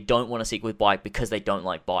said they don't want a sequel with Bayek because they don't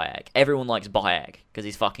like Bayek. Everyone likes Bayek because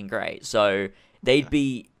he's fucking great, so they'd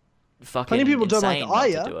be fucking plenty of people don't like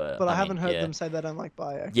Aya, but I haven't heard them say they don't like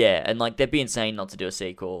Bayek. Yeah, and they'd be insane not to do a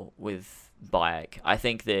sequel with Bayek. I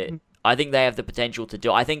think they have the potential to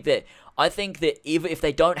do. I think that if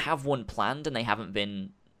they don't have one planned and they haven't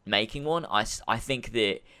been making one, I think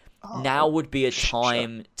that now would be a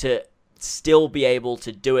time to still be able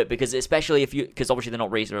to do it, because obviously they're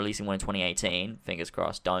not releasing one in 2018. Fingers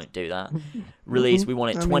crossed, don't do that. We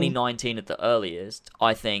want it 2019 at the earliest.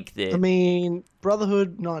 I think that.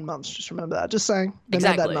 Brotherhood 9 months. Just remember that. Just saying.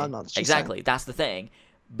 Exactly. That 9 months. Exactly. Saying. That's the thing.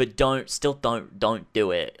 But don't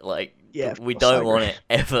do it. We course, don't want it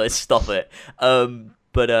ever. Stop it.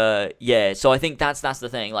 So I think that's the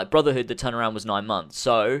thing. Brotherhood, the turnaround was 9 months.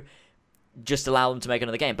 So just allow them to make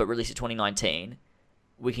another game, but release it 2019.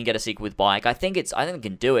 We can get a sequel with Bayek. I think we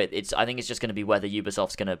can do it. I think it's just going to be whether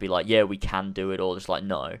Ubisoft's going to be like, yeah, we can do it, or just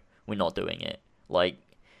no, we're not doing it.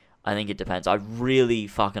 I think it depends. I really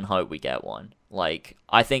fucking hope we get one.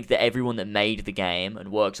 I think that everyone that made the game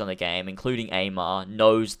and works on the game, including Amar,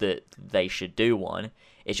 knows that they should do one.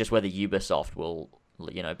 It's just whether Ubisoft will,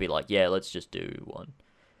 be like, yeah, let's just do one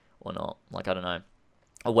or not. I don't know.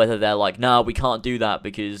 Or whether they're like, nah, we can't do that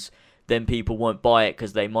because then people won't buy it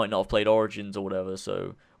because they might not have played Origins or whatever,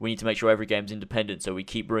 so we need to make sure every game's independent, so we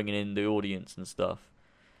keep bringing in the audience and stuff.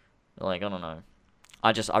 I don't know.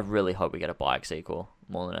 I really hope we get a Bayek sequel,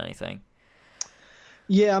 more than anything.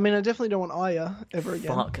 Yeah, I definitely don't want Aya ever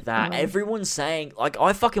again. Fuck that. Everyone's saying,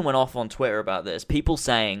 I fucking went off on Twitter about this. People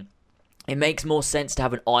saying, it makes more sense to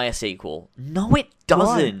have an Aya sequel. No, it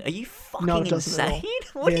doesn't. Why? Are you fucking insane?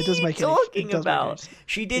 What are you talking about?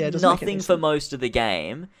 She did nothing for most of the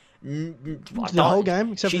game. The whole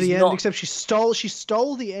game, except for the end. Except she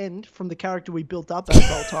stole the end from the character we built up that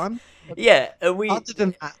whole time. Yeah, and other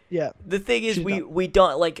than that, yeah. The thing is, we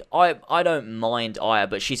don't I don't mind Aya,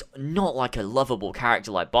 but she's not a lovable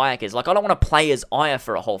character like Bayek is. I don't want to play as Aya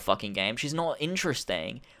for a whole fucking game. She's not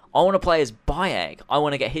interesting. I want to play as Bayek. I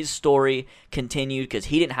want to get his story continued because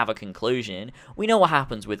he didn't have a conclusion. We know what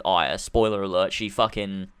happens with Aya. Spoiler alert: she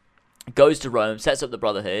fucking goes to Rome, sets up the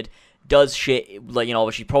Brotherhood, does shit,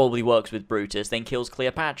 she probably works with Brutus, then kills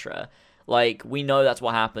Cleopatra. We know that's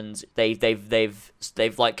what happens. They've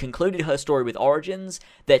concluded her story with Origins.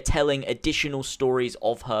 They're telling additional stories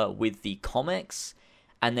of her with the comics,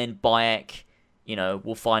 and then Bayek,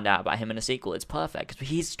 we'll find out about him in a sequel. It's perfect because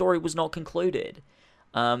his story was not concluded.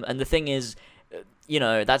 And the thing is,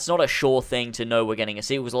 that's not a sure thing to know we're getting a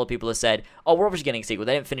sequel, because a lot of people have said, oh, we're obviously getting a sequel.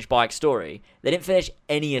 They didn't finish Bayek's story. They didn't finish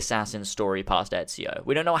any Assassin's story past Ezio.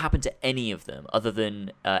 We don't know what happened to any of them, other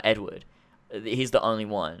than Edward. He's the only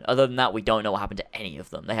one. Other than that, we don't know what happened to any of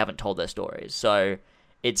them. They haven't told their stories. So,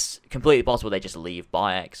 it's completely possible they just leave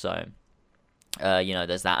Bayek, so...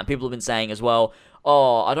 there's that. And people have been saying as well,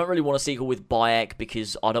 oh, I don't really want a sequel with Bayek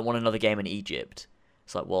because I don't want another game in Egypt.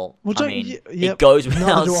 It's like, well I mean, it goes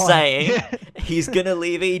without saying, he's gonna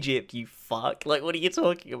leave Egypt, you fuck. Like, what are you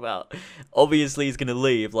talking about? Obviously, he's gonna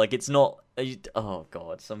leave. Like, it's not... Oh,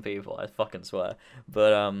 God, some people, I fucking swear.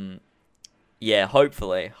 But, yeah,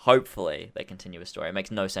 hopefully, they continue a story. It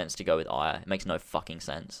makes no sense to go with Aya. It makes no fucking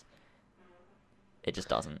sense. It just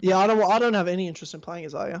doesn't. Yeah, I don't have any interest in playing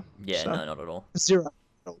as Aya. Yeah, so. No, not at all. Zero.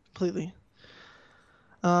 No, completely.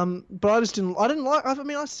 But I didn't like... I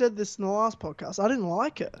mean, I said this in the last podcast. I didn't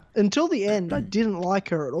like her. Until the end, I didn't like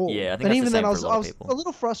her at all. Yeah, I think that's even then, I was a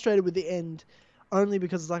little frustrated with the end, only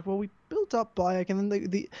because it's like, well, we built up Bayek, and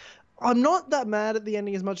then I'm not that mad at the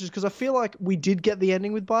ending as much as because I feel like we did get the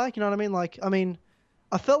ending with Bayek, you know what I mean? Like,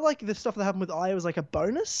 I felt like the stuff that happened with Aya was like a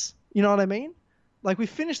bonus, you know what I mean? Like, we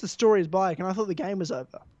finished the story as Bayek, and I thought the game was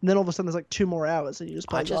over. And then all of a sudden, there's like 2 more hours, and you just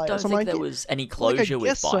play Aya. I just don't think there was any closure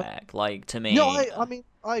with Bayek. So. Like, to me... No, I mean,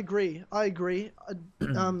 I agree. I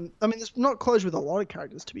mean, there's not closure with a lot of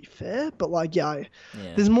characters, to be fair, but like, there's more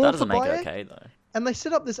for Bayek. That doesn't make it okay, though. And they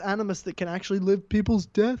set up this animus that can actually live people's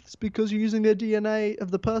deaths because you're using their DNA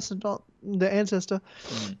of the person, not their ancestor.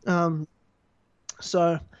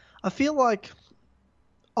 So, I feel like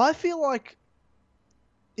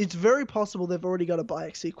it's very possible they've already got a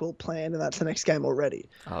Bayek sequel planned, and that's the next game already.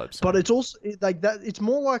 I hope so. But it's also like that. It's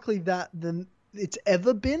more likely that than it's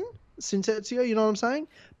ever been since Ezio. You know what I'm saying?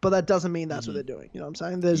 But that doesn't mean that's what they're doing. You know what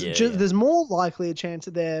I'm saying? There's more likely a chance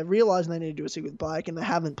that they're realizing they need to do a sequel with Bayek, and they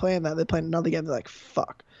haven't planned that. They're playing another game. They're like,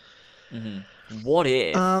 fuck. What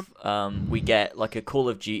if we get like a Call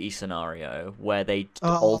of Duty scenario where they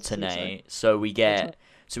alternate? So we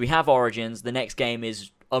have Origins. The next game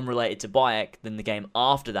is unrelated to Bayek, then the game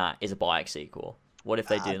after that is a Bayek sequel. What if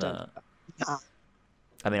they do that? Nah.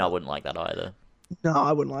 I mean, I wouldn't like that either. No,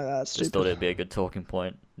 I wouldn't like that. It's just thought it'd be a good talking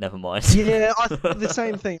point. Never mind. Yeah, I thought the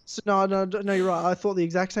same thing. So, no, you're right. I thought the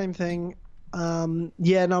exact same thing.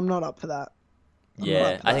 Yeah, no, I'm not up for that.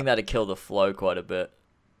 I think that'd kill the flow quite a bit.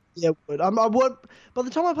 Yeah, it would. I would. By the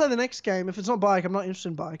time I play the next game, if it's not Bayek, I'm not interested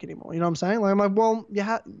in Bayek anymore. You know what I'm saying? Like, I'm like, well,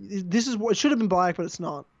 this is what it should have been Bayek, but it's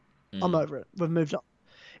not. I'm over it. We've moved on.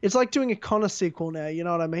 It's like doing a Connor sequel now, you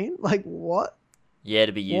know what I mean? Like, what? Yeah,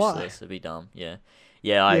 it'd be useless. Why? It'd be dumb. Yeah,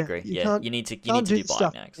 I agree. You need to do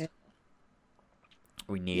Bayek next. Yeah.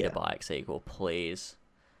 We need a Bayek sequel, please.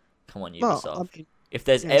 Come on, Ubisoft. Well, I mean, if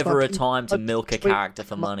there's ever a time to milk a character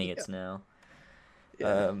for money, it's now.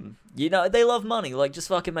 Yeah. They love money. Like, just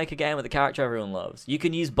fucking make a game with a character everyone loves. You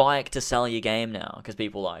can use Bayek to sell your game now, because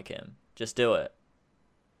people like him. Just do it.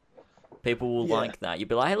 People will like that. You'll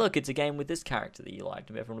be like, hey, look, it's a game with this character that you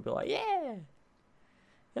liked. And everyone will be like, yeah,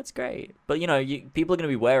 that's great. But, people are going to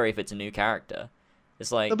be wary if it's a new character.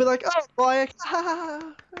 It's like... They'll be like, oh, Bayek.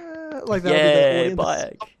 Like, yeah,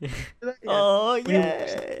 Bayek. Oh,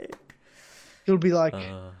 yeah. He'll be like,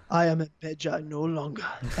 I am a Beja no longer.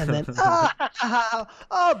 And then,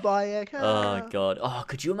 Bayek. Oh, God. Oh,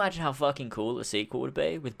 could you imagine how fucking cool the sequel would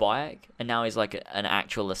be with Bayek? And now he's like an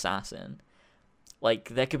actual assassin. Like,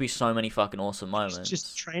 there could be so many fucking awesome moments.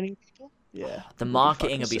 Just training people? Yeah. The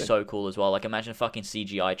marketing would be so cool as well. Like, imagine a fucking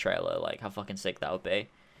CGI trailer. Like, how fucking sick that would be.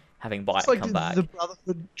 Having Bayek come back. The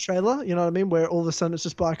Brotherhood trailer, you know what I mean? Where all of a sudden it's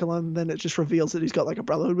just Bayek alone, and then it just reveals that he's got, like, a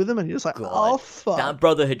Brotherhood with him, and you're just like, oh, fuck. That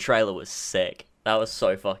Brotherhood trailer was sick. That was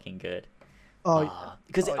so fucking good.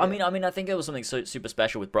 Because, I mean, I think it was something so super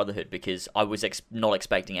special with Brotherhood, because I was not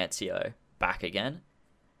expecting Ezio back again.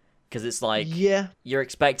 Because it's like, you're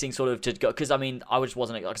expecting sort of to go, because I mean, I just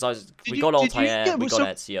wasn't, because we got Altair, we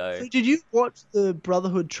got Ezio. So did you watch the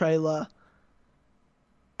Brotherhood trailer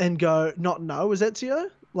and go, not know it was Ezio?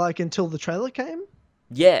 Like, until the trailer came?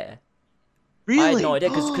 Yeah. Really? I had no idea,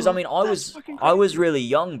 because I mean, I was really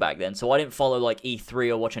young back then, so I didn't follow like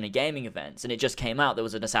E3 or watch any gaming events, and it just came out, there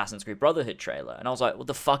was an Assassin's Creed Brotherhood trailer, and I was like, what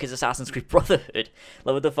the fuck is Assassin's Creed Brotherhood?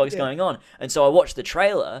 Like, what the fuck's going on? And so I watched the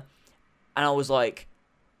trailer, and I was like,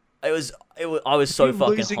 I was so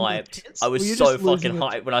fucking hyped. I was so fucking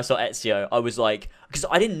hyped when I saw Ezio. I was like, because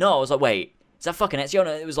I didn't know. I was like, wait, is that fucking Ezio? And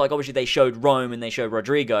it was like, obviously they showed Rome and they showed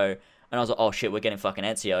Rodrigo, and I was like, oh shit, we're getting fucking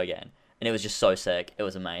Ezio again. And it was just so sick. It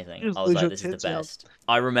was amazing. I was like, this is the best.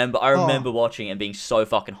 I remember watching it and being so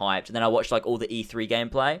fucking hyped. And then I watched like all the E3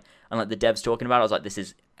 gameplay and like the devs talking about it. I was like, this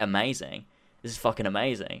is amazing. This is fucking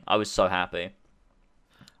amazing. I was so happy.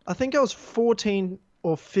 I think I was 14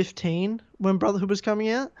 or 15 when Brotherhood was coming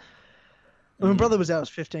out. When Brotherhood was out, I was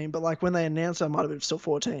 15, but like when they announced it, I might have been still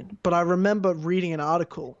 14. But I remember reading an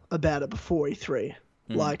article about it before E3.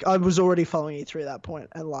 Like I was already following E3 at that point,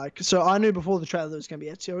 and like so I knew before the trailer there was going to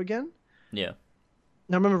be Ezio again. Yeah. And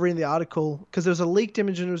I remember reading the article because there was a leaked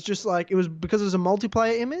image, and it was just like it was because it was a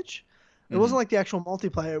multiplayer image. It wasn't like the actual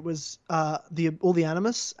multiplayer. It was all the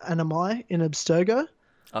animi in Abstergo.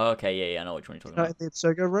 Oh, okay, yeah, I know which one you're talking about. In the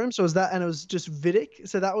Abstergo room. So it was that, and it was just Vidic.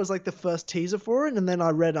 So that was like the first teaser for it, and then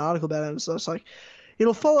I read an article about it, and so it's like,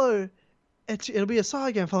 it'll be a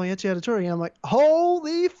side game following Ezio Auditore, and I'm like,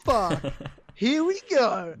 holy fuck, here we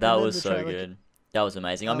go. That was so good. That was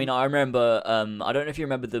amazing. I mean, I remember, I don't know if you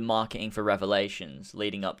remember the marketing for Revelations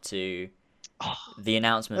leading up to the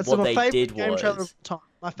announcement. What they did was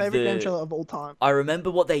my favorite game trailer of all time. I remember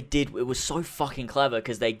what they did. It was so fucking clever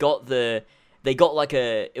because they got like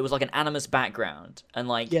it was like an Animus background, and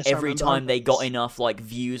like every time they got enough like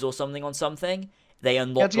views or something on something, they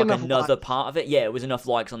unlocked like another part of it. Yeah, it was enough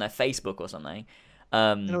likes on their Facebook or something.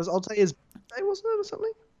 And it was Altair's birthday, wasn't it, or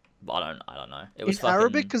something? I don't know. It was in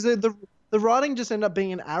Arabic because the writing just ended up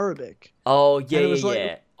being in Arabic. Oh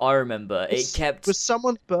yeah. I remember it was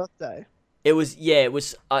someone's birthday. It was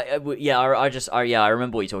I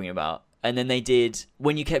remember what you're talking about. And then they did,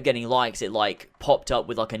 when you kept getting likes, it like popped up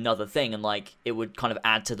with like another thing, and like it would kind of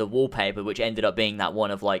add to the wallpaper, which ended up being that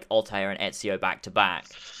one of like Altair and Ezio back to back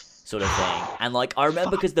sort of thing. And like I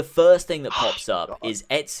remember because the first thing that pops up is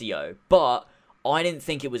Ezio, but I didn't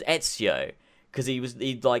think it was Ezio because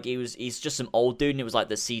he's just some old dude, and it was like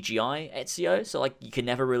the CGI Ezio, so like you could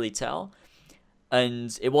never really tell.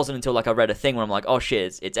 And it wasn't until like I read a thing where I'm like, oh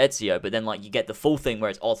shit, it's Ezio. But then like you get the full thing where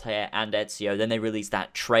it's Altair and Ezio. Then they released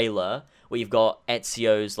that trailer where you've got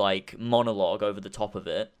Ezio's like monologue over the top of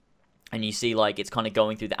it, and you see like it's kind of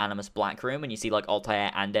going through the Animus Black Room, and you see like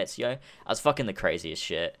Altair and Ezio. That's fucking the craziest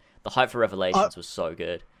shit. The hype for Revelations was so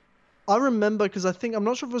good. I remember because I'm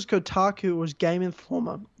not sure if it was Kotaku or it was Game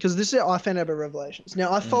Informer, because this is how I found out about Revelations.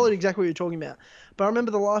 Now, I followed exactly what you're talking about, but I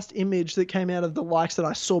remember the last image that came out of the likes that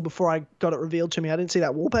I saw before I got it revealed to me. I didn't see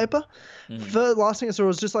that wallpaper. The last thing I saw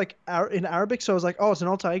was just like in Arabic, so I was like, oh, it's an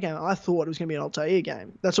Altair game. I thought it was going to be an Altair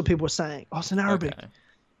game. That's what people were saying. Oh, it's in Arabic. Okay.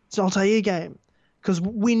 It's an Altair game. Because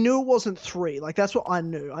we knew it wasn't 3. Like, that's what I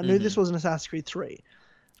knew. I knew this was an Assassin's Creed 3.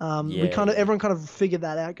 Everyone kind of figured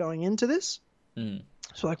that out going into this.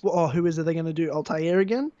 So like, well, who is it they're going to do Altair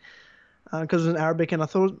again? Because it was in Arabic, and I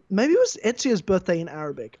thought maybe it was Ezio's birthday in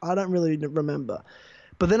Arabic. I don't really remember.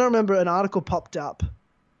 But then I remember an article popped up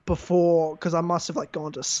before, because I must have like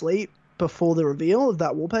gone to sleep before the reveal of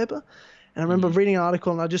that wallpaper. And I remember reading an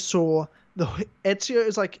article, and I just saw the Ezio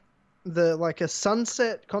is like a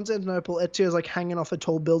sunset Constantinople. Ezio is like hanging off a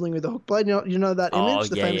tall building with a hook blade. You know that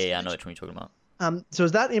image? Oh yeah, I know what you're talking about. So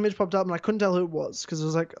as that image popped up, and I couldn't tell who it was because it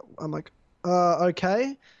was like I'm like.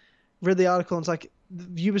 Okay. Read the article, and it's like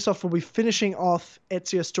Ubisoft will be finishing off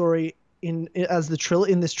Ezio's story in this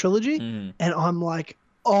trilogy, and I'm like,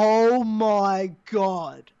 oh my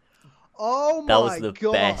god, that was the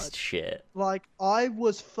best shit. Like I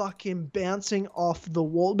was fucking bouncing off the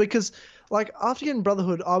wall because like after getting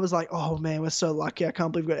Brotherhood, I was like, oh man, we're so lucky. I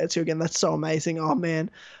can't believe we got Ezio again. That's so amazing. Oh man,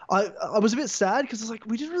 I was a bit sad because it's like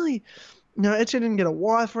we didn't really. No, Ezio didn't get a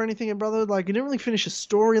wife or anything in Brotherhood. Like, he didn't really finish a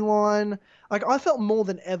storyline. Like, I felt more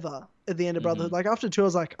than ever at the end of Brotherhood. Like, after 2, I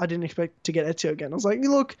was like, I didn't expect to get Ezio again. I was like,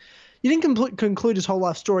 look, you didn't conclude his whole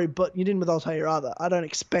life story, but you didn't with Altair either. I don't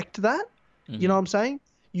expect that. You know what I'm saying?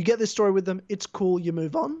 You get this story with them. It's cool. You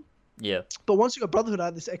move on. Yeah. But once you got Brotherhood, I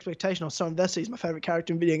had this expectation. I was so invested. He's my favorite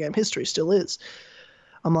character in video game history. Still is.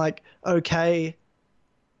 I'm like, okay.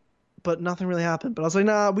 But nothing really happened. But I was like,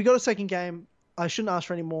 nah, we got a second game. I shouldn't ask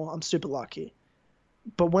for any more. I'm super lucky.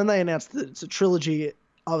 But when they announced that it's a trilogy,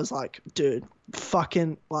 I was like, dude,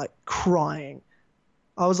 fucking like crying.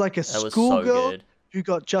 I was like a schoolgirl who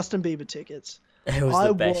got Justin Bieber tickets. It was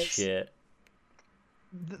the best shit.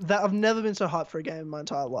 I've never been so hyped for a game in my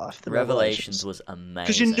entire life. Revelations was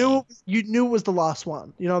amazing. Because you knew it was the last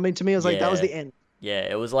one. You know what I mean? To me, it was like, that was the end. Yeah,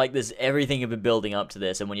 it was like this. Everything had been building up to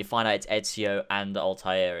this, and when you find out it's Ezio and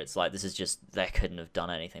Altair, it's like this is just they couldn't have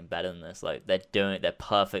done anything better than this. Like they're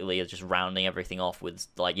perfectly just rounding everything off with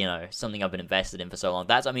like something I've been invested in for so long.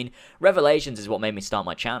 Revelations is what made me start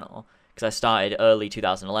my channel because I started early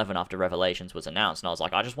 2011 after Revelations was announced, and I was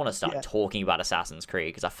like, I just want to start talking about Assassin's Creed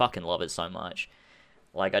because I fucking love it so much.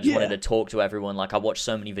 Like I just wanted to talk to everyone. Like I watched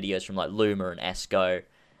so many videos from like Luma and Esco.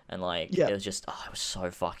 And, like, it was just, it was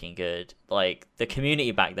so fucking good. Like, the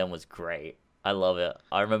community back then was great. I love it.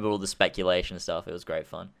 I remember all the speculation stuff. It was great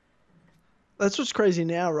fun. That's what's crazy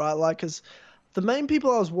now, right? Like, because the main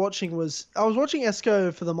people I was watching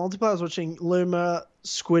Esco for the multiplayer. I was watching Luma,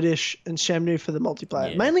 Squiddish, and Shemnu for the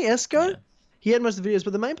multiplayer. Yeah. Mainly Esco. Yeah. He had most of the videos,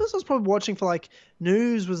 but the main person I was probably watching for like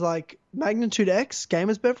news was like Magnitude X,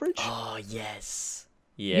 Gamers Beverage. Oh yes.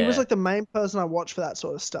 Yeah. He was like the main person I watched for that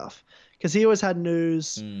sort of stuff because he always had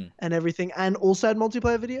news and everything, and also had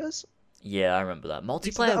multiplayer videos. Yeah, I remember that.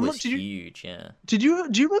 Multiplayer was huge. Yeah. Do you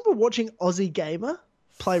remember watching Aussie Gamer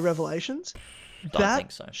play Revelations? Don't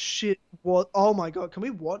think so. Shit. What? Oh my god! Can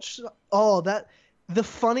we watch? The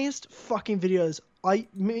funniest fucking videos.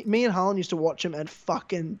 Me and Harlan used to watch them and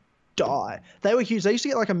fucking die. They were huge. They used to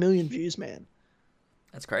get like 1 million views, man.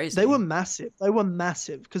 That's crazy. They were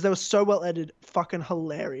massive because they were so well edited. Fucking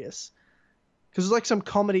hilarious. Because it was like some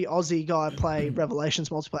comedy Aussie guy play Revelations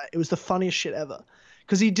multiplayer. It was the funniest shit ever.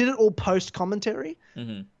 Because he did it all post commentary,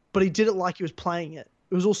 but he did it like he was playing it.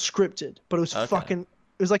 It was all scripted, but it was fucking.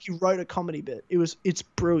 It was like he wrote a comedy bit. It's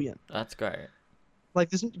brilliant. That's great. Like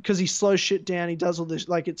this, because he slows shit down. He does all this.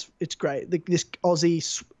 Like it's great. This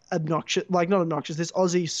Aussie obnoxious, like not obnoxious. This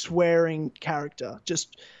Aussie swearing character,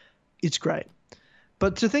 it's great.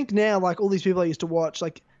 But to think now, like all these people I used to watch,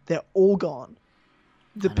 like they're all gone.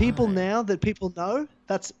 The people now that people know,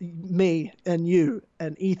 that's me and you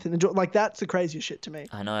and Ethan and like that's the craziest shit to me.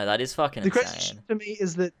 I know, that is fucking insane. The craziest shit to me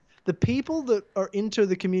is that the people that are into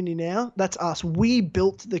the community now, that's us. We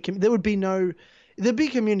built the community. There'd be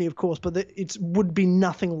community, of course, but it would be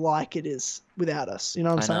nothing like it is without us. You know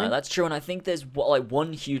what I'm saying? I know, that's true. And I think there's like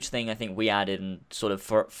one huge thing I think we added and sort of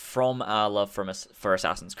from our love for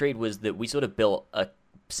Assassin's Creed was that we sort of built a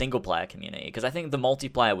single player community, because I think the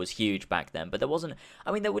multiplayer was huge back then, but there wasn't.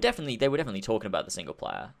 I mean, they were definitely talking about the single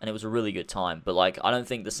player, and it was a really good time. But like, I don't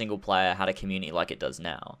think the single player had a community like it does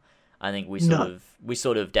now. I think we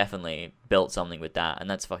sort of definitely built something with that, and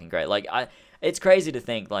that's fucking great. Like it's crazy to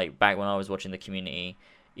think like back when I was watching the community,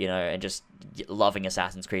 you know, and just loving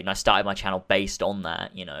Assassin's Creed, and I started my channel based on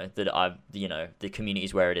that, you know, the community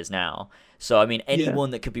is where it is now. So I mean, anyone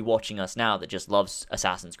that could be watching us now that just loves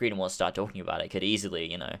Assassin's Creed and wants to start talking about it could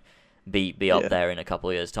easily, you know, be up there in a couple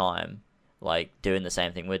of years' time, like doing the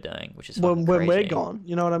same thing we're doing, which is when we're gone.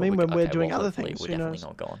 You know what I mean? When we're doing other things, we're definitely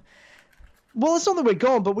not gone. Well, it's not that we're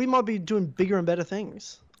gone, but we might be doing bigger and better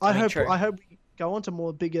things. I hope we go on to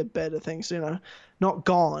more bigger, better things. You know, not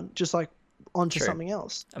gone, just like onto something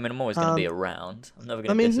else. I mean, I'm always going to be around. I'm never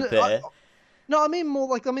going to disappear. I mean more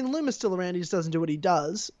like Luma's still around. He just doesn't do what he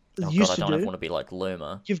does. Oh God, I don't want to be like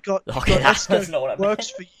Luma. You've got Esco that's not what I mean.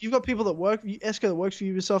 You've got people that work Esco that works for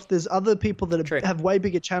Ubisoft. There's other people that have way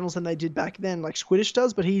bigger channels than they did back then, like Squiddish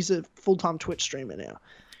does, but he's a full-time Twitch streamer now.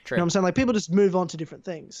 True. You know what I'm saying? Like people just move on to different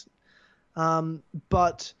things.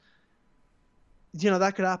 But you know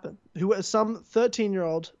that could happen. Some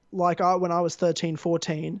 13-year-old like when I was 13,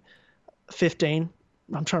 14, 15.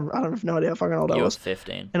 I don't have no idea how fucking old I was. You were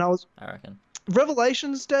 15. And I reckon.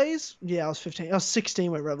 Revelations days? Yeah, I was 15. I was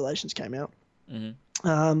 16 when Revelations came out.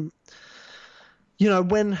 Mm-hmm. You know,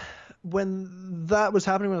 when that was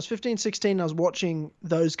happening, when I was 15, 16, I was watching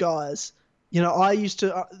those guys. You know, I used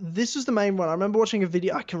to... this was the main one. I remember watching a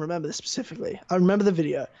video. I can remember this specifically. I remember the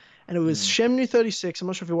video. And it was Shemnu36. I'm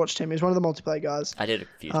not sure if you watched him. He was one of the multiplayer guys. I did a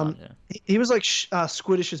few times, yeah. He was like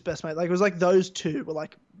Squiddish's best mate. Like, it was like those two were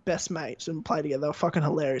like best mates and played together. They were fucking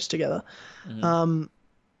hilarious together. Mm-hmm.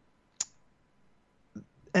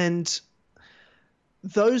 And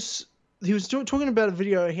those... He was talking about a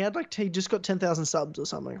video. He just got 10,000 subs or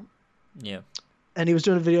something. Yeah. And he was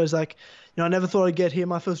doing videos like, you know, I never thought I'd get here.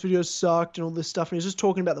 My first video sucked and all this stuff. And he was just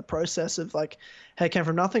talking about the process of like how it came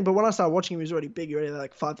from nothing. But when I started watching him, he was already big. He already had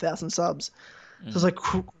like 5,000 subs. So I was like,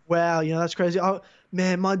 wow, you know, that's crazy.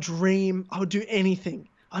 Man, my dream, I would do anything.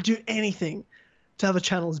 I'd do anything to have a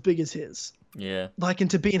channel as big as his. Yeah. Like,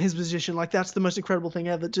 and to be in his position. Like, that's the most incredible thing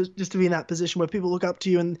ever. Just to be in that position where people look up to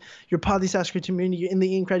you and you're part of the Assassin's Creed community. You're in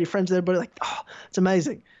the Ian Creative friends with everybody. Like, oh, it's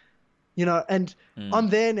amazing. You know, and I'm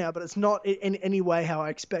there now, but it's not in any way how I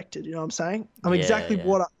expected. You know what I'm saying? I'm exactly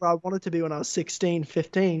what I wanted to be when I was 16,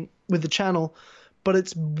 15 with the channel, but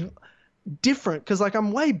it's different because, like,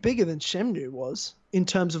 I'm way bigger than Shemnu was in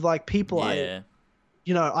terms of, like, people I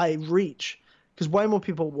reach, because way more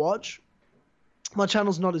people watch. My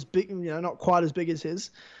channel's not as big, you know, not quite as big as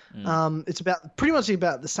his. It's pretty much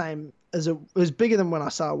about the same as it was bigger than when I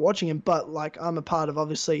started watching him, but, like, I'm a part of,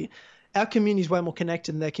 obviously, our community is way more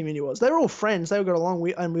connected than their community was. They were all friends. They all got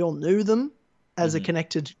along, and we all knew them as a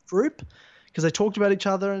connected group because they talked about each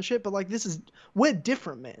other and shit. But like, we're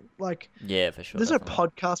different, man. Like, yeah, for sure. There's no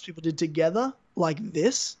podcast people did together like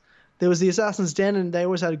this. There was the Assassin's Den, and they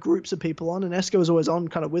always had groups of people on, and Esco was always on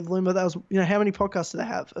kind of with Luma. That was, you know, how many podcasts do they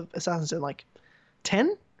have of Assassin's Den? Like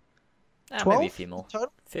 10? 12? Maybe a few more.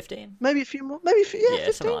 Total? 15? Maybe a few more. Maybe, yeah,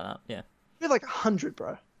 15. Something like that, yeah. We have like 100,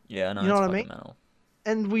 bro. Yeah, I know, you know it's what I mean? mental.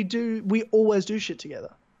 And we always do shit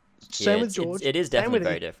together. Same with George. It is definitely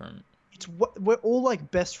very different. We're all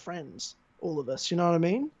like best friends, all of us, you know what I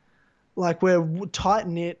mean? Like, we're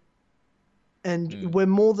tight-knit, and we're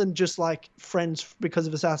more than just like friends because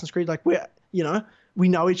of Assassin's Creed. Like, we're, you know, we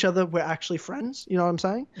know each other, we're actually friends, you know what I'm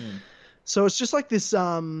saying? So it's just like this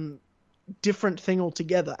different thing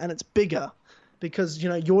altogether, and it's bigger because, you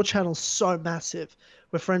know, your channel's so massive.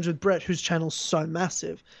 We're friends with Brett, whose channel's so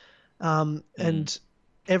massive, and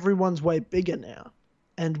everyone's way bigger now,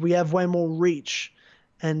 and we have way more reach,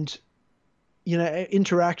 and, you know,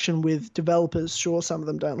 interaction with developers. Sure, some of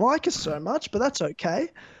them don't like us so much, but that's okay.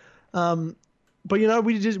 But, you know,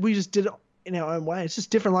 we just did it in our own way. It's just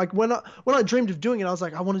different. Like, when I dreamed of doing it, I was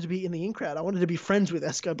like, I wanted to be in the in crowd. I wanted to be friends with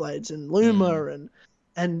Escoblades and Luma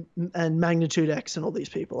and Magnitude X and all these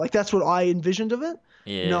people. Like, that's what I envisioned of it.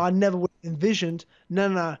 Yeah. You know, I never would have envisioned,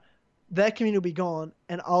 no, their community will be gone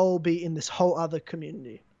and I'll be in this whole other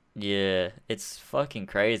community. Yeah, it's fucking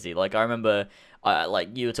crazy. Like, I remember,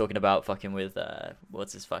 like, you were talking about fucking with,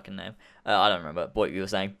 what's his fucking name? I don't remember what you were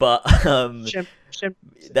saying, but,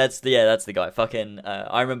 that's the guy. Fucking,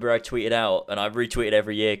 I remember I tweeted out, and I retweet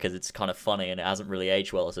every year because it's kind of funny and it hasn't really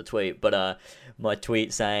aged well as a tweet, but, my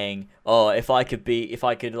tweet saying, oh, if I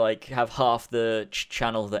could, like, have half the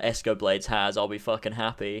channel that Escoblades has, I'll be fucking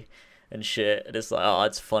happy. And shit, and it's like, oh,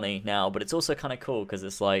 it's funny now, but it's also kind of cool because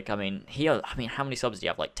it's like, I mean, how many subs do you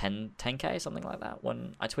have? Like 10k, something like that.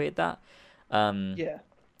 When I tweeted that, yeah,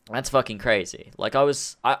 that's fucking crazy. Like, I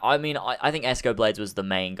think Escoblades was the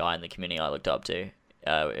main guy in the community I looked up to,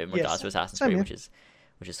 in regards to Assassin's Creed, which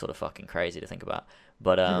is sort of fucking crazy to think about.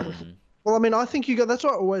 But well, I mean, I think that's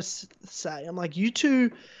what I always say. I'm like, you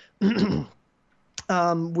two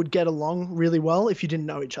would get along really well if you didn't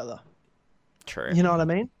know each other. True. You know what I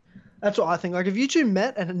mean? That's what I think. Like, if you two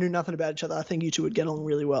met and knew nothing about each other, I think you two would get along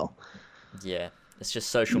really well. Yeah. It's just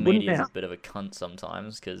social media is a bit of a cunt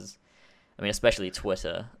sometimes, because, I mean, especially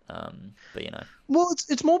Twitter, but, you know. Well,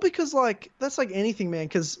 it's more because, like, that's like anything, man,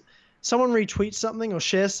 because someone retweets something or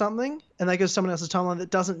shares something, and they go to someone else's timeline that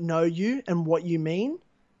doesn't know you and what you mean,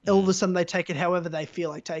 all of a sudden they take it however they feel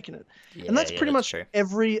like taking it. Yeah, and that's pretty much true.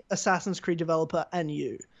 Every Assassin's Creed developer and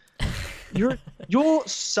you. You're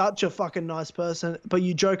such a fucking nice person, but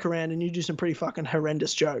you joke around and you do some pretty fucking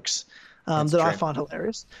horrendous jokes that true. I find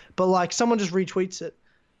hilarious. But, like, someone just retweets it,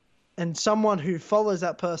 and someone who follows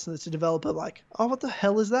that person that's a developer, like, oh, what the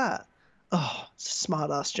hell is that? Oh, it's a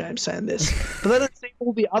smart ass James saying this. But they don't see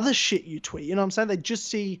all the other shit you tweet. You know what I'm saying? They just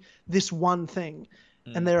see this one thing,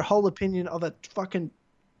 and their whole opinion of a fucking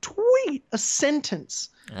tweet, a sentence.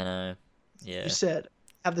 I know. Yeah. You said,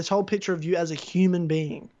 have this whole picture of you as a human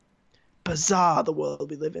being. Bizarre, the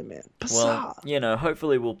world we live in, man. Bizarre. Well, you know,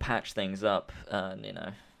 hopefully we'll patch things up, and, you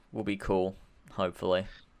know, we'll be cool. Hopefully.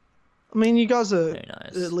 I mean, you guys are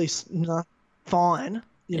at least fine.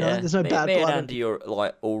 You know, there's no bad blood. Me and Andy are,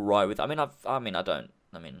 like, all right with. I don't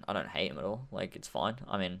hate him at all. Like, it's fine.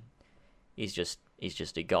 I mean, he's just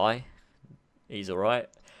a guy. He's all right.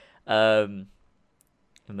 I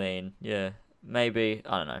mean, yeah, maybe,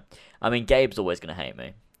 I don't know. I mean, Gabe's always gonna hate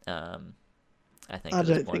me. I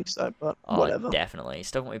don't think so, but whatever. Definitely. He's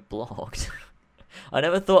still got me blocked. I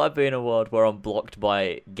never thought I'd be in a world where I'm blocked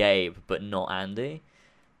by Gabe, but not Andy.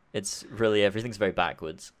 It's really, everything's very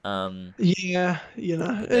backwards. Yeah, you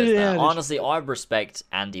know. Honestly, I respect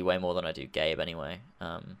Andy way more than I do Gabe anyway.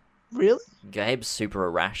 Really? Gabe's super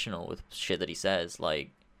irrational with shit that he says. Like,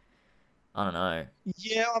 I don't know.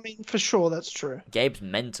 Yeah, I mean, for sure, that's true. Gabe's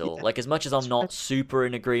mental. Yeah, like, as much as I'm not super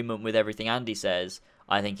in agreement with everything Andy says,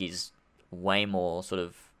 I think he's way more sort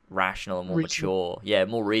of rational and more mature. Yeah,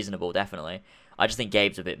 more reasonable, definitely. I just think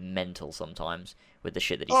Gabe's a bit mental sometimes with the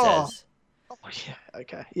shit that he says. Oh yeah,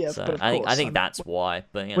 okay, yeah. So but of I think that's why.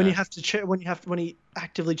 But when you have to check, when he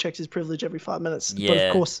actively checks his privilege every 5 minutes. Yeah, but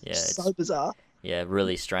of course, it's so bizarre. Yeah,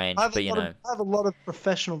 I have a lot of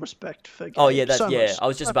professional respect for Gabe. Oh yeah, I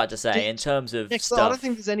was just about to say, in terms of stuff. I don't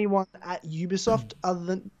think there's anyone at Ubisoft other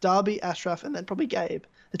than Darby, Ashraf, and then probably Gabe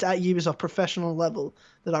that's at Ubisoft professional level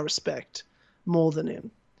that I respect more than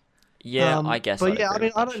him. Yeah, I guess. But yeah, I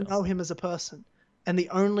mean, I don't know him as a person, and the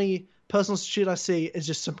only personal shit I see is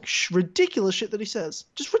just some ridiculous shit that he says.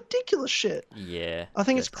 Just ridiculous shit. Yeah. I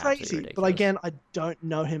think it's crazy, but again, I don't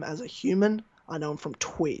know him as a human. I know him from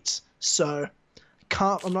tweets, so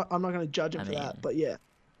I'm not going to judge him for that. But yeah,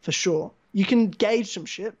 for sure, you can gauge some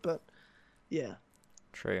shit, but yeah.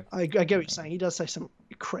 True. I get what you're saying. He does say some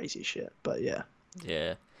crazy shit, but yeah.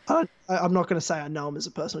 Yeah. I'm not going to say I know him as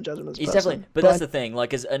a personal judgment as a he's person. Definitely, but that's the thing.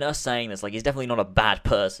 Like, and us saying this, like, he's definitely not a bad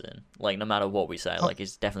person. Like, no matter what we say, like,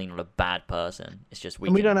 he's definitely not a bad person. It's just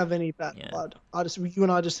we don't have any bad blood. You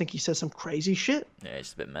and I just think he says some crazy shit. Yeah,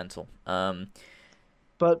 it's a bit mental.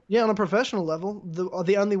 But yeah, on a professional level,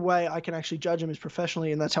 the only way I can actually judge him is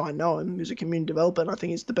professionally, and that's how I know him. He's a community developer, and I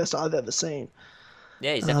think he's the best I've ever seen.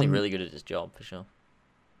 Yeah, he's definitely really good at his job, for sure.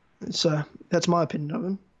 So that's my opinion of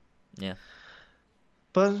him. Yeah.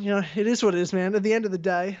 But, you know, it is what it is, man. At the end of the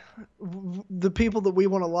day, the people that we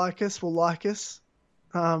want to like us will like us.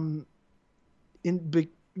 Like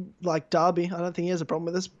Darby, I don't think he has a problem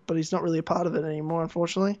with us, but he's not really a part of it anymore,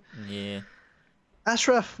 unfortunately. Yeah.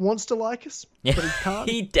 Ashraf wants to like us, but he can't.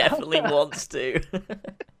 He definitely wants to.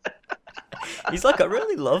 He's like, I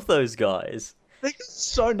really love those guys. They're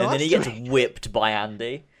so nice. And then he gets whipped by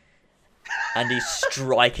Andy. And he's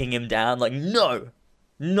striking him down like, no,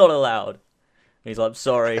 not allowed. He's like,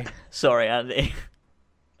 sorry, Andy.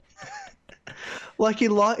 Like he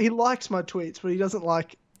likes my tweets, but he doesn't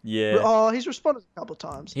like. Yeah. Oh, he's responded a couple of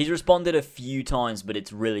times. He's responded a few times, but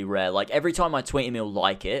it's really rare. Like every time I tweet him, he'll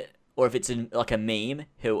like it, or if it's in like a meme,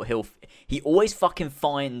 he always fucking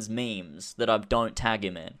finds memes that I don't tag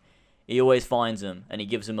him in. He always finds them and he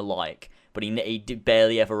gives them a like, but he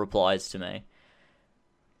barely ever replies to me.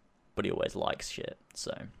 But he always likes shit,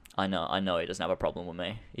 so. I know he doesn't have a problem with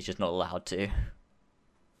me. He's just not allowed to.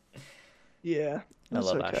 Yeah. I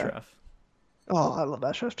love Ashraf. Oh, I love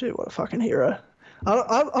Ashraf too. What a fucking hero.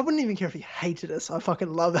 I wouldn't even care if he hated us. I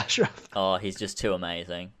fucking love Ashraf. Oh, he's just too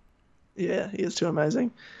amazing. Yeah, he is too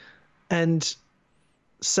amazing. And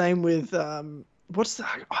same with, I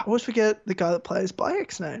always forget the guy that plays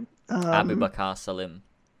Bayek's name. Abubakar Salim.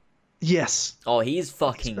 Yes. Oh, he's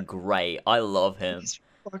fucking great. I love him. He's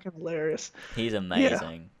fucking hilarious. He's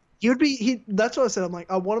amazing. Yeah. That's what I said. I'm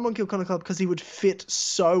like, I want him on Kill Connor Club because he would fit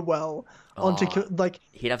so well onto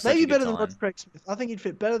he'd have such maybe a good better time. than Roger Craig Smith. I think he'd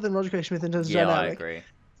fit better than Roger Craig Smith in terms of dynamic. I agree.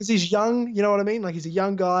 Because he's young, you know what I mean? Like he's a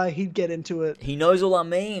young guy. He'd get into it. He knows all our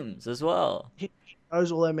memes as well. He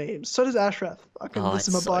knows all our memes. So does Ashraf. I can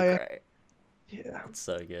listen to my bio. Great. Yeah, it's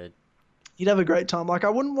so good. You'd have a great time. Like I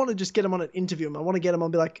wouldn't want to just get him on an interview. I want to get him on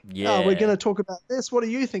and be like, oh, we're gonna talk about this. What do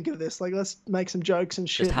you think of this? Like, let's make some jokes and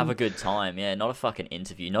shit. Just have a good time. Yeah, not a fucking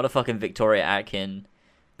interview. Not a fucking Victoria Atkin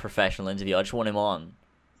professional interview. I just want him on.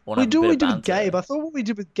 We do what we did with Gabe. I thought what we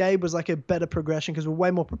did with Gabe was like a better progression because we're way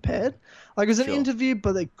more prepared. Like it was an interview,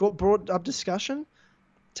 but they brought up discussion.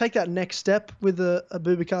 Take that next step with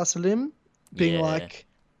Abubakar Salim being like,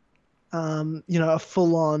 a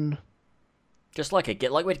full on. Just like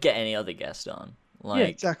we'd get any other guest on. Like, yeah,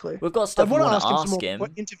 exactly. We've got stuff we want to ask him. More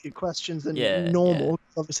interview questions than normal. Yeah.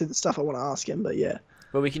 Obviously, the stuff I want to ask him, but yeah.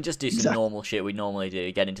 But we can just do some normal shit we normally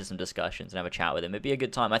do, get into some discussions and have a chat with him. It'd be a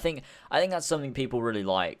good time. I think that's something people really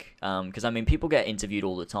like. Because, I mean, people get interviewed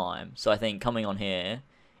all the time. So I think coming on here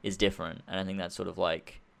is different. And I think that's sort of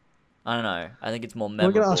like, I don't know. I think it's more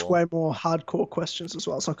memorable. We're going to ask way more hardcore questions as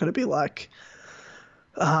well. It's not going to be like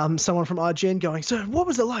someone from IGN going, so what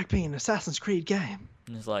was it like being an Assassin's Creed game?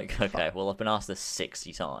 And it's like, okay, well, I've been asked this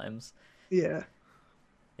 60 times. Yeah.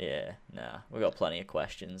 Yeah, nah, we've got plenty of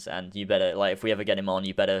questions, and you better, like, if we ever get him on,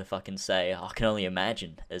 you better fucking say, I can only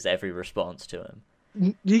imagine, as every response to him.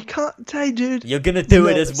 You can't say, dude. You're gonna do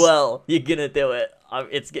it as well. You're gonna do it.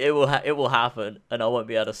 It will happen, and I won't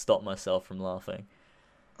be able to stop myself from laughing.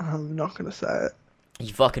 I'm not gonna say it.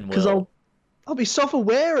 You fucking will. Because I'll be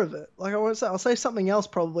self-aware of it. Like I won't say. I'll say something else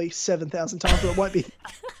probably 7,000 times, but it won't be.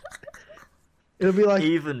 It'll be like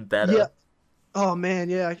even better. Yeah. Oh man,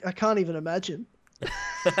 yeah. I can't even imagine.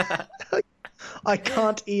 I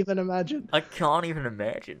can't even imagine. I can't even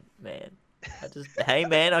imagine, man. Hey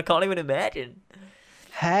man, I can't even imagine.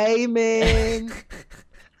 Hey man.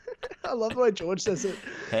 I love the way George says it.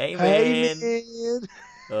 Hey man.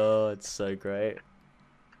 Oh, it's so great.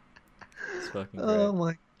 It's fucking great. Oh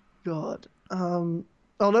my god. I'll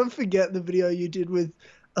never forget the video you did with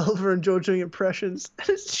Oliver and George doing impressions. And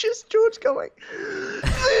it's just George going,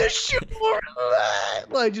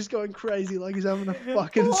 like just going crazy, like he's having a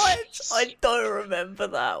fucking. What? I don't remember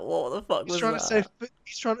that. What the fuck was that?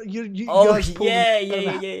 He's trying to. You oh guys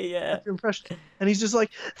yeah. Impression, and he's just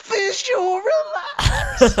like, fish your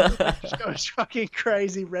relax. Just goes fucking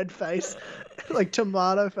crazy, red face, like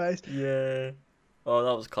tomato face. Yeah. Oh,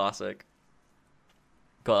 that was classic.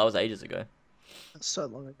 God, that was ages ago. That's so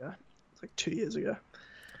long ago. It's like 2 years ago.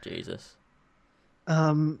 Jesus.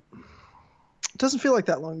 It doesn't feel like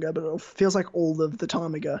that long ago, but it feels like all of the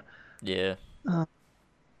time ago. Yeah.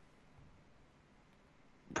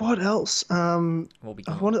 What else? I was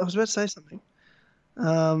about to say something.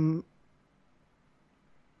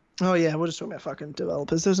 Oh yeah, we're just talking about fucking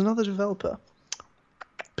developers. There's another developer,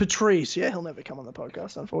 Patrice. Yeah, he'll never come on the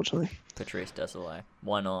podcast, unfortunately. Patrice Desolé.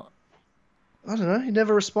 Why not? I don't know. He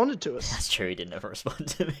never responded to us. That's true. He didn't ever respond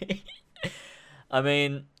to me. I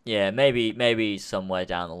mean, yeah, maybe somewhere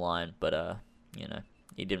down the line, but you know,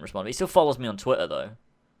 he didn't respond. He still follows me on Twitter though.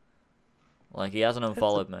 Like he hasn't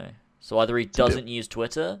unfollowed me. So either he doesn't use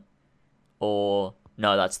Twitter, or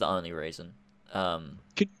no, that's the only reason.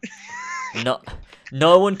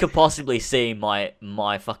 No one could possibly see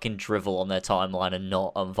my fucking drivel on their timeline and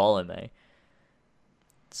not unfollow me.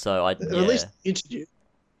 So at least interview.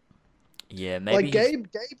 Yeah, maybe. Like Gabe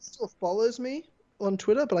still follows me on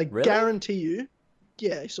Twitter, but I guarantee you,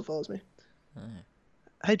 yeah, he still follows me. Oh.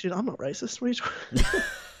 Hey, dude, I'm not racist. What are you talking?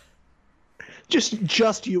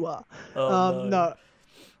 just you are. Oh, no,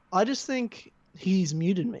 I just think he's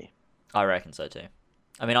muted me. I reckon so too.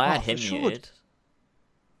 I mean, I had him muted.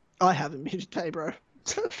 I haven't muted Tay, bro.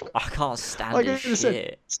 I can't stand his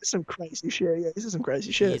shit. This is some crazy shit. Yeah, this is some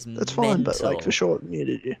crazy shit. That's fine, but like for sure,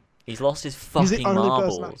 muted you. He's lost his fucking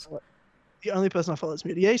marbles. The only person I follow is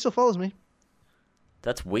muted. Yeah, he still follows me.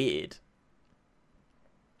 That's weird.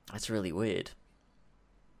 That's really weird.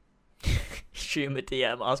 Shoot him a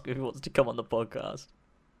DM, ask him if he wants to come on the podcast.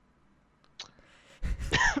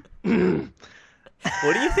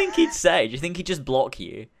 What do you think he'd say? Do you think he'd just block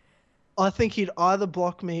you? I think he'd either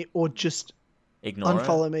block me or just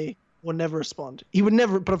unfollow me or never respond. He would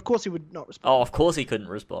never, but of course he would not respond. Oh, of course he couldn't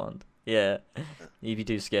respond. Yeah, he'd be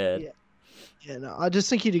too scared. Yeah, no, I just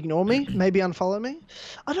think he'd ignore me, maybe unfollow me.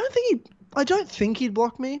 I don't think he'd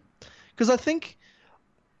block me, because I think.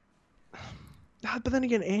 But then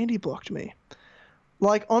again, Andy blocked me.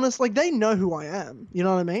 Like, honestly, like, they know who I am. You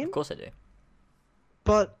know what I mean? Of course I do.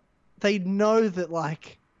 But they know that,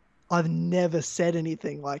 like, I've never said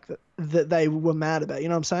anything like that they were mad about. You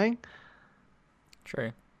know what I'm saying?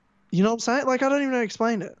 True. You know what I'm saying? Like, I don't even know how to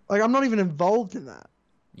explain it. Like, I'm not even involved in that.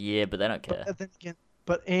 Yeah, but they don't care. But then again,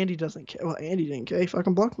 Andy doesn't care. Well, Andy didn't care. He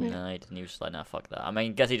fucking blocked me. No, he didn't. He was just like, nah, fuck that. I mean,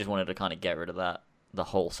 I guess he just wanted to kind of get rid of that, the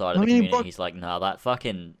whole side of the community. He's like, nah,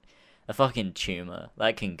 a fucking tumor,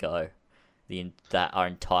 that can go. Our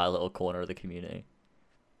entire little corner of the community.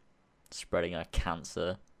 Spreading a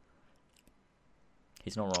cancer.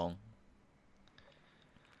 He's not wrong.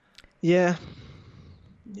 Yeah.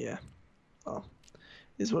 Yeah. Oh.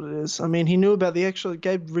 Is what it is. I mean, he knew about the extra.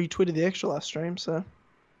 Gabe retweeted the extra live stream, so.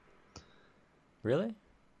 Really?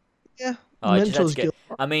 Yeah.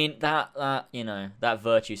 I mean, that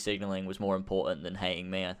virtue signaling was more important than hating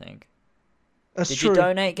me, I think. That's true. Did you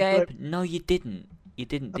donate, Gabe? No, you didn't. You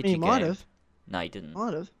didn't, did you, Gabe? Might have. No, you didn't.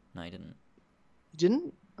 Might have. No, you didn't. You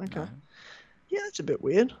didn't? Okay. No. Yeah, that's a bit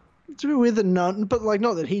weird. It's a bit weird that none, but like,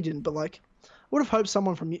 not that he didn't, but like, I would have hoped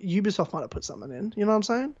someone from Ubisoft might have put something in. You know what I'm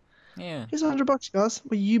saying? Yeah. Here's $100, guys.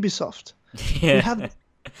 We're Ubisoft. Yeah.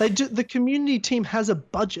 The community team has a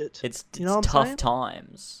budget. It's tough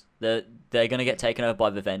times. They're gonna get taken over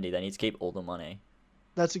by Vivendi. They need to keep all the money.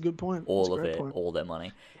 That's a good point. All of it, all their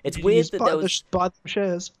money. It's weird that there was buy the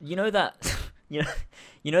shares. You know that, you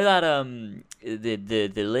know that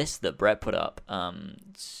the list that Brett put up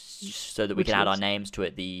so that we can add our names to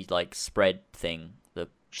it. The like spread thing.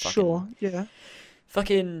 Sure. Yeah.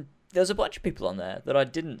 Fucking. There's a bunch of people on there that I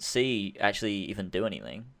didn't see actually even do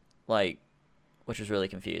anything, like, which was really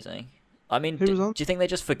confusing. I mean, do you think they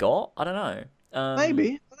just forgot? I don't know.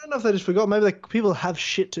 Maybe. I don't know if they just forgot. Maybe people have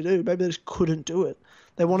shit to do. Maybe they just couldn't do it.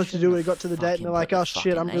 They wanted to do it, it got to the date, and they're like, oh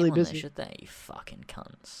shit, I'm really busy. Should they, you fucking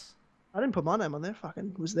cunts? I didn't put my name on there.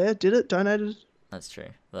 Fucking was there, did it, donated. That's true.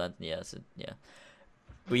 But yeah, yeah.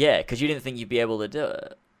 Well, yeah, because you didn't think you'd be able to do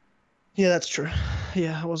it. Yeah, that's true.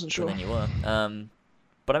 Yeah, I wasn't sure. But then you were.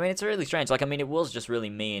 But I mean, it's really strange. Like, I mean, it was just really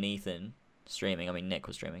me and Ethan streaming. I mean, Nick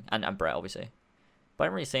was streaming, and Brett obviously. But I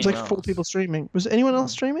didn't really see anyone else. 4 people streaming. Was anyone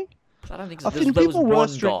else streaming? I don't think so. There was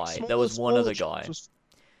one guy. There was one other guy.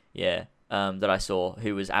 Yeah. That I saw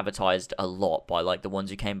who was advertised a lot by like the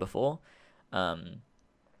ones who came before. That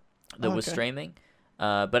was streaming.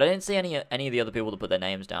 But I didn't see any of the other people to put their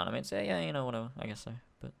names down. I mean, say yeah, you know, whatever. I guess so.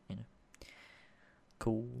 But you know,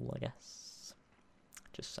 cool. I guess.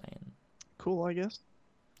 Just saying. Cool. I guess.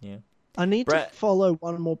 Yeah. I need to follow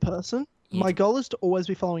one more person. My goal is to always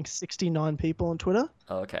be following 69 people on Twitter.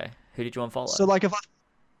 Oh, okay. Who did you unfollow? So like if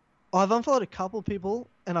I've unfollowed a couple of people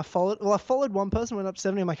and I followed one person, went up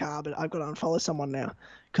 70. I'm like, but I've got to unfollow someone now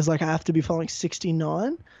because like I have to be following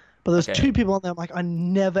 69. But there's 2 people on there. I'm like, I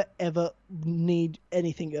never ever need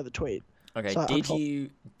anything to ever tweet. Okay. So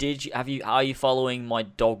are you following my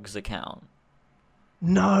dog's account?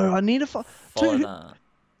 No, I need to follow that.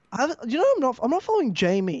 I'm not following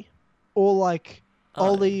Jamie or like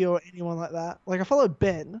Ollie or anyone like that. Like I follow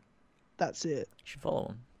Ben. That's it. You should follow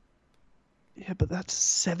him. Yeah, but that's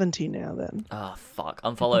 70 now then. Ah, fuck.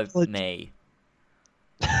 Unfollow me.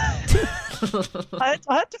 I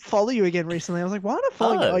had to follow you again recently. I was like, why did I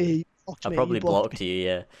follow you? Oh, yeah, you blocked me. I probably blocked you,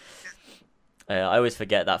 yeah. I always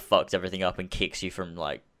forget that fucks everything up and kicks you from,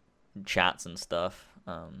 like, chats and stuff.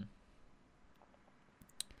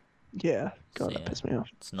 Yeah, God, that pissed me off.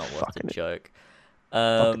 It's not worth the joke.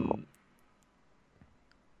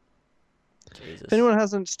 Jesus. If anyone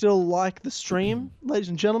hasn't still liked the stream, ladies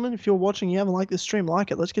and gentlemen, if you're watching and you haven't liked this stream,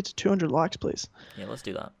 like it. Let's get to 200 likes, please. Yeah, let's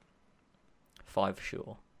do that. 5 for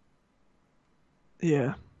sure.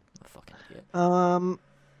 Yeah. Oh, fucking idiot.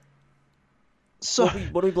 So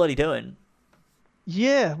what are we bloody doing?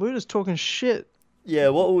 Yeah, we were just talking shit. Yeah,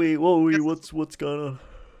 what are we? What's going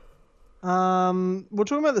on? We're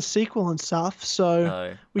talking about the sequel and stuff.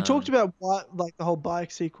 So we talked about like the whole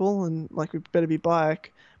Bayek sequel and like we better be Bayek.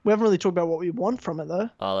 We haven't really talked about what we want from it though.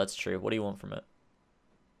 Oh, that's true. What do you want from it?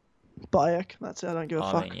 Bayek. That's it. I don't give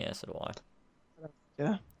a fuck. I mean, yeah, so do I.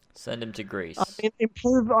 Yeah. Send him to Greece. I mean,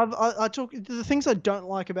 improve. I talk the things I don't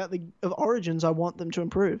like about of Origins. I want them to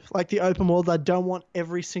improve. Like the open world, I don't want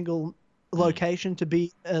every single location to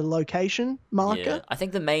be a location marker. Yeah. I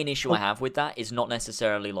think the main issue I have with that is not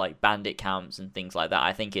necessarily like bandit camps and things like that.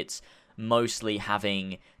 I think it's mostly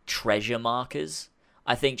having treasure markers.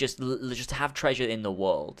 I think just have treasure in the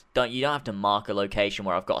world. You don't have to mark a location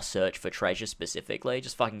where I've got to search for treasure specifically.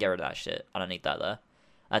 Just fucking get rid of that shit. I don't need that there.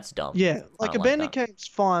 That's dumb. Yeah, like a bandit camp's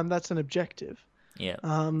fine. That's an objective. Yeah.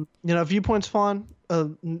 Viewpoint's fine. A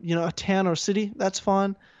town or a city, that's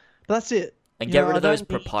fine. But that's it. And get rid of those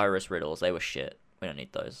papyrus riddles. They were shit. We don't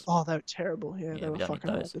need those. Oh, they were terrible. Yeah, they were fucking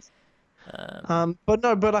horrendous.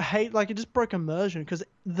 But I hate it just broke immersion because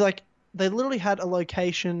like they literally had a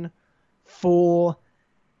location for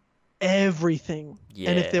everything.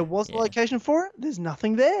 Yeah, and if there was a location for it, there's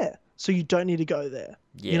nothing there. So you don't need to go there.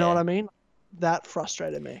 Yeah. You know what I mean? That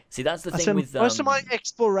frustrated me. See, that's the thing with most of my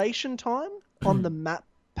exploration time on the map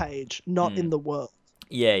page, not in the world.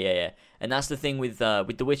 Yeah. And that's the thing with The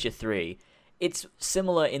Witcher 3. It's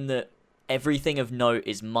similar in that everything of note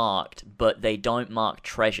is marked, but they don't mark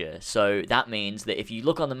treasure. So that means that if you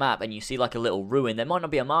look on the map and you see like a little ruin, there might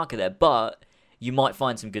not be a marker there, but you might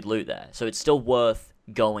find some good loot there. So it's still worth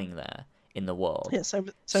going there in the world. Yeah, same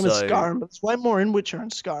with Skyrim, but there's way more in Witcher and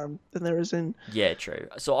Skyrim than there is in... Yeah, true.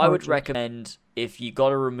 So I would recommend, if you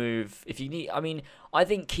gotta remove... I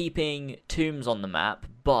think keeping tombs on the map,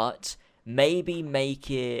 but maybe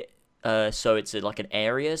make it so it's like an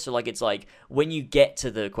area. So like it's like, when you get to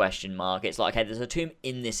the question mark, it's like, hey, there's a tomb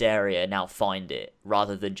in this area, now find it,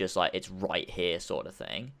 rather than just like, it's right here sort of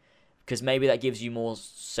thing. Because maybe that gives you more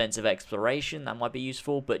sense of exploration, that might be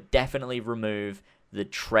useful, but definitely remove the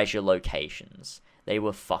treasure locations. They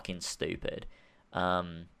were fucking stupid.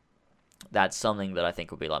 That's something that I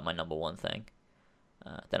think would be like my number one thing.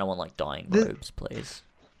 Then I want like dying robes, please.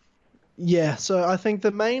 Yeah, so I think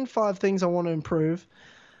the main 5 things I want to improve.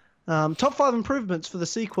 Top 5 improvements for the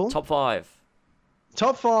sequel. Top 5.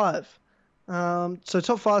 So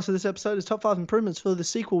top 5 for this episode is top 5 improvements for the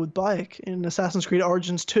sequel with Bayek in Assassin's Creed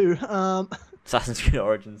Origins 2. Assassin's Creed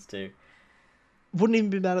Origins 2. Wouldn't even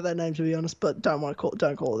be mad at that name, to be honest, but don't call it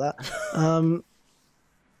that.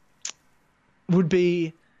 Would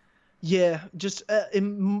be, just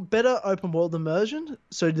better open world immersion.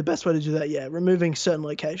 So the best way to do that, removing certain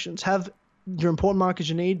locations. Have your important markers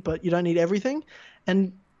you need, but you don't need everything.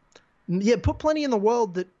 And put plenty in the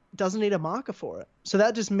world that doesn't need a marker for it. So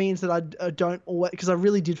that just means that I don't always, because I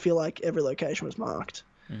really did feel like every location was marked.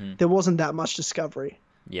 Mm-hmm. There wasn't that much discovery.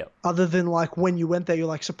 Yeah. Other than like when you went there, you're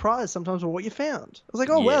like surprised sometimes with what you found. I was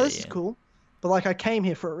like, oh wow, this is cool. But like I came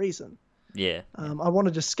here for a reason. Yeah. I want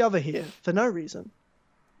to discover here for no reason.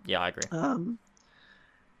 Yeah, I agree.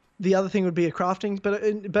 The other thing would be a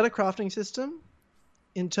better crafting system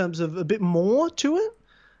in terms of a bit more to it.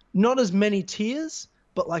 Not as many tiers,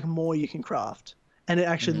 but like more you can craft. And it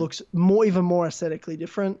actually looks even more aesthetically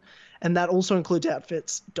different. And that also includes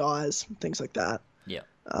outfits, dyes, things like that. Yeah.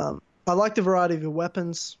 I like the variety of your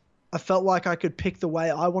weapons. I felt like I could pick the way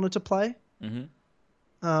I wanted to play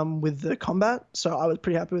with the combat. So I was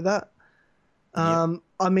pretty happy with that.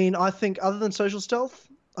 I mean, I think other than social stealth,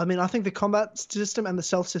 I think the combat system and the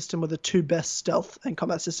stealth system were the 2 best stealth and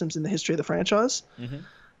combat systems in the history of the franchise.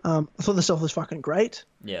 I thought the stealth was fucking great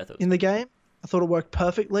in the game. I thought it worked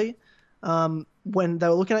perfectly. When they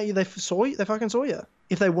were looking at you, they fucking saw you.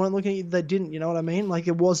 If they weren't looking at you, they didn't. You know what I mean? Like,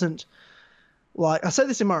 it wasn't... Like, I say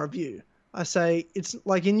this in my review. I say, it's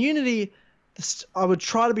like in Unity, I would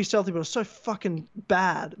try to be stealthy, but it was so fucking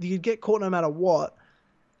bad that you'd get caught no matter what.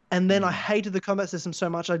 And then I hated the combat system so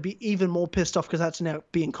much, I'd be even more pissed off because I had to now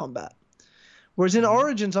be in combat. Whereas in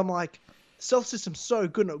Origins, I'm like, stealth system's so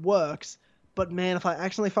good and it works, but man, if I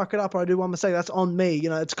accidentally fuck it up or I do one mistake, that's on me. You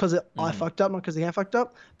know, it's because I fucked up, not because the game fucked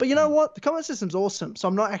up. But you know what? The combat system's awesome, so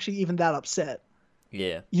I'm not actually even that upset.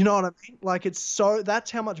 Yeah. You know what I mean? Like,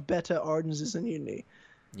 that's how much better Origins is than Unity.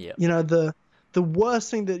 Yeah. You know, the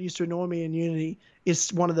worst thing that used to annoy me in Unity is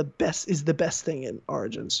the best thing in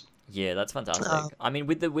Origins. Yeah, that's fantastic. I mean,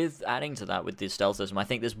 with adding to that with the stealth system, I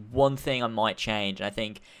think there's one thing I might change, and I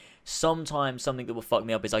think sometimes something that will fuck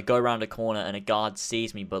me up is I go around a corner and a guard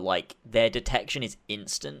sees me, but like their detection is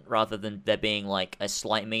instant rather than there being like a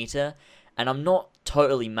slight meter, and I'm not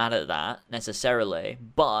totally mad at that necessarily,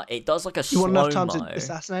 but it does like a slow-mo. You want enough time to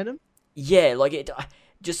assassinate him? Yeah, like it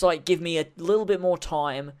just like give me a little bit more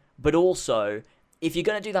time, but also if you're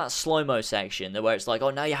going to do that slow-mo section where it's like,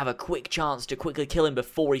 oh, now you have a quick chance to quickly kill him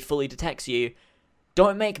before he fully detects you,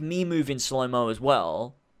 don't make me move in slow-mo as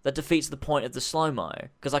well. That defeats the point of the slow-mo.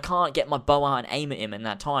 Because I can't get my bow out and aim at him in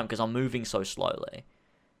that time because I'm moving so slowly.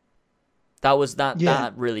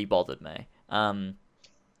 That really bothered me. I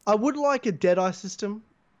would like a Deadeye system.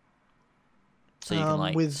 So you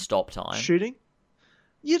can with stop time. Shooting.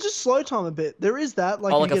 Yeah, just slow time a bit. There is that.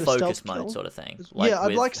 Like, like a focus mode sort of thing. Like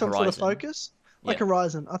I'd like some Horizon. Sort of focus. Like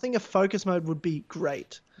Horizon. I think a focus mode would be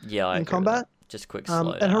great. Yeah, I in combat. Just quick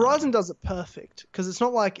slow and Horizon does it perfect because it's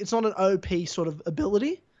not an OP sort of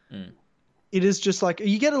ability. It is just like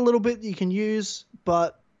you get a little bit you can use,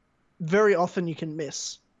 but very often you can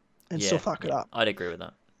miss and still fuck it up. I'd agree with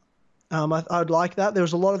that. I'd like that. There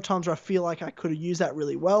was a lot of times where I feel like I could have used that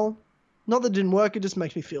really well. Not that it didn't work. It just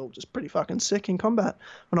makes me feel just pretty fucking sick in combat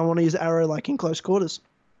when I want to use arrow like in close quarters.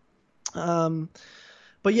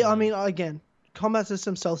 But yeah, I mean, again, combat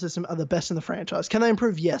system, stealth system are the best in the franchise. Can they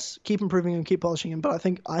improve? Yes. Keep improving them, keep polishing them. But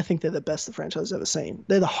I think they're the best the franchise has ever seen.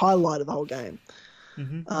 They're the highlight of the whole game.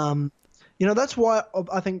 You know, that's why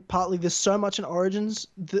I think partly there's so much in Origins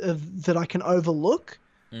that I can overlook.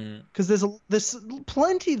 Because there's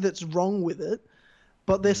plenty that's wrong with it,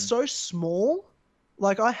 but they're so small.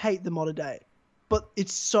 Like, I hate the modern day, but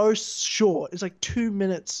it's so short. It's like 2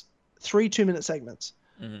 minutes, 3 2-minute segments.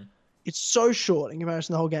 It's so short in comparison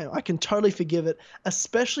to the whole game. I can totally forgive it,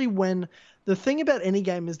 especially when the thing about any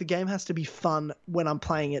game is the game has to be fun when I'm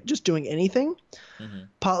playing it, just doing anything.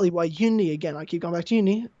 Partly why Unity, again, I keep going back to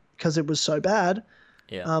Unity because it was so bad.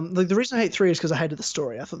 Yeah. The reason I hate 3 is because I hated the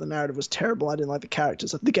story. I thought the narrative was terrible. I didn't like the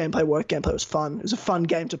characters. The gameplay worked. Gameplay was fun. It was a fun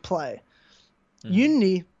game to play.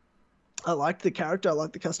 Unity, I liked the character. I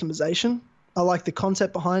liked the customization. I liked the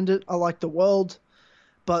concept behind it. I liked the world.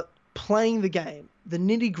 But playing the game, the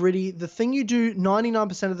nitty-gritty, the thing you do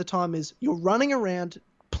 99% of the time is you're running around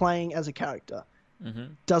playing as a character.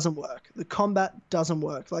 Doesn't work. The combat doesn't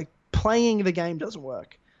work. Like, playing the game doesn't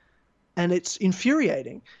work. And it's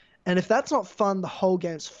infuriating. And if that's not fun, the whole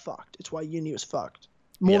game's fucked. It's why Unity was fucked.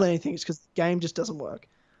 More than anything, it's because the game just doesn't work.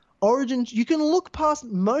 Origins, you can look past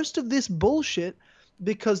most of this bullshit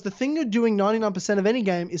because the thing you're doing 99% of any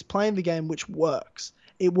game is playing the game, which works.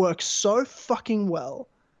 It works so fucking well.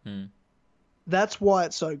 That's why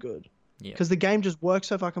it's so good. Because the game just works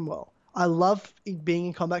so fucking well. I love being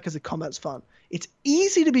in combat because the combat's fun. It's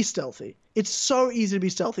easy to be stealthy. It's so easy to be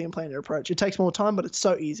stealthy and playing your approach. It takes more time, but it's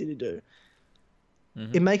so easy to do.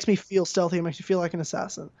 It makes me feel stealthy. It makes me feel like an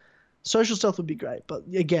assassin. Social stealth would be great, but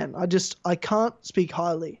again, I can't speak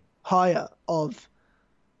higher of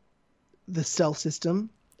the stealth system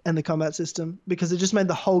and the combat system because it just made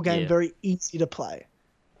the whole game very easy to play.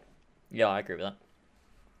 Yeah, I agree with that.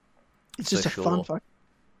 It's just a fun fuck.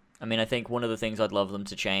 I mean, I think one of the things I'd love them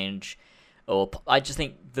to change, or I just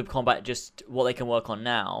think the combat, just what they can work on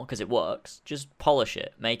now, because it works, just polish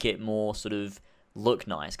it, make it more sort of look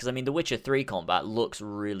nice. Because I mean, The Witcher 3 combat looks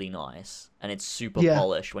really nice, and it's super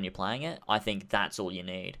polished when you're playing it. I think that's all you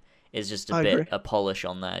need, is just a polish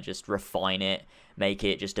on there, just refine it, make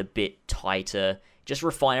it just a bit tighter, just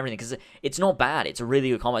refine everything, because it's not bad. It's a really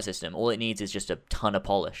good combat system. All it needs is just a ton of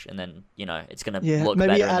polish, and then, you know, it's going to look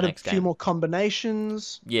better in the next game. Maybe add a few more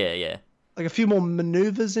combinations. Yeah. Like a few more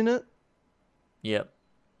maneuvers in it. Yep.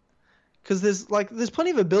 Because there's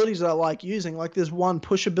plenty of abilities that I like using. Like there's one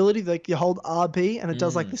push ability, like you hold RB and it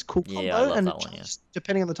does like this cool combo, I love and that one,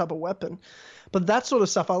 depending on the type of weapon. But that sort of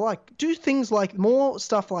stuff I like. Do things like more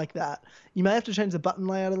stuff like that. You may have to change the button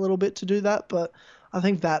layout a little bit to do that, but I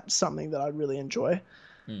think that's something that I really enjoy.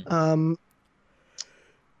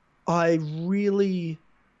 I really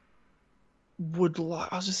would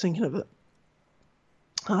like. I was just thinking of it.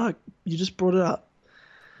 You just brought it up.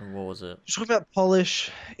 What was it? Just talking about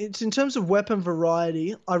polish. It's in terms of weapon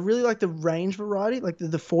variety. I really like the range variety, like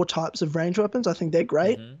the 4 types of range weapons. I think they're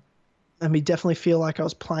great. Mm-hmm. And me definitely feel like I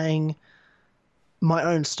was playing my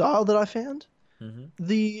own style that I found. Mm-hmm.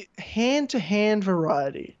 The hand-to-hand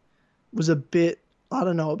variety was a bit, I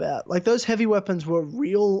don't know about. Like, those heavy weapons were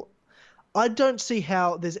real. I don't see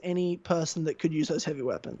how there's any person that could use those heavy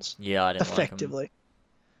weapons. Yeah, I didn't effectively. Like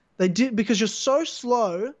they did, because you're so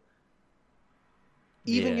slow,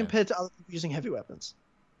 even yeah. compared to other people using heavy weapons.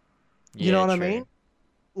 Yeah, you know what true. I mean?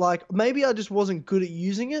 Like, maybe I just wasn't good at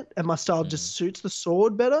using it, and my style just suits the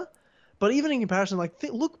sword better. But even in comparison, like,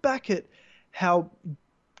 look back at how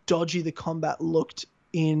dodgy the combat looked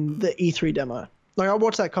in the E3 demo. Like, I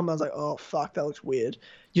watched that combat, I was like, oh, fuck, that looks weird.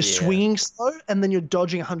 You're swinging slow, and then you're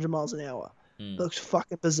dodging 100 miles an hour. That looks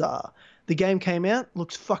fucking bizarre. The game came out,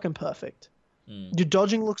 looks fucking perfect. Your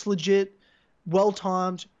dodging looks legit,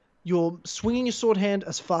 well-timed. You're swinging your sword hand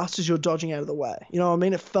as fast as you're dodging out of the way. You know what I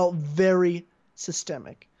mean? It felt very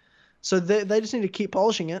systemic. So they just need to keep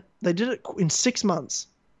polishing it. They did it in 6 months.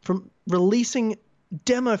 From releasing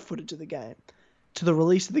demo footage of the game to the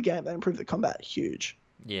release of the game, they improved the combat huge.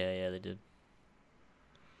 Yeah, they did.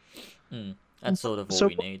 That's sort of all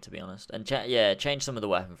we need, to be honest. And change some of the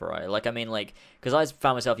weapon variety. Like, I mean, like, because I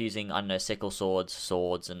found myself using, I don't know, sickle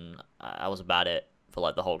swords, and I was about it for,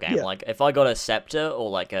 like, the whole game. Yeah. Like, if I got a scepter or,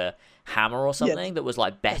 like, a hammer or something that was,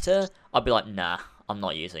 like, better, I'd be like, nah, I'm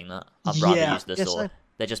not using that. I'd rather use the sword. So...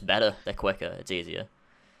 They're just better. They're quicker. It's easier.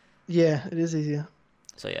 Yeah, it is easier.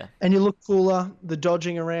 So, yeah. And you look cooler. The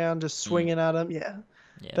dodging around, just swinging at them. Yeah.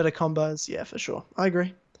 Better combos. Yeah, for sure. I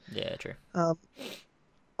agree. Yeah, true.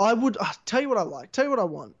 I would tell you what I like. Tell you what I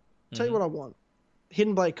want. Tell you what I want.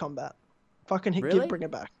 Hidden Blade combat. Fucking really? Bring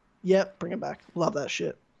it back. Yep, bring it back. Love that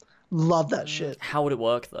shit. Love that shit. How would it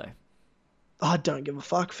work though? I don't give a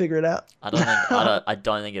fuck. Figure it out. I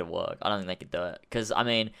don't think it'd work. I don't think they could do it. Because I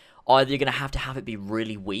mean, either you're gonna have to have it be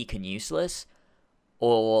really weak and useless,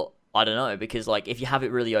 or I don't know. Because like, if you have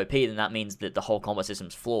it really OP, then that means that the whole combat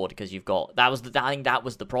system's flawed. Because you've got I think that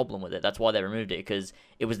was the problem with it. That's why they removed it. Because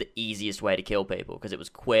it was the easiest way to kill people. Because it was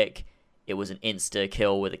quick. It was an insta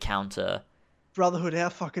kill with a counter. Brotherhood, how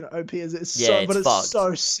fucking OP is it? It's it's fucked.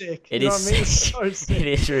 So sick. It is. What I mean? It's so sick. It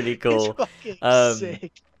is really cool. It's fucking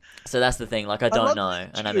sick. So that's the thing. Like, I don't know,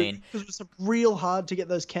 and I mean, because it was real hard to get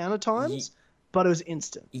those counter times, but it was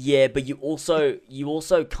instant. Yeah, but you also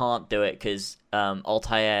can't do it because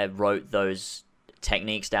Altair wrote those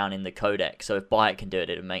techniques down in the codex. So if Bayek can do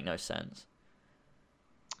it, it'd make no sense.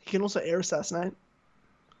 He can also air assassinate.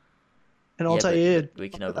 And Altair, we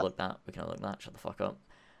can overlook that. We can overlook that. Shut the fuck up.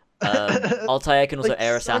 Altair can also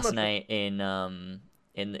air assassinate in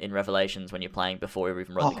Revelations when you're playing before you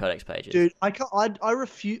even wrote the codex pages. Dude, I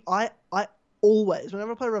refuse. I always,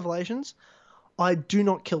 whenever I play Revelations, I do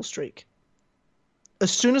not kill streak.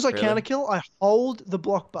 As soon as I counter kill, I hold the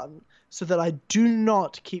block button so that I do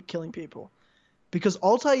not keep killing people. Because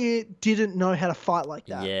Altair didn't know how to fight like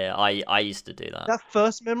that. Yeah, I used to do that. That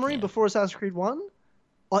first memory before Assassin's Creed 1,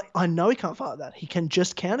 I know he can't fight like that. He can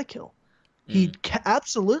just counter kill. He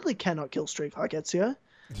absolutely cannot kill streak like Ezio.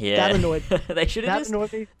 Yeah, that annoyed me. They should have just.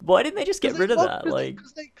 Annoyed me. Why didn't they just get rid of that?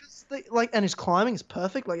 Because they like, and his climbing is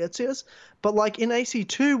perfect, like Ezio's. But like in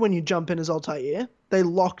AC2, when you jump in as Altair, they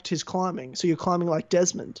locked his climbing, so you're climbing like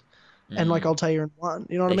Desmond, and like Altair in 1.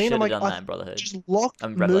 You know what I mean? I'm like, done that in Brotherhood. Just lock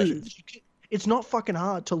moves. It's not fucking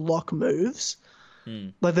hard to lock moves.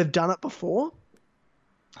 Like they've done it before.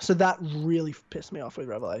 So that really pissed me off with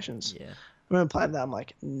Revelations. Yeah. I remember playing that. I'm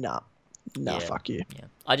like, nah, fuck you. Yeah.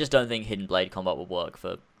 I just don't think Hidden Blade combat will work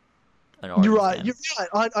for an Origins You're right. game. You're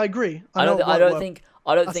right. I agree. I don't think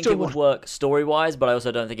it would work story wise, but I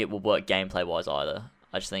also don't think it would work gameplay wise either.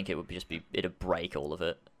 I just think it would it'd break all of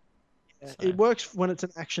it. Yeah, so. It works when it's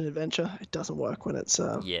an action adventure. It doesn't work when it's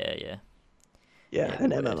an MMO.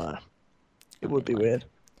 It would be weird.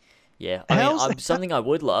 Yeah, I mean, something I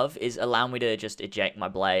would love is allow me to just eject my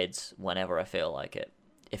blades whenever I feel like it.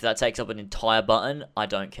 If that takes up an entire button, I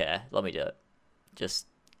don't care. Let me do it. Just,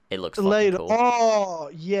 it looks fucking cool. Oh,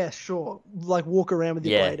 yeah, sure. Like, walk around with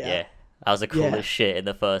your blade out. Yeah, that was the coolest shit in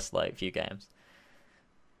the first, few games.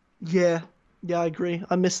 Yeah, I agree.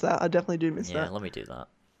 I miss that. I definitely do miss that. Yeah, let me do that.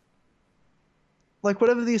 Like,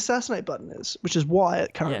 whatever the assassinate button is, which is Y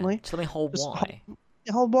currently. Yeah, just let me hold Y.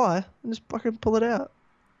 Hold Y and just fucking pull it out.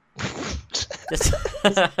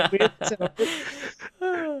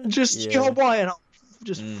 Just hold Y and I'll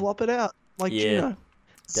just flop it out like Gino.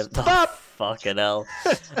 Fucking hell.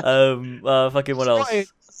 Fucking what else?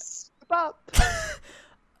 Stop.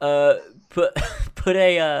 Put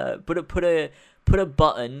put a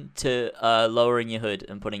button to lowering your hood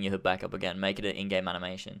and putting your hood back up again. Make it an in-game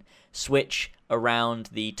animation. Switch around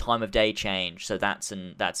the time of day change, so that's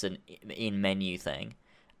an in-menu thing,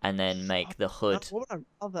 and then make the hood. What would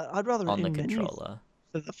I rather? I'd rather on the controller.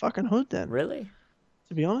 For the fucking hood then. Really?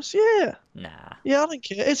 To be honest, yeah. Nah. Yeah, I don't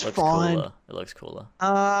care. It's fine. Cooler. It looks cooler.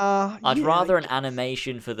 I'd rather an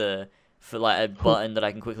animation for like a button that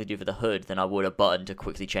I can quickly do for the hood than I would a button to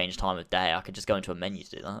quickly change time of day. I could just go into a menu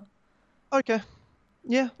to do that. Okay.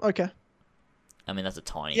 Yeah. Okay. I mean, that's a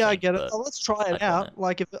tiny. Yeah, thing, I get it. Let's try it out.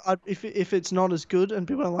 Like if it's not as good and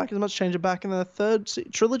people don't like it as much, change it back in the third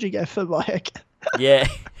trilogy game for Bayek. Yeah.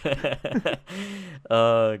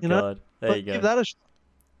 Oh god. Know? There you go. Give that a shot.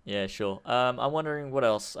 Yeah, sure. I'm wondering what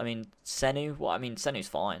else. I mean, Senu. Well, I mean, Senu's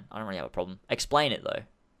fine. I don't really have a problem. Explain it though,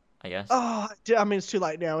 I guess. Oh, I mean, it's too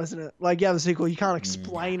late now, isn't it? Like, you have a sequel, you can't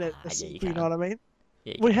explain it. You know what I mean?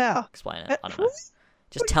 Yeah. Well, how? Explain it. I don't know.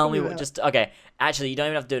 Just tell me what. Just okay. Actually, you don't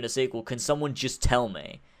even have to do it in a sequel. Can someone just tell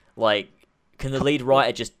me? Like, can the lead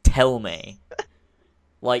writer just tell me?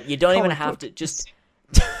 Like, you don't even have to. Just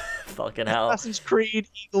fucking hell. Assassin's Creed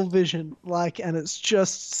Eagle Vision, and it's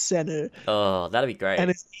just Senu. Oh, that'd be great. And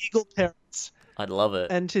his eagle parents. I'd love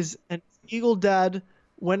it. And his eagle dad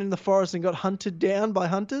went in the forest and got hunted down by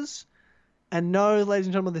hunters. And no, ladies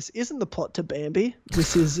and gentlemen, this isn't the plot to Bambi.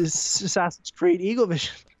 This is Assassin's Creed Eagle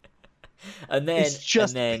Vision. And then it's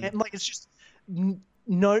just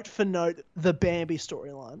note for note the Bambi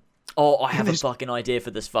storyline. Oh, I have a fucking idea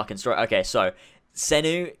for this fucking story. Okay, so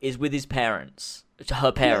Senu is with his parents,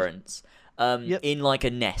 her parents, in like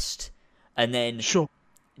a nest, and then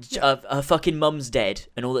her fucking mum's dead,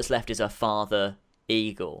 and all that's left is her father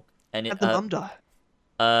eagle. And the mum die?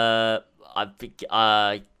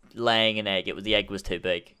 Laying an egg. The egg was too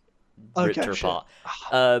big. Okay, ripped her apart.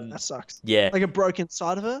 That sucks. Yeah. Like a broken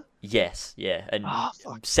side of her? Yes, yeah. And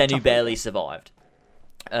Senu barely survived.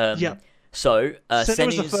 Yeah. So, Senu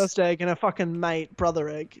was the first egg, and her fucking mate, brother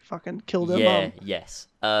egg, fucking killed her mum. Yes.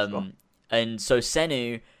 And so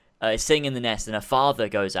Senu is sitting in the nest, and her father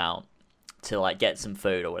goes out to, like, get some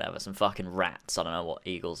food or whatever. Some fucking rats. I don't know what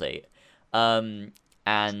eagles eat. And...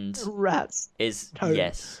 Rats.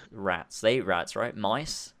 Yes, rats. They eat rats, right?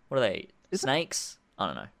 Mice? What do they eat? Snakes? I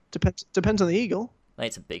don't know. Depends on the eagle. They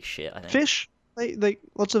eat some big shit, I think. Fish. They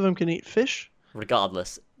lots of them can eat fish.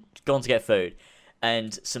 Regardless, gone to get food,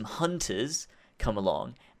 and some hunters come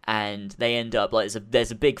along, and they end up like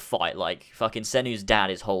there's a big fight. Like fucking Senu's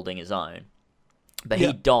dad is holding his own, but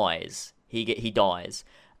he dies. He dies,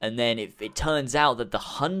 and then it turns out that the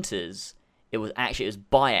hunters it was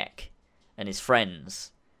Bayek and his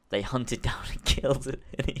friends. They hunted down and killed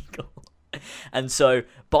an eagle. And so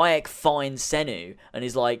Bayek finds Senu and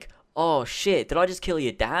is like, oh shit, did I just kill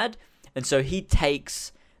your dad? And so he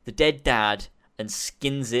takes the dead dad and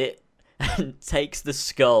skins it and takes the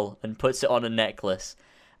skull and puts it on a necklace.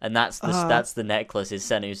 And that's the necklace is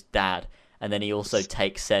Senu's dad. And then he also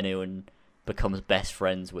takes Senu and becomes best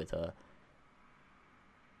friends with her.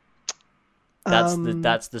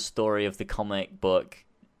 That's the story of the comic book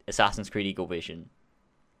Assassin's Creed Eagle Vision.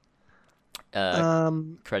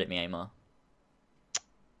 Credit me, Amar.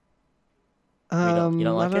 You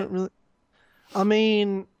don't like it? I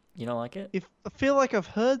mean... You don't like it? I feel like I've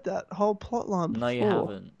heard that whole plotline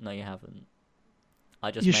before. No, you haven't.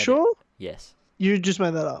 You sure? Yes. You just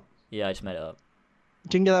made that up? Yeah, I just made it up.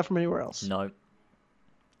 Didn't get that from anywhere else? No.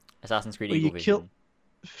 Assassin's Creed Eagle Vision.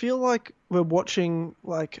 Feel like we're watching,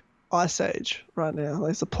 like, Ice Age right now.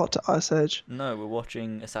 Like, it's the plot to Ice Age. No, we're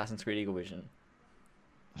watching Assassin's Creed Eagle Vision.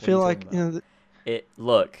 I feel like,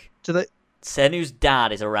 Look. Do they... Senu's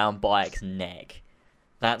dad is around Bayek's neck.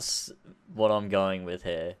 That's what I'm going with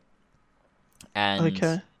here.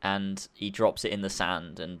 And he drops it in the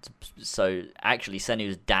sand, and so actually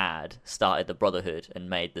Senu's dad started the Brotherhood and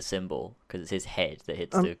made the symbol because it's his head that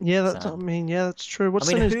hits the sand. That's true.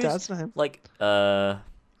 What's Senu's dad's name? Like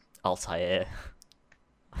Altair.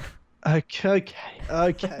 Okay.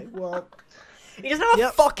 Well, he doesn't have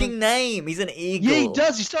a fucking name. He's an eagle. Yeah, he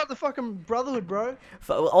does. He started the fucking Brotherhood, bro.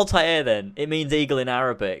 Altair, then. It means eagle in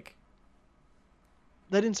Arabic.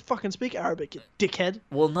 They didn't fucking speak Arabic, you dickhead.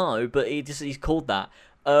 Well, no, but he's called that.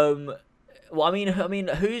 Well, I mean,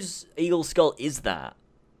 whose eagle skull is that?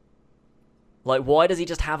 Like, why does he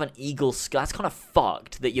just have an eagle skull? That's kind of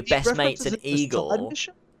fucked that your best mate's an eagle.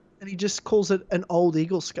 And he just calls it an old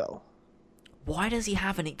eagle skull. Why does he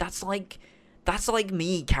have an... That's like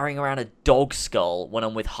me carrying around a dog skull when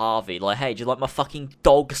I'm with Harvey. Like, hey, do you like my fucking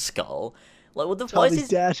dog skull? Like, what the fuck is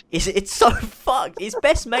dad. It's so fucked. His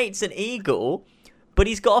best mate's an eagle, but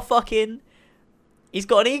he's got an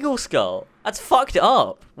eagle skull. That's fucked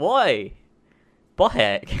up. Why? What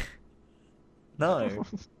heck? No.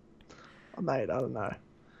 Mate, I don't know.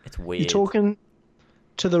 It's weird. You're talking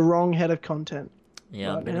to the wrong head of content.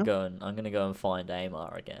 Yeah, right I'm gonna go and find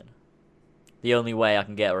Amar again. The only way I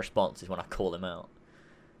can get a response is when I call him out.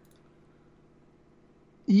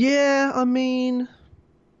 Yeah, I mean,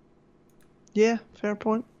 yeah, fair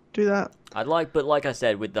point. Do that. But like I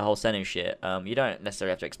said, with the whole Senu shit, you don't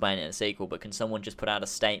necessarily have to explain it in a sequel, but can someone just put out a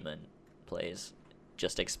statement, please?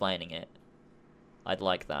 Just explaining it. I'd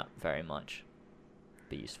like that very much.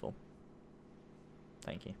 Be useful.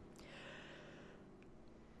 Thank you.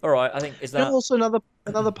 Alright, I think, is that... You know, also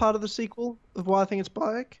another part of the sequel of why I think it's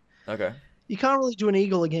Bayek? Okay. You can't really do an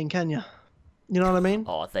eagle again, can you? You know what I mean?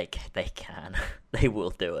 Oh, they can. They will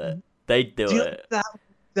do it. They'd do it.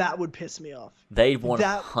 That would piss me off. They'd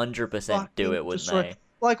 100% do it, wouldn't they?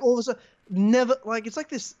 Like, all of a sudden, never, like, it's like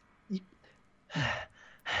this.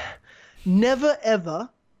 Never, ever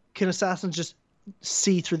can assassins just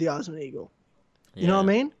see through the eyes of an eagle. You know what I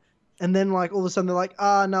mean? And then, like, all of a sudden, they're like,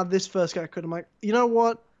 now this first guy could. I'm like, you know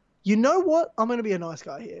what? I'm going to be a nice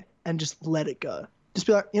guy here and just let it go. Just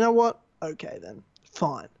be like, you know what? Okay, then.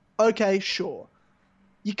 Fine. Okay, sure.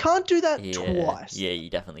 You can't do that twice. Yeah,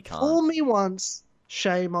 you definitely can't. Fool me once,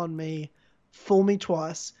 shame on me. Fool me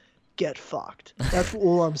twice, get fucked. That's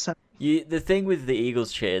all I'm saying. The thing with the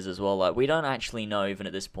Eagles cheers as well, like, we don't actually know even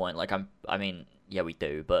at this point. Like, I mean, yeah, we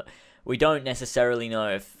do, but we don't necessarily know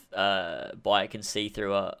if Bayek can see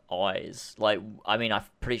through our eyes. Like, I mean, I'm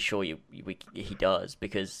pretty sure he does,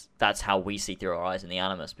 because that's how we see through our eyes in the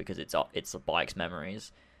Animus, because it's Bayek's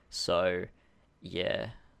memories. So, yeah.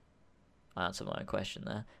 I answered my own question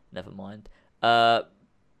there. Never mind.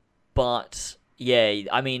 But yeah,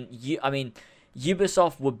 I mean,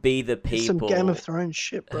 Ubisoft would be the people. Some Game of Thrones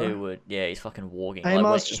shit, bro. Who would? Yeah, he's fucking walking.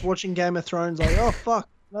 Amar's just watching Game of Thrones, like, oh fuck.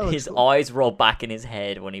 His eyes roll back in his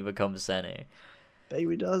head when he becomes Senu.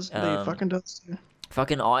 Baby does. Baby fucking does too.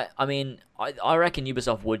 Fucking I reckon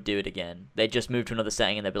Ubisoft would do it again. They'd just move to another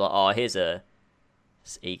setting and they'd be like, oh, here's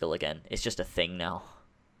it's eagle again. It's just a thing now.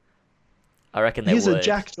 I reckon they would. Here's a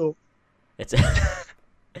jackdaw. It's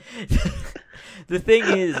the thing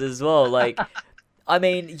is as well, like, I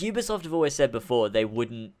mean, Ubisoft have always said before they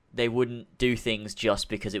wouldn't do things just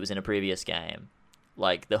because it was in a previous game.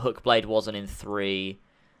 Like, the Hookblade wasn't in 3.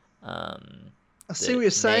 I see what you're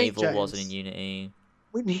saying, Naval James. wasn't in Unity.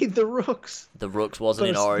 We need the Rooks. The Rooks wasn't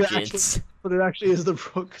in Origins. But it actually is the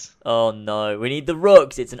Rooks. Oh no, we need the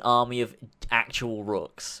Rooks. It's an army of actual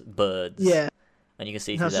Rooks, birds. Yeah. And you can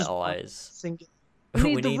see through their eyes.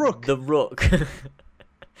 We need the Rook. The Rook.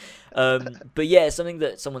 But yeah, something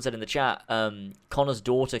that someone said in the chat, Connor's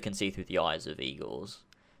daughter can see through the eyes of eagles.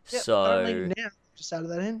 Yep, so now, just added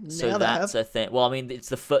that in. So now that's a thing. Well, I mean, it's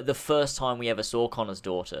the first time we ever saw Connor's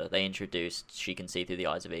daughter. They introduced she can see through the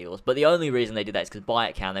eyes of eagles. But the only reason they did that is because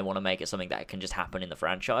Bayek can. They want to make it something that can just happen in the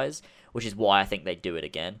franchise, which is why I think they do it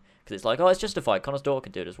again. Because it's like, oh, it's justified. Connor's daughter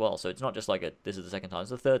can do it as well. So it's not just like this is the second time.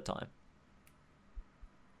 It's the third time.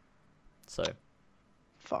 So.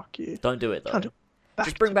 Fuck you. Don't do it, though.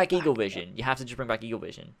 Just bring back Eagle Vision. You have to just bring back Eagle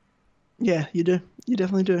Vision. Yeah, you do. You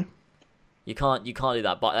definitely do. You can't do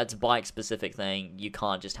that. But that's a bike-specific thing. You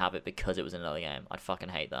can't just have it because it was in another game. I'd fucking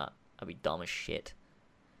hate that. I'd be dumb as shit.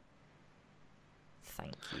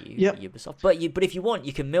 Thank you, Ubisoft. But if you want,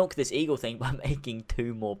 you can milk this Eagle thing by making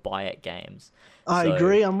 2 more Bayek games. I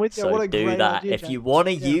agree. I'm with you. So what a do great that. idea, If you want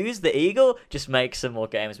to use the Eagle, just make some more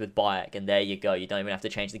games with Bayek, and there you go. You don't even have to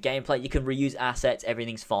change the gameplay. You can reuse assets.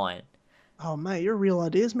 Everything's fine. Oh mate, you're real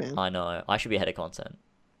ideas, man. I know. I should be head of content.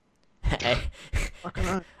 Fucking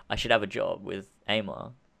know. I should have a job with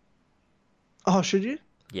Amar. Oh, should you?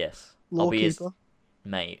 Yes. Law I'll be keeper. his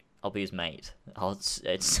mate. I'll be his mate.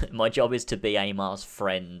 My job is to be Amar's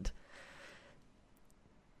friend.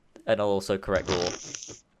 And I'll also correct law.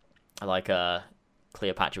 Like,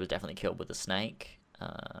 Cleopatra was definitely killed with a snake.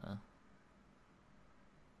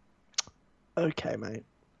 Okay, mate.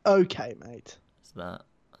 Okay, mate.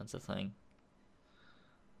 That's a thing.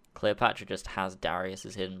 Cleopatra just has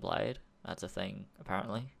Darius's hidden blade. That's a thing,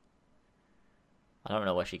 apparently. I don't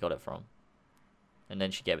know where she got it from. And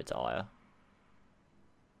then she gave it to Aya.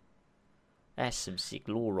 That's some sick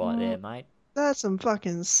lore right there, mate. That's some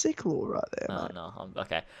fucking sick lore right there, mate. No,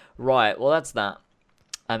 okay. Right, well, that's that.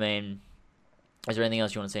 I mean, is there anything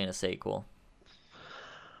else you want to see in a sequel?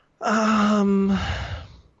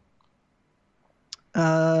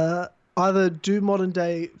 Either do modern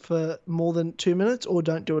day for more than 2 minutes or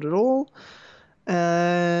don't do it at all.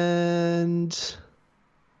 And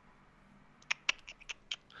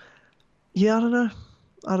yeah, I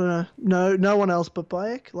don't know. No one else but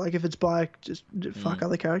Bayek. Like, if it's Bayek, just fuck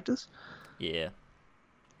other characters. Yeah,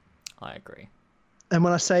 I agree. And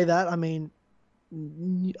when I say that, I mean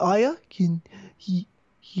Aya,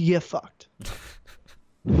 you're fucked.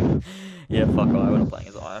 Yeah, fuck Aya. We're not playing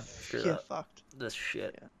as Aya. Screw You're that. fucked. This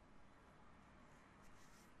shit.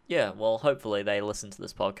 Yeah, well, hopefully they listen to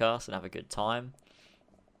this podcast and have a good time.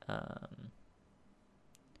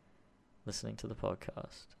 Listening to the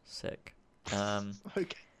podcast. Sick.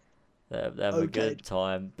 Okay. They have a good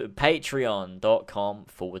time.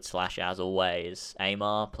 Patreon.com/as always.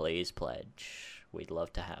 Amar, please pledge. We'd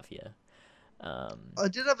love to have you. I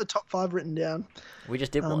did have a top 5 written down. We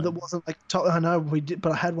just did one. That wasn't like top. I know we did,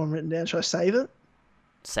 but I had one written down. Should I save it?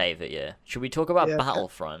 Save it, yeah. Should we talk about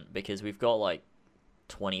Battlefront? Because we've got like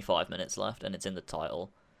 25 minutes left and it's in the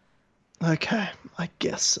title. Okay, I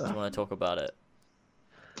guess so. Do you want to talk about it?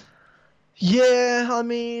 Yeah, I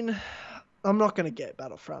mean, I'm not going to get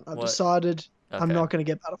Battlefront. I've decided I'm not going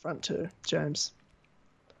to get Battlefront 2, James.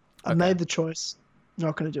 I've made the choice. I'm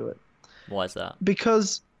not going to do it. Why is that?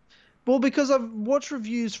 Because I've watched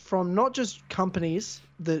reviews from not just companies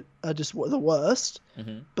that are just the worst,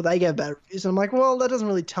 but they get bad reviews. And I'm like, well, that doesn't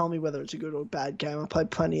really tell me whether it's a good or bad game. I've played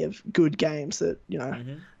plenty of good games that,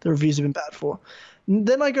 the reviews have been bad for. And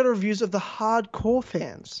then I go to reviews of the hardcore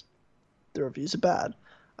fans. The reviews are bad.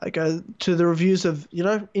 I go to the reviews of,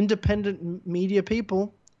 independent media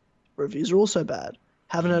people. Reviews are also bad.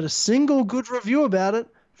 Haven't heard a single good review about it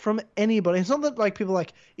from anybody. It's not that like people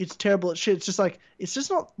like it's terrible at shit. It's just like it's just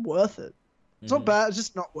not worth it. It's not bad. It's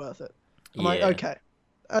just not worth it. I'm like, okay,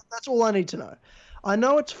 that's all I need to know. I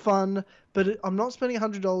know it's fun, but I'm not spending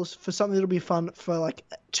 $100 for something that'll be fun for like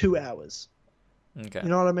 2 hours. Okay. You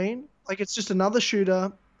know what I mean? Like it's just another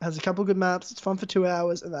shooter. Has a couple good maps. It's fun for 2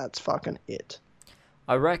 hours, and that's fucking it.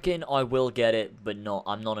 I reckon I will get it, but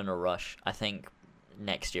I'm not in a rush. I think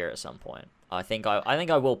next year at some point. I think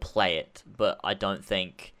I will play it, but I don't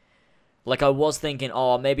think. Like I was thinking,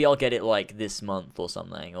 oh, maybe I'll get it like this month or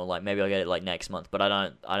something, or like maybe I'll get it like next month. But I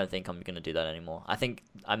don't think I'm gonna do that anymore. I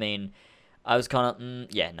was kind of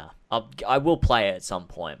I will play it at some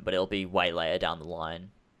point, but it'll be way later down the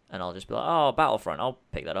line, and I'll just be like, oh, Battlefront, I'll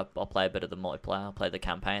pick that up. I'll play a bit of the multiplayer. I'll play the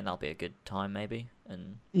campaign. That'll be a good time maybe.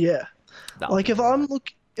 And yeah, like if I'm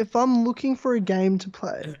looking for a game to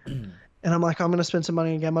play. And I'm like, I'm going to spend some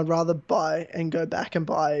money on a game. I'd rather buy and go back and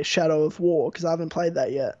buy Shadow of War because I haven't played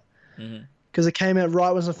that yet. Because it came out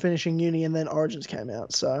right when I was finishing uni and then Origins came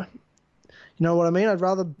out. So, you know what I mean? I'd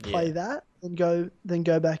rather play that than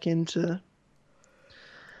go back into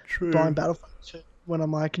buying Battlefront 2 when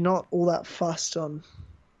I'm like not all that fussed on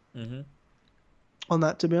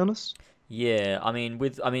that, to be honest. Yeah, I mean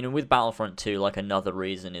with Battlefront 2, like another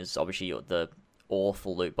reason is obviously the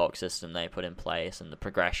awful loot box system they put in place, and the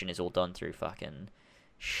progression is all done through fucking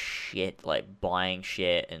shit, like buying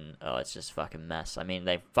shit, and it's just fucking mess. I mean,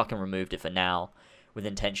 they fucking removed it for now with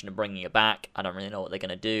intention of bringing it back. I don't really know what they're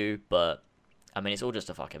gonna do, but I mean, it's all just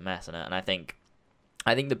a fucking mess, isn't it? And I think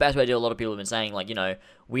the best way to do, a lot of people have been saying, like,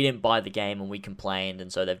 we didn't buy the game and we complained,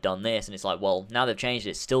 and so they've done this, and it's like, well, now they've changed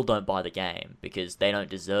it, still don't buy the game because they don't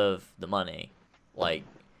deserve the money. Like,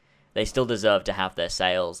 they still deserve to have their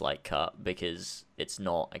sales like cut because it's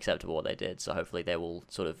not acceptable what they did. So hopefully they will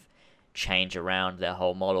sort of change around their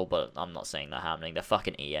whole model, but I'm not seeing that happening. They're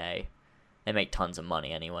fucking EA. They make tons of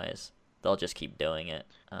money anyways. They'll just keep doing it.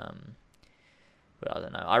 But I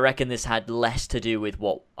don't know. I reckon this had less to do with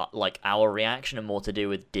what our reaction and more to do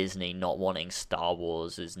with Disney not wanting Star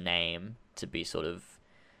Wars' name to be sort of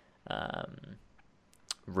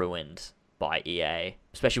ruined by EA,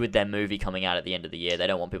 especially with their movie coming out at the end of the year. They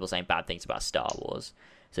don't want people saying bad things about Star Wars.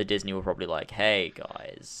 So Disney were probably like, hey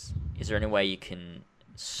guys, is there any way you can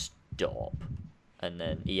stop? And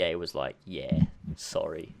then EA was like, yeah,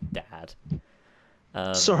 sorry, Dad.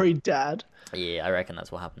 Sorry, Dad. Yeah, I reckon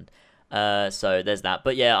that's what happened. So there's that.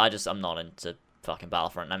 But yeah, I'm not into fucking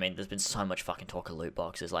Battlefront. I mean, there's been so much fucking talk of loot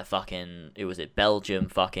boxes. Like fucking, Belgium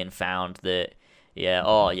fucking found that,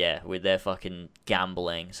 with their fucking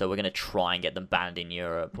gambling, so we're gonna try and get them banned in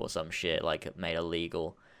Europe or some shit, like made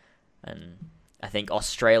illegal. And I think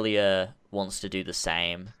Australia wants to do the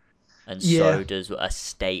same, and so does a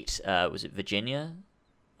state, was it Virginia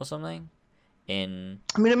or something? I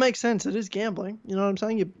mean, it makes sense. It is gambling. You know what I'm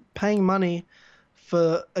saying? You're paying money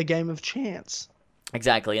for a game of chance.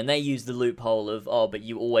 Exactly, and they use the loophole of, but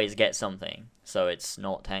you always get something, so it's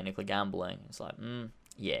not technically gambling. It's like,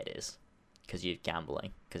 yeah, it is. Because you're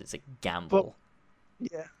gambling, because it's a gamble.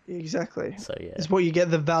 Yeah, exactly. So yeah, it's what you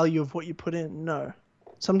get, the value of what you put in. No,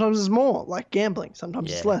 sometimes it's more like gambling.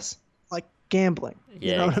 Sometimes it's less like gambling.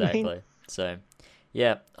 You know exactly. What I mean? So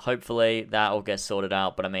yeah, hopefully that will get sorted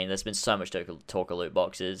out. But I mean, there's been so much talk of loot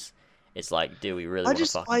boxes. It's like, do we really want to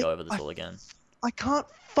fucking go over this all again? I can't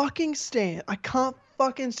fucking stand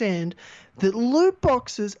fucking stand that loot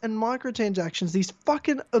boxes and microtransactions, these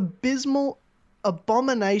fucking abysmal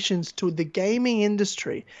abominations to the gaming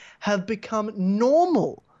industry, have become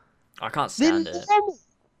normal. I can't stand it.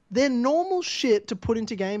 They're normal shit to put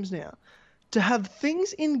into games now. To have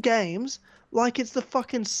things in games like it's the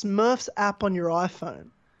fucking Smurfs app on your iPhone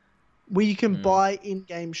where you can buy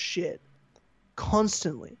in-game shit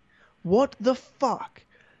constantly. What the fuck?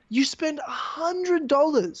 You spend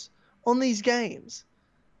 $100 on these games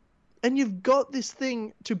and you've got this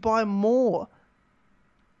thing to buy more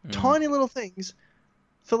tiny little things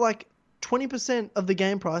for like 20% of the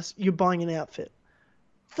game price. You're buying an outfit.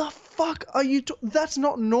 The fuck are you? That's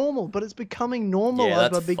not normal, but it's becoming normal. Yeah,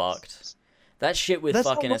 that's fucked. That shit with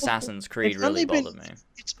fucking Assassin's Creed really bothered me.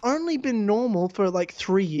 It's only been normal for like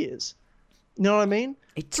 3 years. You know what I mean?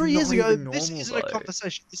 3 years ago, this isn't a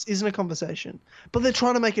conversation. This isn't a conversation. But they're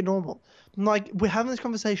trying to make it normal. Like, we're having this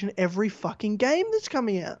conversation every fucking game that's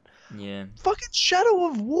coming out. Yeah. Fucking Shadow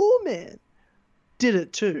of War, man, did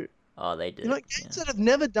it too. Oh, they did. You know, games that have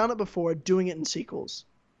never done it before are doing it in sequels.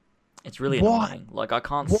 It's really annoying. Like, I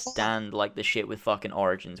can't stand, like, the shit with fucking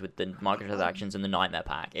Origins, with the microtransactions and the Nightmare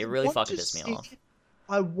Pack. It really fucking pissed me off.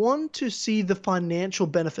 I want to see the financial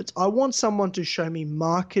benefits. I want someone to show me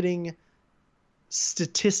marketing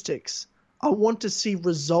statistics. I want to see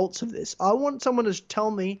results of this. I want someone to tell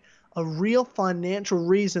me a real financial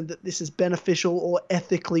reason that this is beneficial or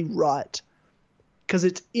ethically right. Because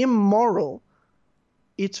it's immoral.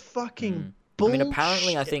 It's fucking bullshit. I mean,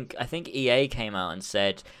 apparently, I think EA came out and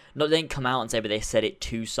said, no, they didn't come out and say, but they said it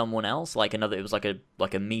to someone else, like it was like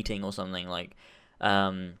a meeting or something, like,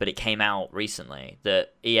 but it came out recently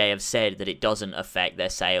that EA have said that it doesn't affect their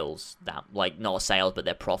sales, that, like, not sales, but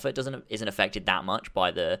their profit isn't affected that much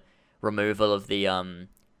by the removal of the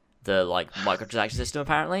like microtransaction system,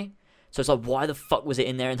 apparently. So it's like, why the fuck was it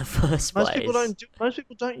in there in the first place? Most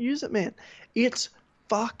people don't use it, man. It's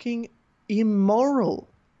fucking immoral.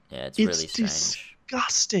 Yeah, it's really strange. It's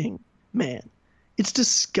disgusting, man. It's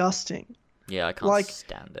disgusting. Yeah, I can't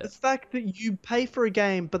stand it. The fact that you pay for a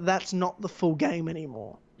game, but that's not the full game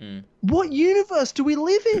anymore. What universe do we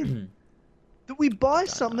live in? That we buy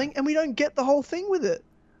something and we don't get the whole thing with it.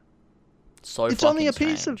 It's only a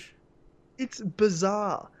piece of. It's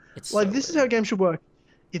bizarre. It's like, this is how games should work.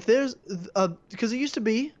 If there's because it used to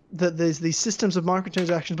be that there's these systems of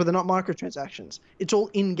microtransactions, but they're not microtransactions. It's all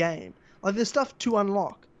in game. Like, there's stuff to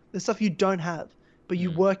unlock. There's stuff you don't have, but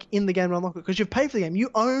you work in the game to unlock it because you've paid for the game.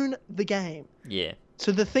 You own the game. Yeah.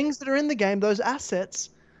 So the things that are in the game, those assets,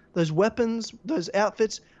 those weapons, those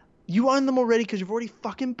outfits, you own them already because you've already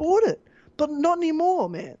fucking bought it. But not anymore,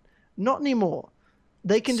 man. Not anymore.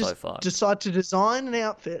 They can just decide to design an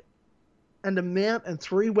outfit and a mount and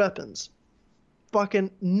 3 weapons.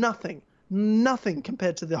 Fucking nothing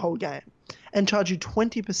compared to the whole game, and charge you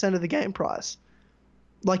 20% of the game price.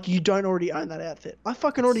 Like, you don't already own that outfit. I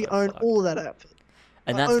fucking already own all of that outfit.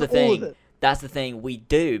 And that's the thing. That's the thing we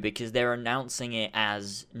do, because they're announcing it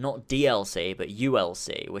as not DLC but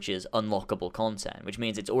ULC, which is unlockable content, which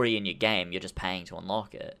means it's already in your game. You're just paying to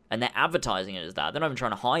unlock it, and they're advertising it as that. They're not even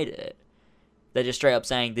trying to hide it. They're just straight up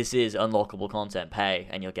saying this is unlockable content. Pay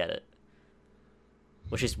and you'll get it,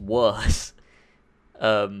 which is worse.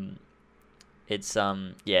 It's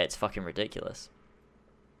fucking ridiculous.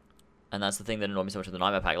 And that's the thing that annoyed me so much with the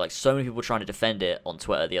Nightmare Pack. Like, so many people were trying to defend it on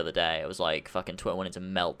Twitter the other day. It was like, fucking Twitter went into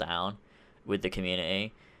meltdown with the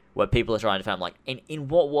community, where people are trying to defend, like, in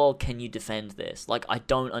what world can you defend this? Like, I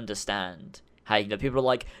don't understand how, you know, people are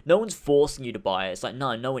like, no one's forcing you to buy it. It's like,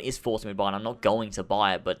 no one is forcing me to buy it, and I'm not going to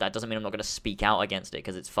buy it, but that doesn't mean I'm not going to speak out against it,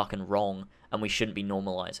 because it's fucking wrong, and we shouldn't be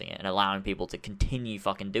normalizing it and allowing people to continue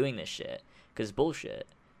fucking doing this shit, because it's bullshit.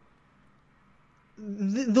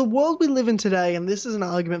 The world we live in today, and this is an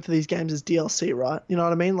argument for these games, is DLC, right? You know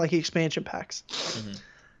what I mean? Like, expansion packs.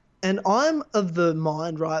 And I'm of the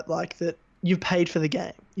mind, right, like, that you've paid for the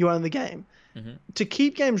game. You own the game. To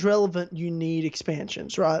keep games relevant, you need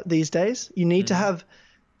expansions, right? These days, you need to have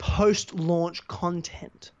post-launch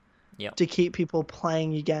content to keep people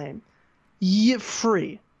playing your game.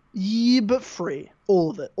 Free. But free.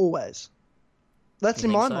 All of it. Always. That's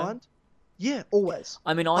in my mind. Yeah, always.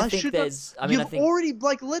 I mean, I think there's... already...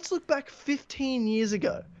 Like, let's look back 15 years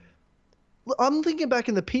ago. I'm thinking back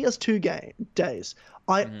in the PS2 days.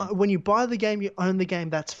 When you buy the game, you own the game.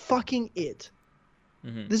 That's fucking it.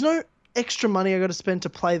 There's no extra money I got to spend to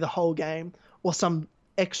play the whole game, or some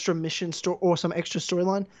extra mission or some extra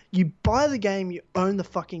storyline. You buy the game, you own the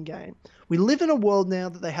fucking game. We live in a world now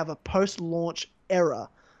that they have a post-launch era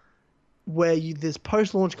where there's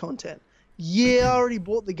post-launch content. Yeah, I already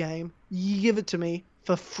bought the game. You give it to me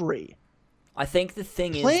for free. I think the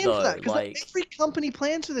thing Plan is, though, for that, because every company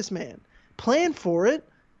plans for this, man. Plan for it,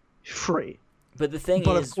 free. But the thing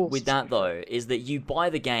is, with that, though, is that you buy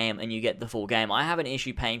the game and you get the full game. I have an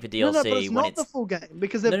issue paying for DLC but it's when not the full game,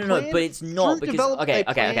 because they're No, but it's not, because...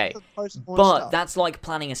 Okay. But that's like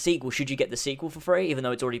planning a sequel. Should you get the sequel for free, even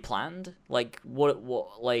though it's already planned? Like,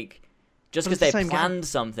 like... Just because they planned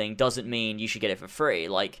something doesn't mean you should get it for free.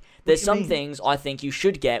 Like, there's some things I think you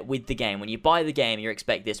should get with the game. When you buy the game, you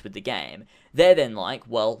expect this with the game. They're then like,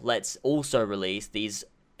 well, let's also release these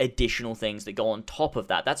additional things that go on top of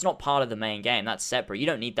that. That's not part of the main game. That's separate. You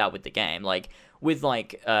don't need that with the game. Like, with,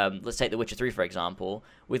 like, let's take The Witcher 3, for example.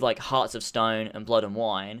 With, like, Hearts of Stone and Blood and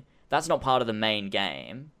Wine, that's not part of the main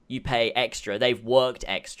game. You pay extra. They've worked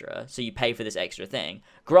extra, so you pay for this extra thing.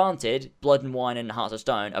 Granted, Blood and Wine and Hearts of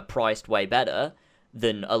Stone are priced way better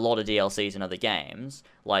than a lot of DLCs in other games.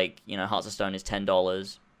 Like, you know, Hearts of Stone is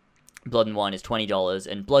 $10, Blood and Wine is $20,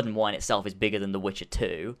 and Blood and Wine itself is bigger than The Witcher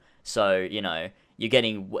 2. So, you know,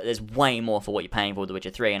 there's way more for what you're paying for with The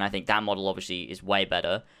Witcher 3, and I think that model obviously is way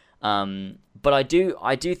better. But I do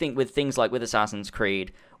think with things like with Assassin's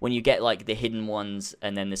Creed, when you get like the hidden ones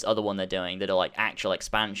and then this other one they're doing that are like actual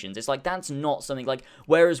expansions, it's like that's not something like,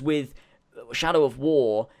 whereas with Shadow of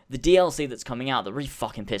War, the DLC that's coming out that really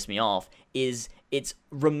fucking pissed me off is it's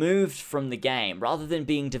removed from the game rather than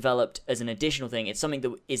being developed as an additional thing. It's something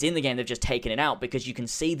that is in the game, they've just taken it out because you can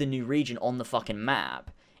see the new region on the fucking map.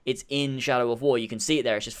 It's in Shadow of War, you can see it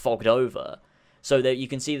there, it's just fogged over. So that you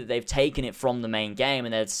can see that they've taken it from the main game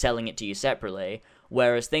and they're selling it to you separately.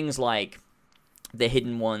 Whereas things like the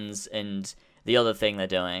hidden ones and the other thing they're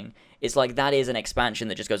doing, it's like that is an expansion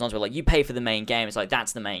that just goes on to it. Like, you pay for the main game, it's like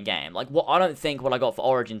that's the main game. Like, I don't think what I got for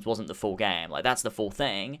Origins wasn't the full game. Like, that's the full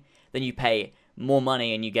thing. Then you pay more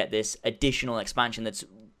money and you get this additional expansion that's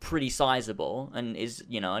pretty sizable and is,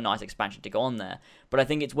 you know, a nice expansion to go on there. But I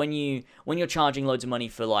think it's when you're charging loads of money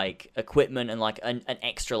for like equipment and like an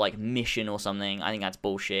extra like mission or something, I think that's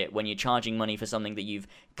bullshit. When you're charging money for something that you've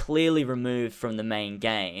clearly removed from the main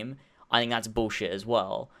game, I think that's bullshit as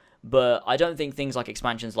well. But I don't think things like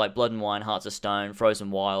expansions like Blood and Wine, Hearts of Stone, Frozen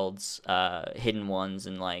Wilds, Hidden Ones,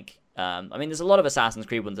 and like I mean, there's a lot of Assassin's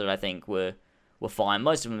Creed ones that I think were fine.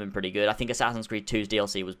 Most of them have been pretty good. I think Assassin's Creed 2's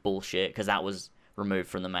DLC was bullshit because that was removed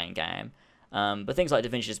from the main game. But things like Da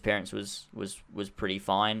Vinci's Disappearance was pretty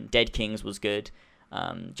fine. Dead Kings was good.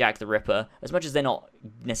 Jack the Ripper, as much as they're not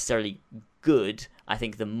necessarily good, I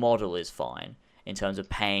think the model is fine in terms of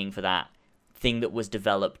paying for that thing that was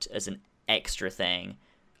developed as an extra thing,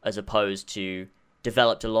 as opposed to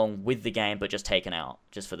developed along with the game but just taken out,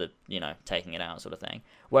 just for the, you know, taking it out sort of thing.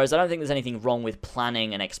 Whereas I don't think there's anything wrong with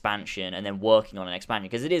planning an expansion and then working on an expansion,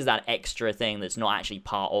 because it is that extra thing that's not actually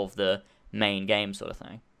part of the main game sort of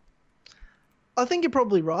thing. I think you're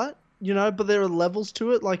probably right, you know, but there are levels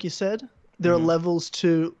to it, like you said. There are levels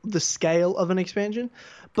to the scale of an expansion.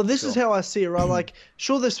 But this is how I see it, right? Like,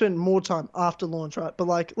 sure, they spent more time after launch, right? But,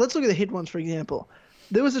 like, let's look at the Hidden Ones, for example.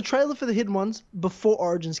 There was a trailer for the Hidden Ones before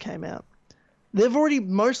Origins came out. They've already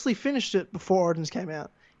mostly finished it before Origins came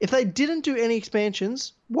out. If they didn't do any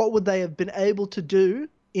expansions, what would they have been able to do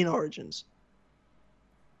in Origins?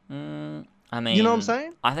 I mean, you know what I'm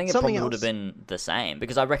saying? I think it probably would have been the same,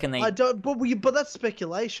 because I reckon they... But that's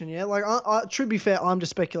speculation, yeah? Like, to be fair, I'm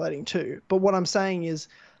just speculating too. But what I'm saying is,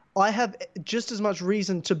 I have just as much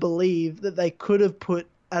reason to believe that they could have put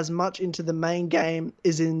as much into the main game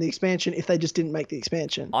as in the expansion if they just didn't make the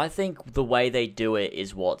expansion. I think the way they do it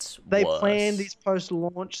is what's They worse. plan these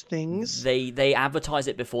post-launch things. They advertise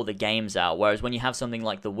it before the game's out, whereas when you have something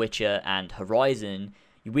like The Witcher and Horizon,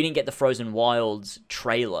 we didn't get the Frozen Wilds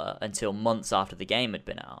trailer until months after the game had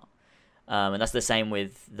been out. And that's the same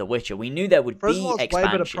with The Witcher. We knew there would Frozen be Wilds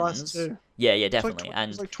expansions. Way better price too. Yeah, definitely.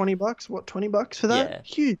 It's like $20. What, $20 for that? Yeah.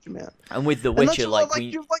 Huge amount. And with The Witcher, like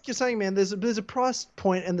you're saying, man, there's a price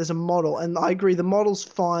point and there's a model, and I agree, the model's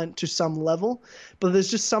fine to some level, but there's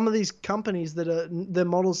just some of these companies that their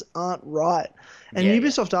models aren't right, and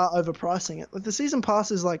Ubisoft are overpricing it. Like, the season pass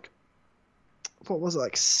is like, what was it,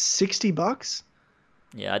 like $60?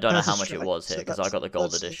 Yeah, I don't know how much it was here because I got the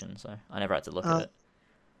gold edition, so I never had to look at it.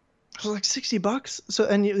 It was like $60. So,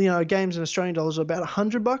 and you know, games in Australian dollars are about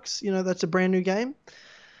 $100. You know, that's a brand new game.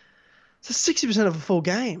 So 60% of a full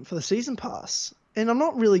game for the season pass, and I'm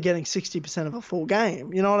not really getting 60% of a full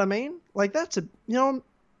game. You know what I mean? Like, that's you're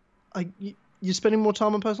spending more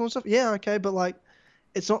time on personal stuff. Yeah, okay, but like,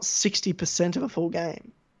 it's not 60% of a full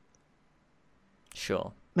game.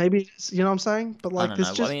 Sure. Maybe it's, you know what I'm saying? But like,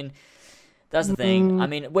 I mean, that's the thing. I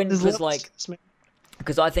mean, when there's like.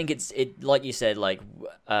 Because I think it like you said, like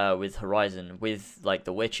with Horizon, with like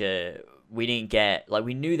The Witcher, we didn't get, like,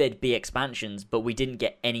 we knew there'd be expansions, but we didn't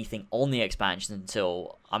get anything on the expansions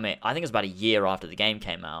until, I think it was about a year after the game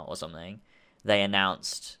came out or something. They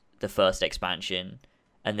announced the first expansion,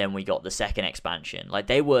 and then we got the second expansion. Like,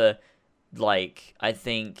 they were, like, I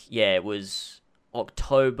think, yeah, it was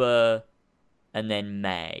October and then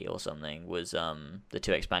May or something was the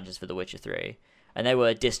 2 expansions for The Witcher 3. And they were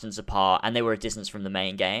a distance apart, and they were a distance from the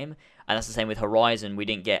main game. And that's the same with Horizon. We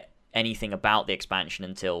didn't get anything about the expansion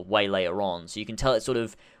until way later on. So you can tell it's sort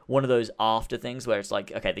of one of those after things where it's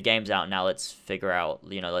like, okay, the game's out now, let's figure out,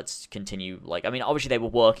 let's continue. Like, I mean, obviously they were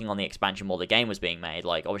working on the expansion while the game was being made.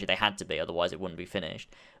 Like, obviously they had to be, otherwise it wouldn't be finished.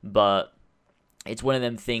 But it's one of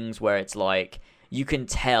them things where it's like, you can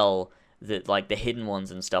tell that, like, the hidden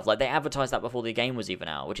ones and stuff, like, they advertised that before the game was even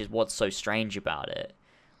out, which is what's so strange about it.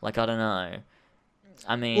 Like, I don't know.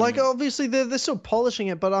 I mean, like, obviously they're still polishing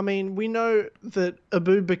it, but I mean, we know that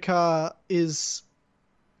Abu Bakr is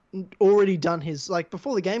already done his, like,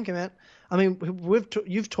 before the game came out. I mean,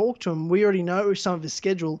 you've talked to him. We already know some of his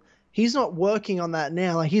schedule. He's not working on that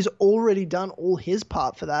now. Like, he's already done all his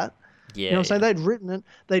part for that. Yeah, you know what I'm saying? They'd written it.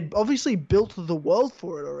 They'd obviously built the world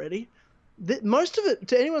for it already. Most of it,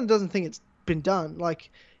 to anyone that doesn't think it's been done, like,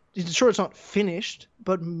 sure, it's not finished,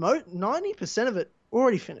 but 90% of it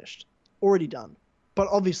already finished, already done. But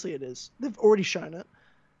obviously it is. They've already shown it.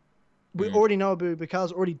 We already know Abu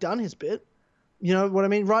Bakr's already done his bit. You know what I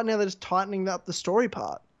mean? Right now they're just tightening up the story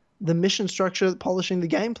part, the mission structure, polishing the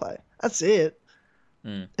gameplay. That's it.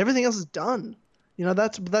 Everything else is done. You know,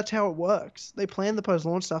 that's how it works. They plan the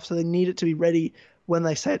post-launch stuff, so they need it to be ready when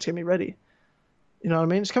they say it's going to be ready. You know what I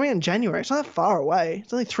mean? It's coming out in January. It's not that far away.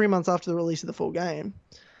 It's only 3 months after the release of the full game.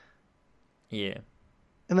 Yeah.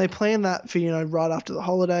 And they plan that for, right after the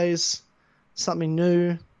holidays. Something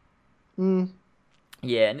new.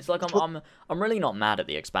 Yeah, and it's like I'm really not mad at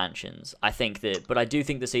the expansions. I think that, but I do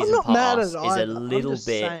think the season pass is a little bit.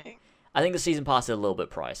 Saying. I think the season pass is a little bit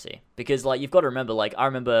pricey because, like, you've got to remember. Like, I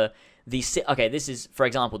remember this is, for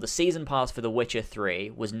example, the season pass for The Witcher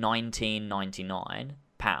 3 was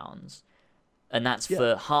 £19.99, and that's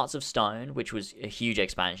for Hearts of Stone, which was a huge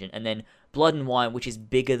expansion, and then Blood and Wine, which is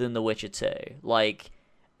bigger than The Witcher 2. Like.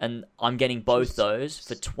 And I'm getting both those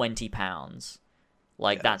for £20.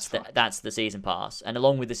 Like, that's the season pass. And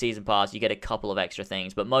along with the season pass, you get a couple of extra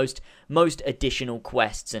things. But most additional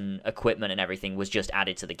quests and equipment and everything was just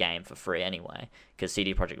added to the game for free anyway. Because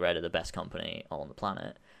CD Projekt Red are the best company on the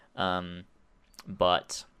planet.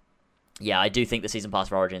 But, yeah, I do think the season pass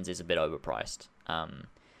for Origins is a bit overpriced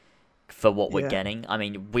for what we're getting. I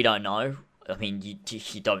mean, we don't know. I mean, you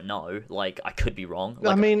don't know. Like, I could be wrong.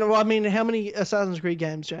 Like, I mean, how many Assassin's Creed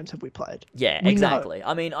games, James, have we played? Yeah, exactly. Know.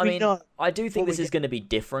 I mean, I do think this is going to be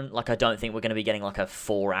different. Like, I don't think we're going to be getting like a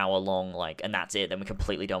 4-hour long, like, and that's it. Then we're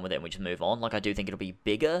completely done with it and we just move on. Like, I do think it'll be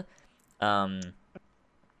bigger. But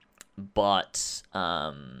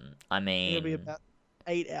I mean, it'll be about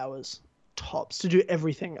 8 hours tops to do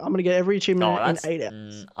everything. I'm gonna get every achievement in 8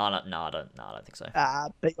 hours. I don't think so.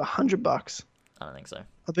 Bet you $100. I don't think so.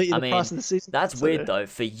 I'll bet you the price of the season. That's weird though.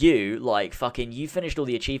 For you, like, fucking, you finished all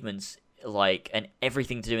the achievements, like, and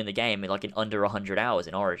everything to do in the game, like, in under 100 hours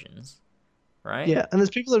in Origins, right? Yeah, and there's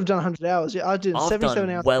people that have done 100 hours. Yeah, I did 77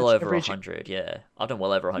 hours. Well over 100. Yeah, I've done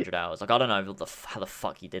well over 100 hours. Like, I don't know how the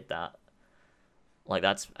fuck you did that. Like,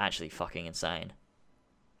 that's actually fucking insane.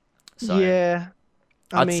 So yeah,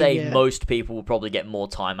 I'd say most people will probably get more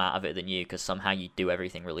time out of it than you because somehow you do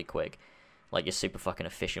everything really quick. Like, you're super fucking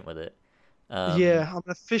efficient with it. Yeah, I'm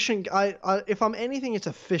efficient. If I'm anything, it's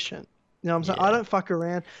efficient. You know what I'm saying? I don't fuck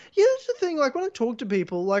around. Yeah, that's the thing. Like, when I talk to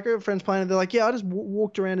people, like, I have friends playing, they're like, yeah, I just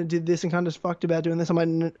walked around and did this and kind of just fucked about doing this. I'm like,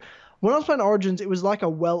 when I was playing Origins, it was like a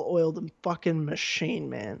well-oiled and fucking machine,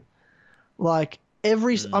 man. Like,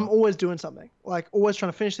 I'm always doing something. Like, always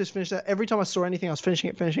trying to finish this, finish that. Every time I saw anything, I was finishing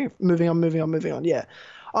it, moving on. Yeah.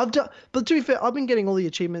 But to be fair, I've been getting all the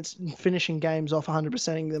achievements and finishing games off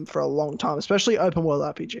 100%ing them for a long time, especially open world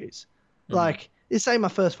RPGs. Like, this ain't my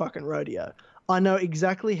first fucking rodeo. I know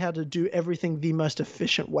exactly how to do everything the most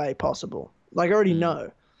efficient way possible. Like, I already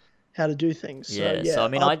know how to do things. So, so I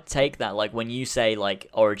mean, I'd take that. Like, when you say, like,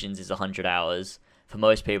 Origins is 100 hours, for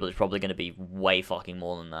most people, it's probably going to be way fucking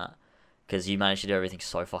more than that. Because you managed to do everything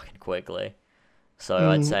so fucking quickly. So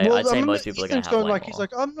I'd say most people are going to have way more. He's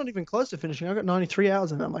like, I'm not even close to finishing. I got 93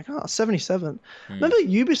 hours in it. I'm like, 77. Remember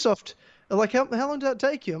Ubisoft? Like, how long did that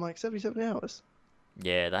take you? I'm like, 77 hours.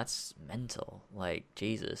 Yeah, that's mental. Like,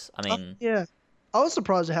 Jesus. I mean... yeah. I was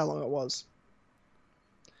surprised at how long it was.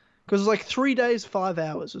 Because it was like 3 days, 5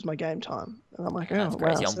 hours was my game time. And I'm like, that's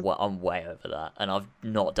crazy. Wow. I'm way over that. And I've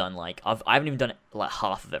not done, like... I haven't even done, like,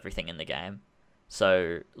 half of everything in the game.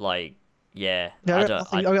 So, like... Yeah, I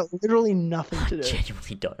got literally nothing to do. I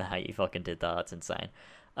genuinely don't know how you fucking did that. That's insane.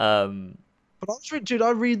 But dude,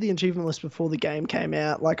 I read the achievement list before the game came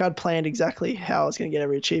out. Like, I'd planned exactly how I was going to get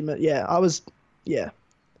every achievement. Yeah, yeah.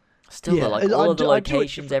 Still, though, like, all of the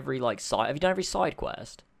locations, every, like, side... Have you done every side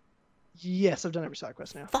quest? Yes, I've done every side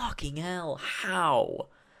quest now. Fucking hell, how?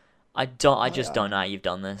 I just don't know how you've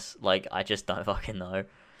done this. Like, I just don't fucking know.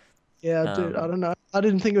 Yeah, dude, I don't know. I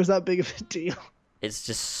didn't think it was that big of a deal. It's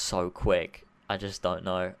just so quick. I just don't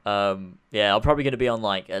know. Yeah, I'm probably going to be on,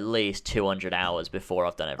 like, at least 200 hours before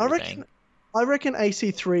I've done everything. I reckon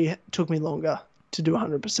AC3 took me longer to do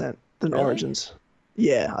 100% than Really? Origins.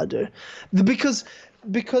 Yeah, I do. Because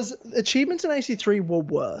achievements in AC3 were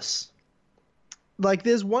worse. Like,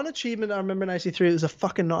 there's one achievement I remember in AC3, it was a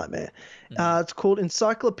fucking nightmare. It's called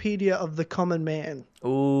Encyclopedia of the Common Man.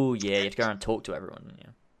 Oh, yeah, you have to go around and talk to everyone, yeah.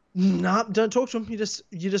 Nah, don't talk to them. You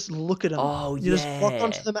just look at them. Oh, you just walk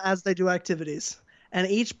onto them as they do activities.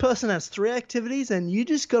 And each person has 3 activities, and you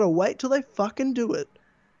just gotta wait till they fucking do it.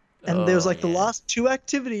 And there was like the last 2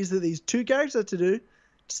 activities that these 2 characters had to do,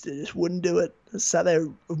 they just wouldn't do it. They sat there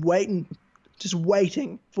waiting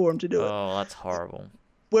for them to do it. Oh, that's horrible.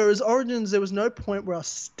 Whereas Origins, there was no point where I was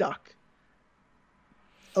stuck.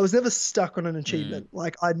 I was never stuck on an achievement.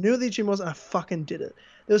 Like, I knew the achievement was, and I fucking did it.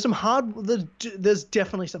 There's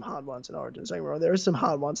definitely some hard ones in Origins. Don't get me wrong. There is some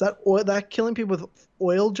hard ones. That killing people with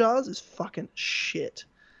oil jars is fucking shit.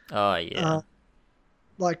 Oh yeah.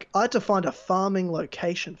 Like, I had to find a farming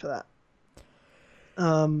location for that.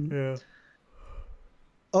 Yeah.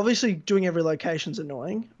 Obviously, doing every location's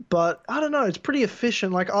annoying, but I don't know. It's pretty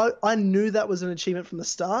efficient. Like, I knew that was an achievement from the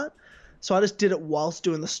start, so I just did it whilst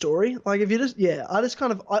doing the story. Like,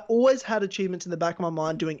 I always had achievements in the back of my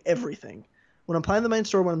mind doing everything. When I'm playing the main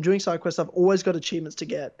story, when I'm doing side quests, I've always got achievements to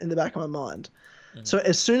get in the back of my mind. So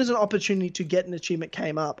as soon as an opportunity to get an achievement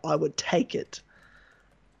came up, I would take it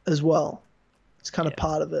as well. It's kind of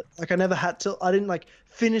part of it. Like, I didn't like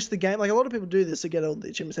finish the game. Like, a lot of people do this to get all the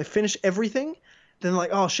achievements. They finish everything, then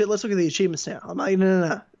like, oh shit, let's look at the achievements now. I'm like,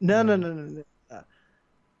 no.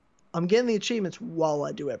 I'm getting the achievements while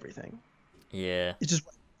I do everything. Yeah. It's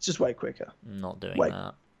just way quicker. Not doing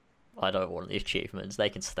that. I don't want the achievements. They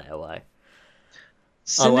can stay away.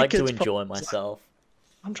 Syndicate's I like to enjoy myself.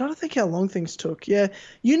 I'm trying to think how long things took. Yeah,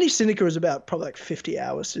 Uni Syndicate was about probably like 50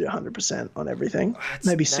 hours to do 100% on everything.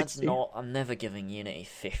 Maybe 60. I'm never giving Unity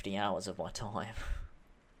 50 hours of my time.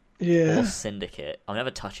 Yeah. Or Syndicate. I'm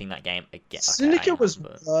never touching that game again. Syndicate was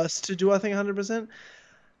worse to do, I think, 100%.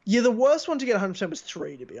 Yeah, the worst one to get 100% was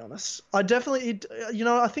 3, to be honest. I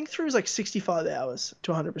think 3 was like 65 hours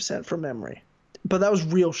to 100% from memory. But that was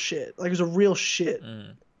real shit. Like, it was a real shit.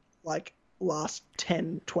 Like, last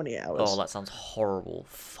 10, 20 hours. Oh, that sounds horrible.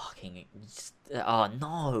 Fucking... Oh,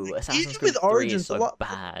 no. Assassin's Creed with 3 Origins, is so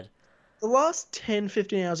bad. The last 10,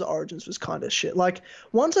 15 hours of Origins was kind of shit. Like,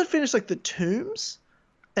 once I finished, like, the tombs,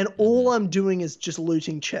 and all I'm doing is just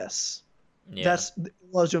looting chests. Yeah. That's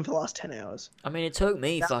what I was doing for the last 10 hours. I mean, it took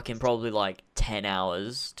me probably, like, 10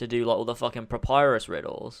 hours to do, like, all the fucking papyrus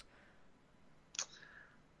riddles.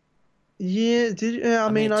 Yeah, I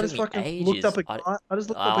mean, I just fucking ages. Looked up a guy. I just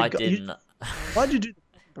looked up a guy. I didn't. Why'd you do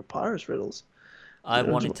the papyrus riddles? I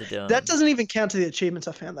wanted to do them. That doesn't even count to the achievements.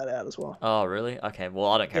 I found that out as well. Oh, really? Okay, well,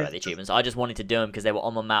 I don't care about the achievements. I just wanted to do them because they were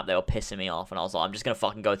on my map. They were pissing me off, and I was like, I'm just going to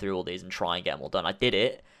fucking go through all these and try and get them all done. I did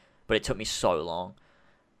it, but it took me so long.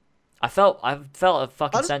 I felt a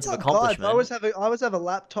fucking sense of accomplishment. I always have a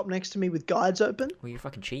laptop next to me with guides open. Well, you're a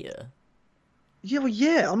fucking cheater. Yeah, well,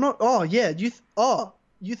 yeah. I'm not... Oh, yeah.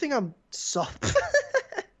 You think I'm soft?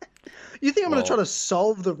 You think I'm going to try to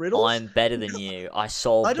solve the riddles? I'm better than you. I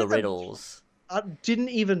solved the riddles. I didn't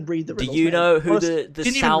even read the riddles. Do you know who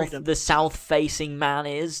the south-facing man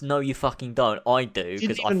is? No, you fucking don't. I do,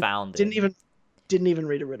 because I found it. Didn't even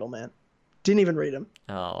read a riddle, man. Didn't even read them.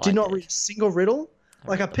 Oh, did not read a single riddle.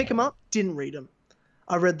 Like, I pick them up, didn't read them.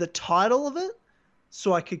 I read the title of it,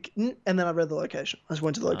 so I could... And then I read the location. I just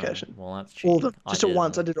went to the location. Well, that's cheating. All of them. Just at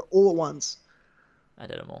once. I did it all at once. I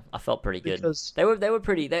did them all. I felt pretty good. They were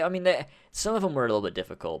pretty... some of them were a little bit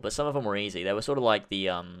difficult, but some of them were easy. They were sort of like the...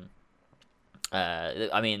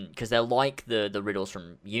 because they're like the riddles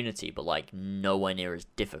from Unity, but, like, nowhere near as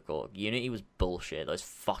difficult. Unity was bullshit. Those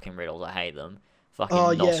fucking riddles, I hate them.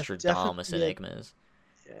 Fucking Nostradamus enigmas.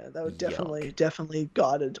 Yeah, they were definitely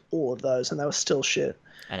guided all of those, and they were still shit.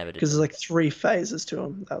 I never did. Because there's like 3 phases to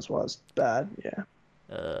them. That's why it's bad.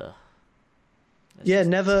 Yeah.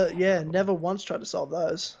 Never once tried to solve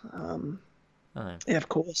those. Oh. Yeah, of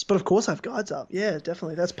course. But of course I have guides up. Yeah,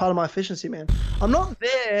 definitely. That's part of my efficiency, man. I'm not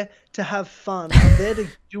there to have fun. I'm there to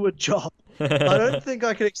do a job. I don't think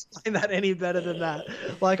I can explain that any better than that.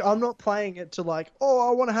 Like, I'm not playing it to like, oh,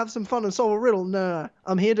 I want to have some fun and solve a riddle. No.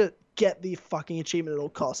 I'm here to get the fucking achievement at all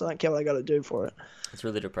costs. I don't care what I got to do for it. It's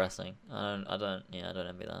really depressing. I don't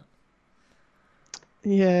envy that.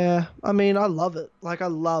 Yeah, I mean, I love it. Like, I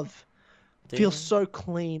love. Do Feels you? so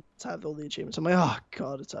clean to have all the achievements. I'm like, oh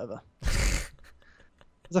god, it's over.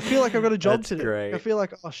 'Cause I feel like I've got a job That's to do. great. I feel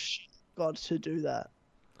like, oh shit, God, to do that.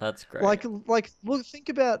 That's great. Like, look, think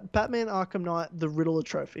about Batman Arkham Knight, the Riddler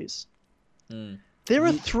trophies. Mm. There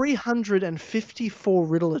are 354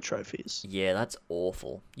 Riddler trophies. Yeah, that's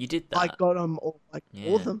awful. You did that. I got them all,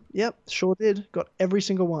 all of them. Yep, sure did. Got every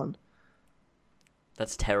single one.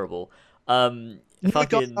 That's terrible. No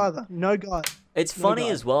guide either. No guide. It's funny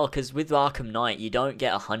as well because with Arkham Knight, you don't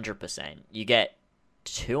get 100%. You get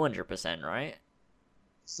 200%, right?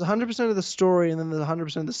 It's 100% of the story, and then there's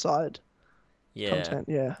 100% of the side content.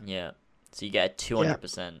 Yeah. So you get a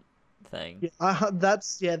 200% thing.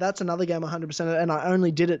 Yeah, that's another game 100%, and I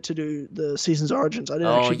only did it to do the season's origins. I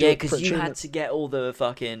didn't actually do it for because you had achievement. to get all the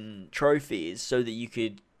fucking trophies so that you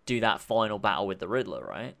could do that final battle with the Riddler,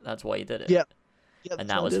 right? That's why you did it. Yeah. And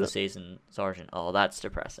that was for season's origin. Oh, that's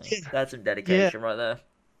depressing. Yeah. That's some dedication right there.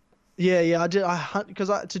 Yeah, I did. Because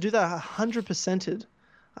to do that, I 100%ed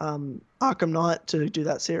Arkham Knight to do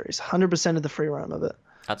that series. 100% of the free run of it.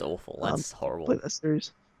 That's awful. That's horrible. That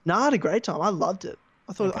series. No, I had a great time. I loved it.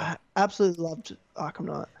 I thought I absolutely loved Arkham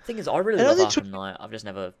Knight. The thing is, I really love Arkham Knight.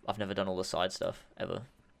 I've never done all the side stuff ever.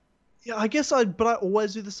 Yeah, I guess I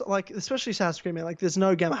always do this. Like, especially Assassin's Creed, man. Like, there's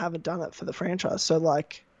no game I haven't done it for the franchise. So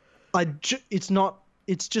like,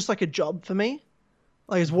 it's just like a job for me.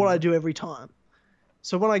 Like, it's what I do every time.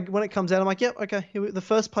 So when it comes out, I'm like, yep, okay. The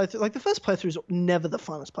first playthrough is never the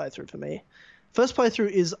funnest playthrough for me. First playthrough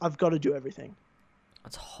is I've got to do everything.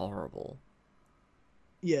 That's horrible.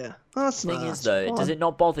 Yeah. That's the thing is, though, does it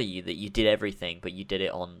not bother you that you did everything, but you did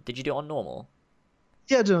it on... Did you do it on normal?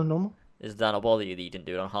 Yeah, I did it on normal. Does that not bother you that you didn't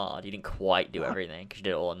do it on hard? You didn't quite do everything because you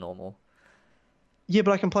did it all on normal. Yeah,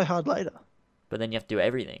 but I can play hard later. But then you have to do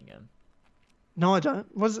everything again. No, I don't.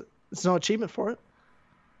 It's no achievement for it.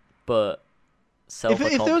 But if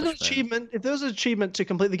there was an achievement to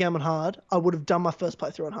complete the game on hard, I would have done my first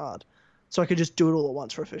playthrough on hard, so I could just do it all at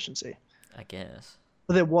once for efficiency. I guess.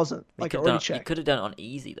 But there wasn't. Like, I already checked. You could have done it on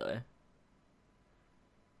easy though.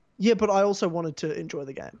 Yeah, but I also wanted to enjoy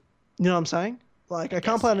the game. You know what I'm saying? Like, I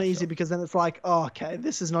can't play it on easy because then it's like, oh, okay,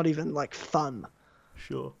 this is not even like fun.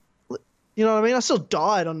 Sure. You know what I mean? I still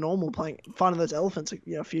died on normal finding those elephants,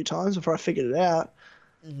 a few times before I figured it out.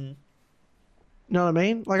 Mm-hmm. You know what I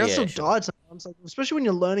mean? Like, I still died sometimes, like, especially when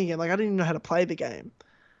you're learning it. Like, I didn't even know how to play the game,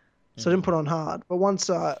 so I didn't put it on hard. But once,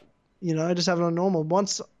 I just have it on normal.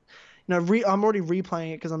 Once, I'm already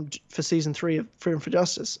replaying it because I'm for season 3 of Freedom for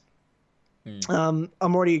Justice. I'm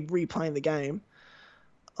already replaying the game.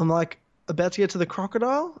 I'm like about to get to the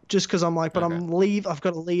crocodile just because I'm like, but I've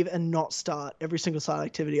got to leave and not start every single side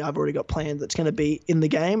activity I've already got planned that's going to be in the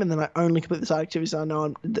game, and then I only complete the side activities I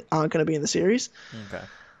know aren't going to be in the series. Okay.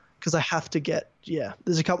 Because I have to get,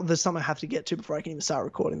 there's something I have to get to before I can even start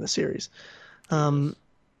recording the series.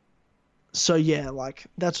 So yeah, like,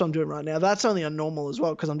 that's what I'm doing right now. That's only on normal as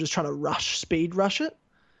well because I'm just trying to speed rush it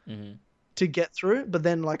to get through. But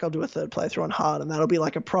then, like, I'll do a third playthrough on hard, and that'll be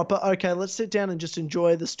like a proper, okay, let's sit down and just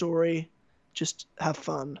enjoy the story, just have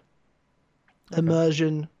fun,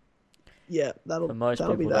 immersion. Yeah, for most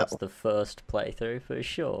people, that's the first playthrough for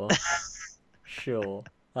sure. Sure,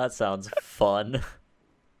 that sounds fun.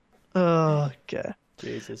 Oh, okay.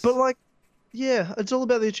 Jesus. But like, yeah, it's all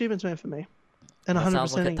about the achievements, man, for me. And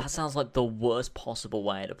 100%. That sounds like the worst possible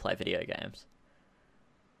way to play video games.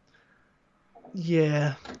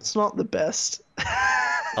 Yeah, it's not the best.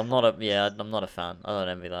 I'm not a fan. I don't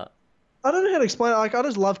envy that. I don't know how to explain it. Like, I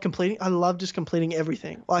just love completing. I love just completing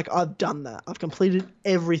everything. Like, I've done that. I've completed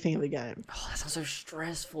everything in the game. Oh, that sounds so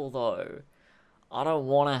stressful, though. I don't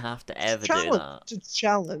want to have to ever do that. It's a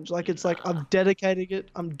challenge. Like, it's like I'm dedicating it.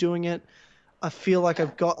 I'm doing it. I feel like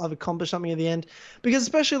I've accomplished something at the end. Because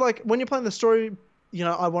especially like when you're playing the story,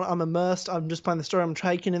 I'm immersed. I'm just playing the story. I'm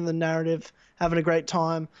taking in the narrative, having a great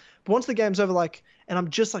time. But once the game's over, like, and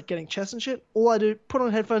I'm just like getting chess and shit, all I do, put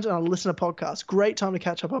on headphones and I listen to podcasts. Great time to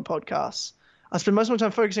catch up on podcasts. I spend most of my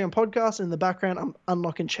time focusing on podcasts, and in the background I'm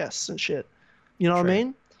unlocking chess and shit. You know what I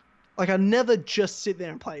mean? Like, I never just sit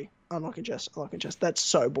there and play unlocking chess. That's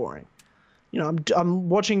so boring. I'm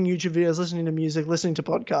watching YouTube videos, listening to music, listening to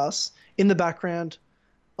podcasts in the background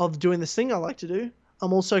of doing this thing I like to do.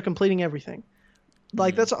 I'm also completing everything.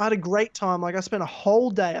 Like I had a great time. Like I spent a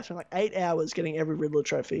whole day. I spent like 8 hours getting every Riddler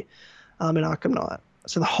trophy, in Arkham Knight.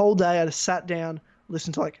 So the whole day I just sat down,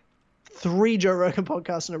 listened to like 3 Joe Rogan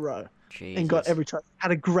podcasts in a row, and got every trophy.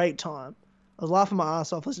 Had a great time. I was laughing my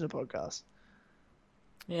ass off listening to podcasts.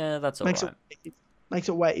 Yeah, that's alright. Makes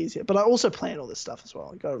it way easier. But I also plan all this stuff as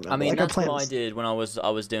well. You gotta remember. I mean, that's what I did when I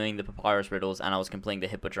was doing the Papyrus riddles and I was completing the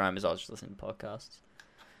Hippodrome. I was just listening to podcasts.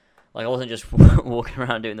 Like I wasn't just walking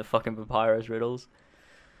around doing the fucking Papyrus riddles.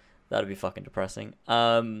 That'd be fucking depressing.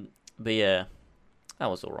 But yeah, that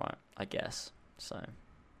was alright, I guess. So,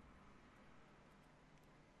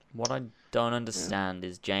 what I don't understand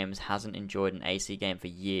is James hasn't enjoyed an AC game for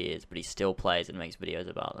years, but he still plays and makes videos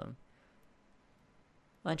about them.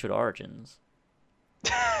 I enjoyed Origins.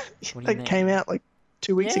 That came out like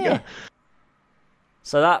 2 weeks ago.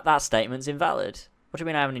 So that statement's invalid. What do you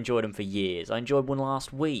mean I haven't enjoyed them for years? I enjoyed one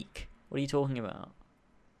last week. What are you talking about?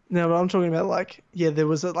 No, but I'm talking about like, there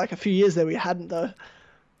was like a few years there we hadn't though.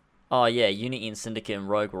 Oh yeah, Unity and Syndicate and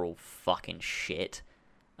Rogue were all fucking shit.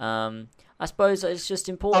 I suppose it's just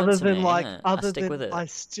important to me. I stick with it.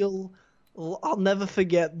 I'll never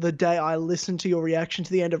forget the day I listened to your reaction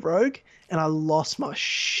to the end of Rogue, and I lost my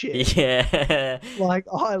shit. Yeah. Like,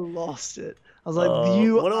 I lost it. I was like,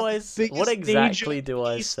 what exactly do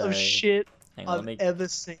I piece say? of shit I've ever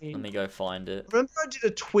seen. Let me go find it. Remember I did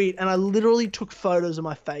a tweet, and I literally took photos of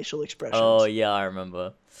my facial expressions. Oh, yeah, I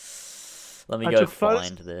remember. Let me go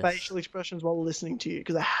find this. Facial expressions while listening to you,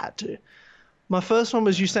 because I had to. My first one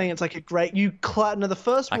was you saying it's like a great... You clapped... No, the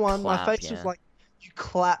first one, my face was like... You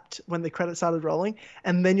clapped when the credits started rolling,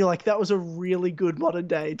 and then you're like, that was a really good modern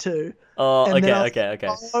day too. Oh, and okay.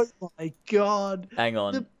 Oh my god. Hang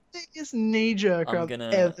on. The biggest knee-jerk I've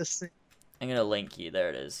ever seen. I'm gonna link you. There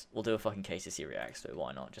it is. We'll do a fucking KCC reacts to it.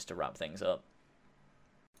 Why not? Just to wrap things up.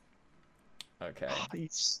 Okay. Oh, you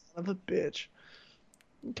son of a bitch.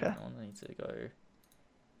 Okay. I need to go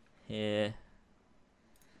here.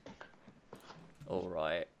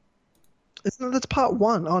 Alright. That's part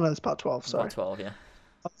 1. Oh no, it's part 12. Sorry. Part 12, yeah. I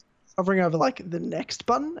was hovering over like the next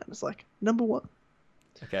button, and it's like number 1.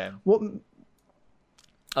 Okay. What?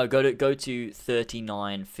 Oh, go to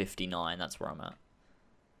 39:59. That's where I'm at.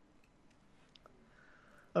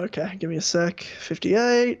 Okay, give me a sec.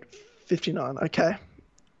 58, 59. Okay,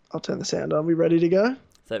 I'll turn the sound on. Are we ready to go?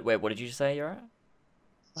 So, wait, what did you say you're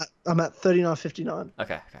at? I'm at 39:59.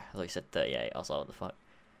 Okay. I thought you said 38. I was like, what the fuck?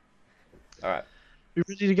 All right. We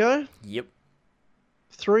ready to go? Yep.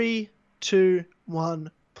 3, 2, 1,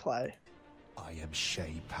 play. I am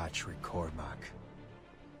Shay Patrick Cormac,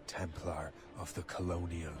 Templar of the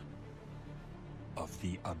Colonial, of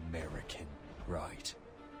the American right.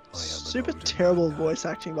 I am super terrible voice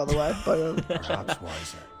acting, by the way. Perhaps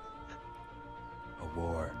wiser. A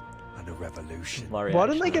war and a revolution. Why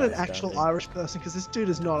didn't they get an actual Irish person? Because this dude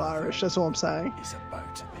is not Irish. That's all I'm saying. Is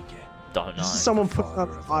about to begin. Don't know. This is someone putting on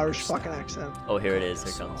an Irish fucking accent. Oh, here it is.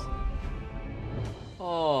 Here it comes.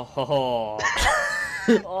 Oh,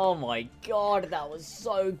 oh my god, that was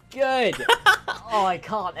so good. Oh, I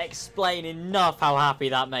can't explain enough how happy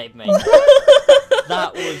that made me.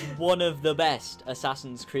 That was one of the best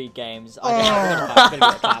Assassin's Creed games. I'm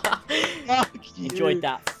gonna clap. Fuck you. Enjoyed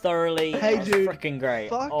that thoroughly. Hey, dude. Freaking great.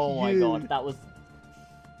 Oh my god, that was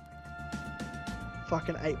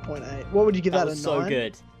fucking 8.8. What would you give that? That was so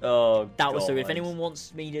good. Oh, that was so good. If anyone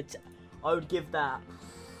wants me to, I would give that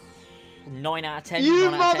 9 out of 10. You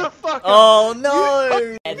 9 out of 10. motherfucker! Oh no!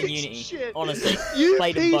 You Than Unity. shit. Honestly, You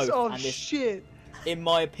played them piece both, of and this, shit. in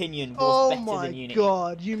my opinion, was better than Unity. Oh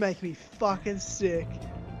my god, you make me fucking sick.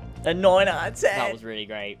 A 9 out of 10. That was really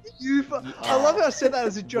great. I love how I said that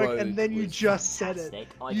as a joke, Rogue and then you just fantastic. said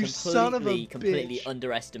it. You son of a completely bitch.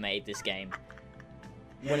 underestimated this game.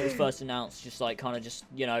 When it was first announced, just like kind of just,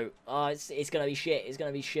 you know, oh, it's gonna be shit. It's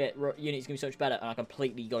gonna be shit. Unity's gonna be so much better, and I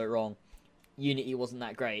completely got it wrong. Unity wasn't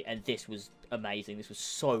that great, and this was amazing. This was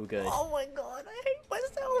so good. Oh my god, I hate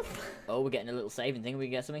myself. Oh, we're getting a little saving thing. We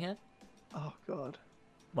can get something here. Oh god.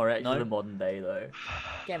 More actually the modern day though.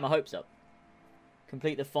 Getting my hopes up.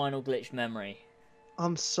 Complete the final glitched memory.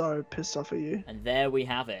 I'm so pissed off at you. And there we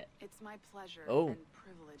have it. It's my pleasure and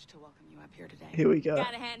privilege to welcome you up here today. Here we go.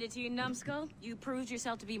 Gotta hand it to you, numbskull. You proved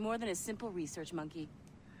yourself to be more than a simple research monkey.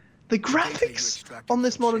 The graphics on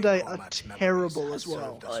this modern day are terrible as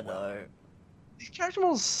well. I know. These character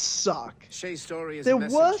models suck. Shay's story is They're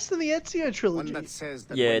worse than the Ezio trilogy. One that says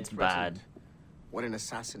that yeah, when it's bad. What an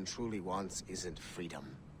assassin truly wants isn't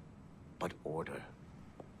freedom, but order.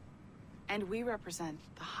 And we represent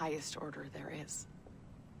the highest order there is.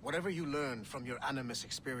 Whatever you learn from your Animus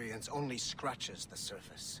experience only scratches the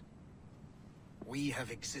surface. We have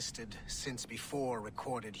existed since before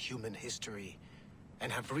recorded human history,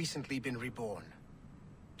 and have recently been reborn,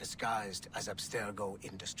 disguised as Abstergo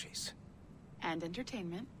Industries. And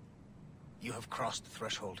entertainment. You have crossed the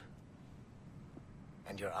threshold,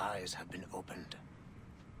 and your eyes have been opened.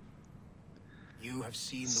 You have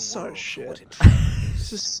seen the world for what it truly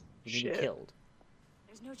is. You've been killed.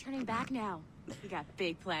 There's no turning back now. We got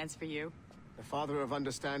big plans for you. The Father of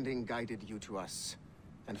Understanding guided you to us,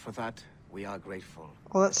 and for that, we are grateful.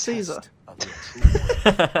 Oh, that's The Caesar. test of your true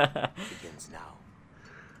worth begins now.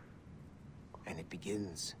 And it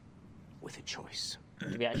begins with a choice.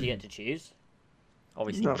 Do we actually get to choose?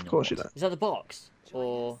 Obviously. No, of course you don't. Is that the box?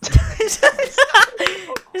 Or Is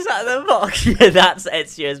that the box? Yeah, that's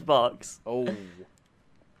Ezio's box. oh,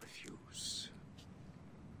 Refuse.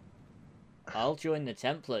 I'll join the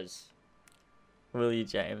Templars. Will you,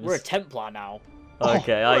 James? We're a Templar now.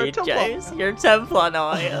 Okay, Oh, are we're a you, Templar. James? You're a Templar now,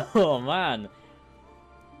 are you? Oh man,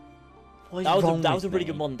 What is that wrong was a with really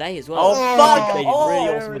me? good Monday as well. Oh, fuck They did off! really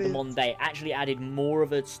There awesome with it the is. Monday. Actually added more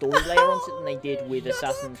of a story layer onto it than they did with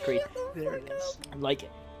Assassin's Creed. There it is. Like,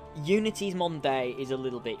 Unity's Monday is a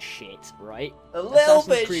little bit shit, right? A little Assassin's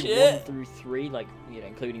bit Creed shit. 1 through 3, like, you know,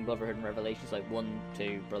 including Brotherhood and Revelations, like 1,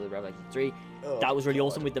 2, Brotherhood, Revelations 3. Oh, That was really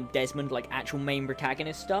awesome with the Desmond, like, actual main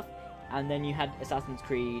protagonist stuff. And then you had Assassin's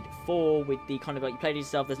Creed 4 with the kind of, like, you played it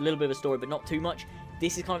yourself, there's a little bit of a story, but not too much.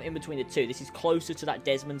 This is kind of in between the two. This is closer to that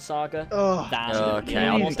Desmond saga Oh, than Okay, the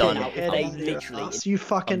I'm Monster done. now. Head They on your literally... ass, you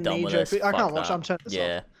fucking I'm done knee with jerk. this. I can't Fuck watch. that. I'm turning this off.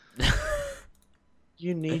 Yeah.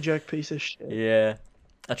 You knee jerk piece of shit. Yeah.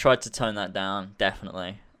 I tried to tone that down,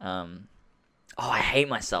 definitely. Oh, I hate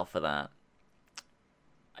myself for that.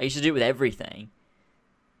 I used to do it with everything.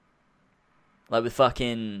 Like with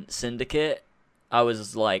fucking Syndicate, I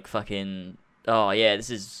was like fucking, oh yeah, this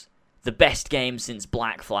is the best game since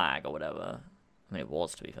Black Flag or whatever. I mean, it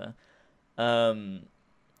was, to be fair. I don't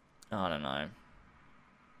know.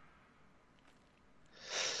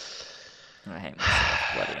 I hate myself,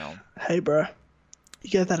 bloody hell. Hey, bro. You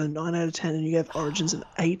gave that a 9 out of 10 and you gave Origins an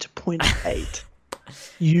 8.8.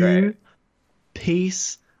 You Great.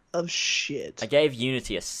 piece of shit. I gave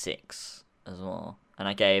Unity a 6 as well. And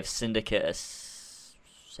I gave Syndicate a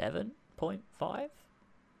 7.5? I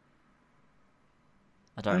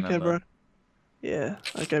don't Okay, remember. bro. Yeah,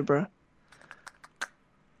 okay, bro.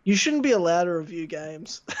 You shouldn't be allowed to review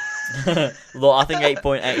games. Well, I think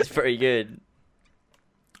 8.8 is pretty good.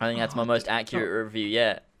 I think that's my most accurate review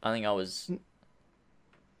yet. I think I was...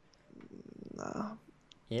 Nah.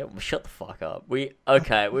 Yeah, well, shut the fuck up. We hit the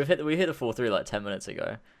 4-3 like 10 minutes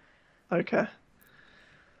ago. Okay.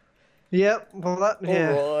 Yep, well, that,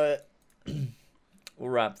 yeah. Alright. We'll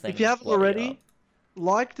wrap things If you haven't bloody already, up.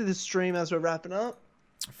 like the stream as we're wrapping up.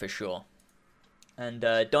 For sure. And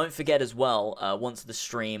don't forget as well, once the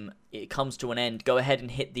stream it comes to an end, go ahead and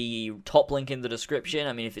hit the top link in the description.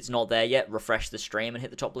 I mean, if it's not there yet, refresh the stream and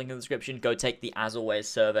hit the top link in the description. Go take the As Always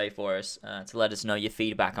survey for us to let us know your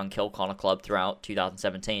feedback on Kill Connor Club throughout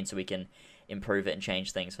 2017 so we can improve it and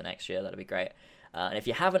change things for next year. That'd be great. And if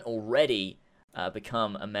you haven't already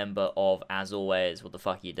become a member of As Always, what the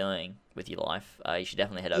fuck are you doing with your life? You should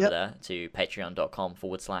definitely head over there to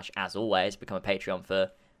patreon.com/asalways. Become a Patreon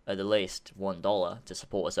for at the least $1 to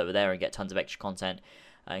support us over there and get tons of extra content,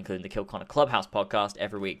 including the Kill Connor Clubhouse podcast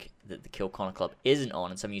every week that the Kill Connor Club isn't on,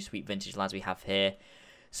 and some of you sweet vintage lads we have here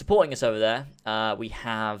supporting us over there. We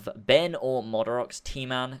have Ben or Modorox,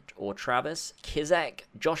 T-Man or Travis, Kizek,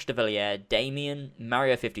 Josh DeVilliers, Damien,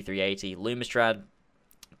 Mario5380, Lumistrad,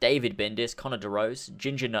 David Bindis, Connor DeRose,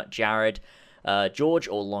 Ginger Nut Jared, George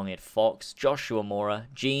or Long-Eared Fox, Joshua Mora,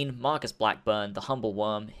 Gene, Marcus Blackburn, The Humble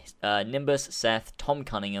Worm, Nimbus, Seth, Tom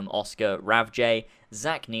Cunningham, Oscar, Rav J,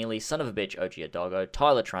 Zach Neely, Son of a Bitch, OG Adogo,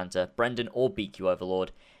 Tyler Tranter, Brendan or BQ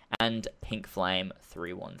Overlord, and Pink Flame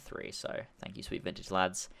 313. So thank you, sweet vintage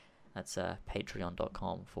lads. That's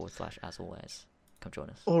patreon.com/asalways. Come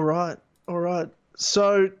join us. All right.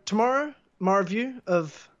 So tomorrow, my review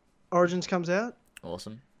of Origins comes out.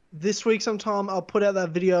 Awesome. This week sometime, I'll put out that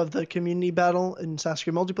video of the community battle in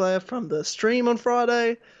Sasuke multiplayer from the stream on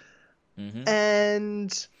Friday. Mm-hmm.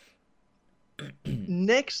 And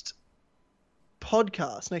next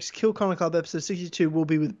podcast, next Kill Connor Club episode 62 will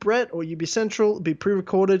be with Brett or UB Central. It'll be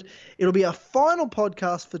pre-recorded. It'll be our final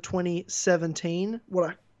podcast for 2017.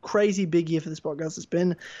 What a crazy big year for this podcast it's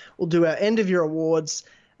been. We'll do our end of year awards,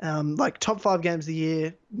 like top 5 games of the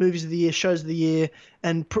year, movies of the year, shows of the year,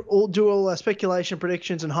 and do all our speculation,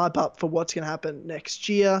 predictions, and hype up for what's going to happen next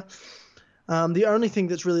year. The only thing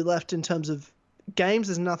that's really left in terms of games,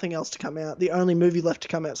 there's nothing else to come out. The only movie left to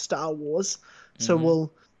come out is Star Wars. So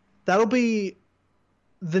that'll be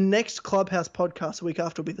the next Clubhouse podcast. The week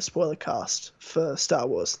after will be the spoiler cast for Star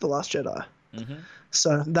Wars: The Last Jedi.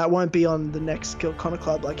 So that won't be on the next Kill Connor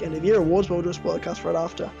Club like end of year awards, but we'll do a spoiler cast right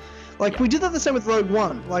after. Like we did that the same with Rogue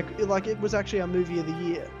One. Like it was actually our movie of the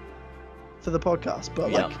year for the podcast.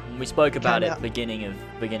 But like we spoke about it beginning of.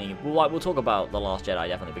 We'll talk about The Last Jedi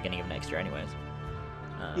definitely beginning of next year, anyways.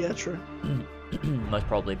 Yeah, true. Most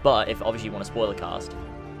probably. But if obviously you want a spoiler cast,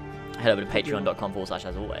 head over to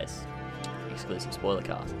patreon.com/as always. Exclusive spoiler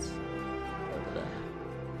casts over there.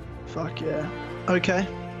 Fuck yeah. Okay.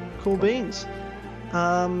 Cool beans.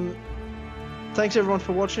 Thanks everyone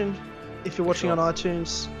for watching. If you're watching on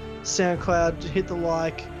iTunes, SoundCloud, hit the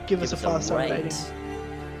like, give us a 5-star rating.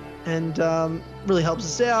 And really helps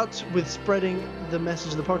us out with spreading the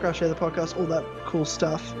message of the podcast, share the podcast, all that cool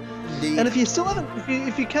stuff. Indeed. And if you still haven't,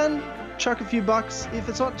 if you can chuck a few bucks, if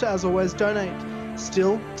it's not to As Always, donate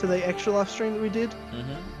still to the extra live stream that we did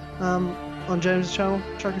on James' channel.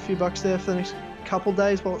 Chuck a few bucks there for the next couple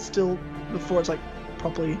days while it's still, before it's like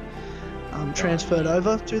properly transferred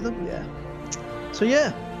over to them. Yeah. So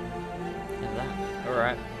yeah.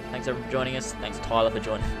 Alright. Thanks everyone for joining us. Thanks Tyler for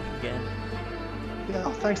joining us again.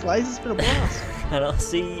 Yeah, thanks Laze, it's been a blast. And I'll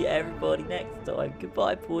see everybody next time.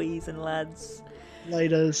 Goodbye boys and lads.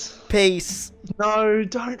 Laters. Peace. No,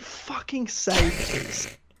 don't fucking say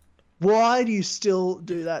peace. Why do you still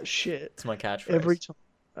do that shit? It's my catchphrase. Every time.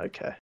 Okay.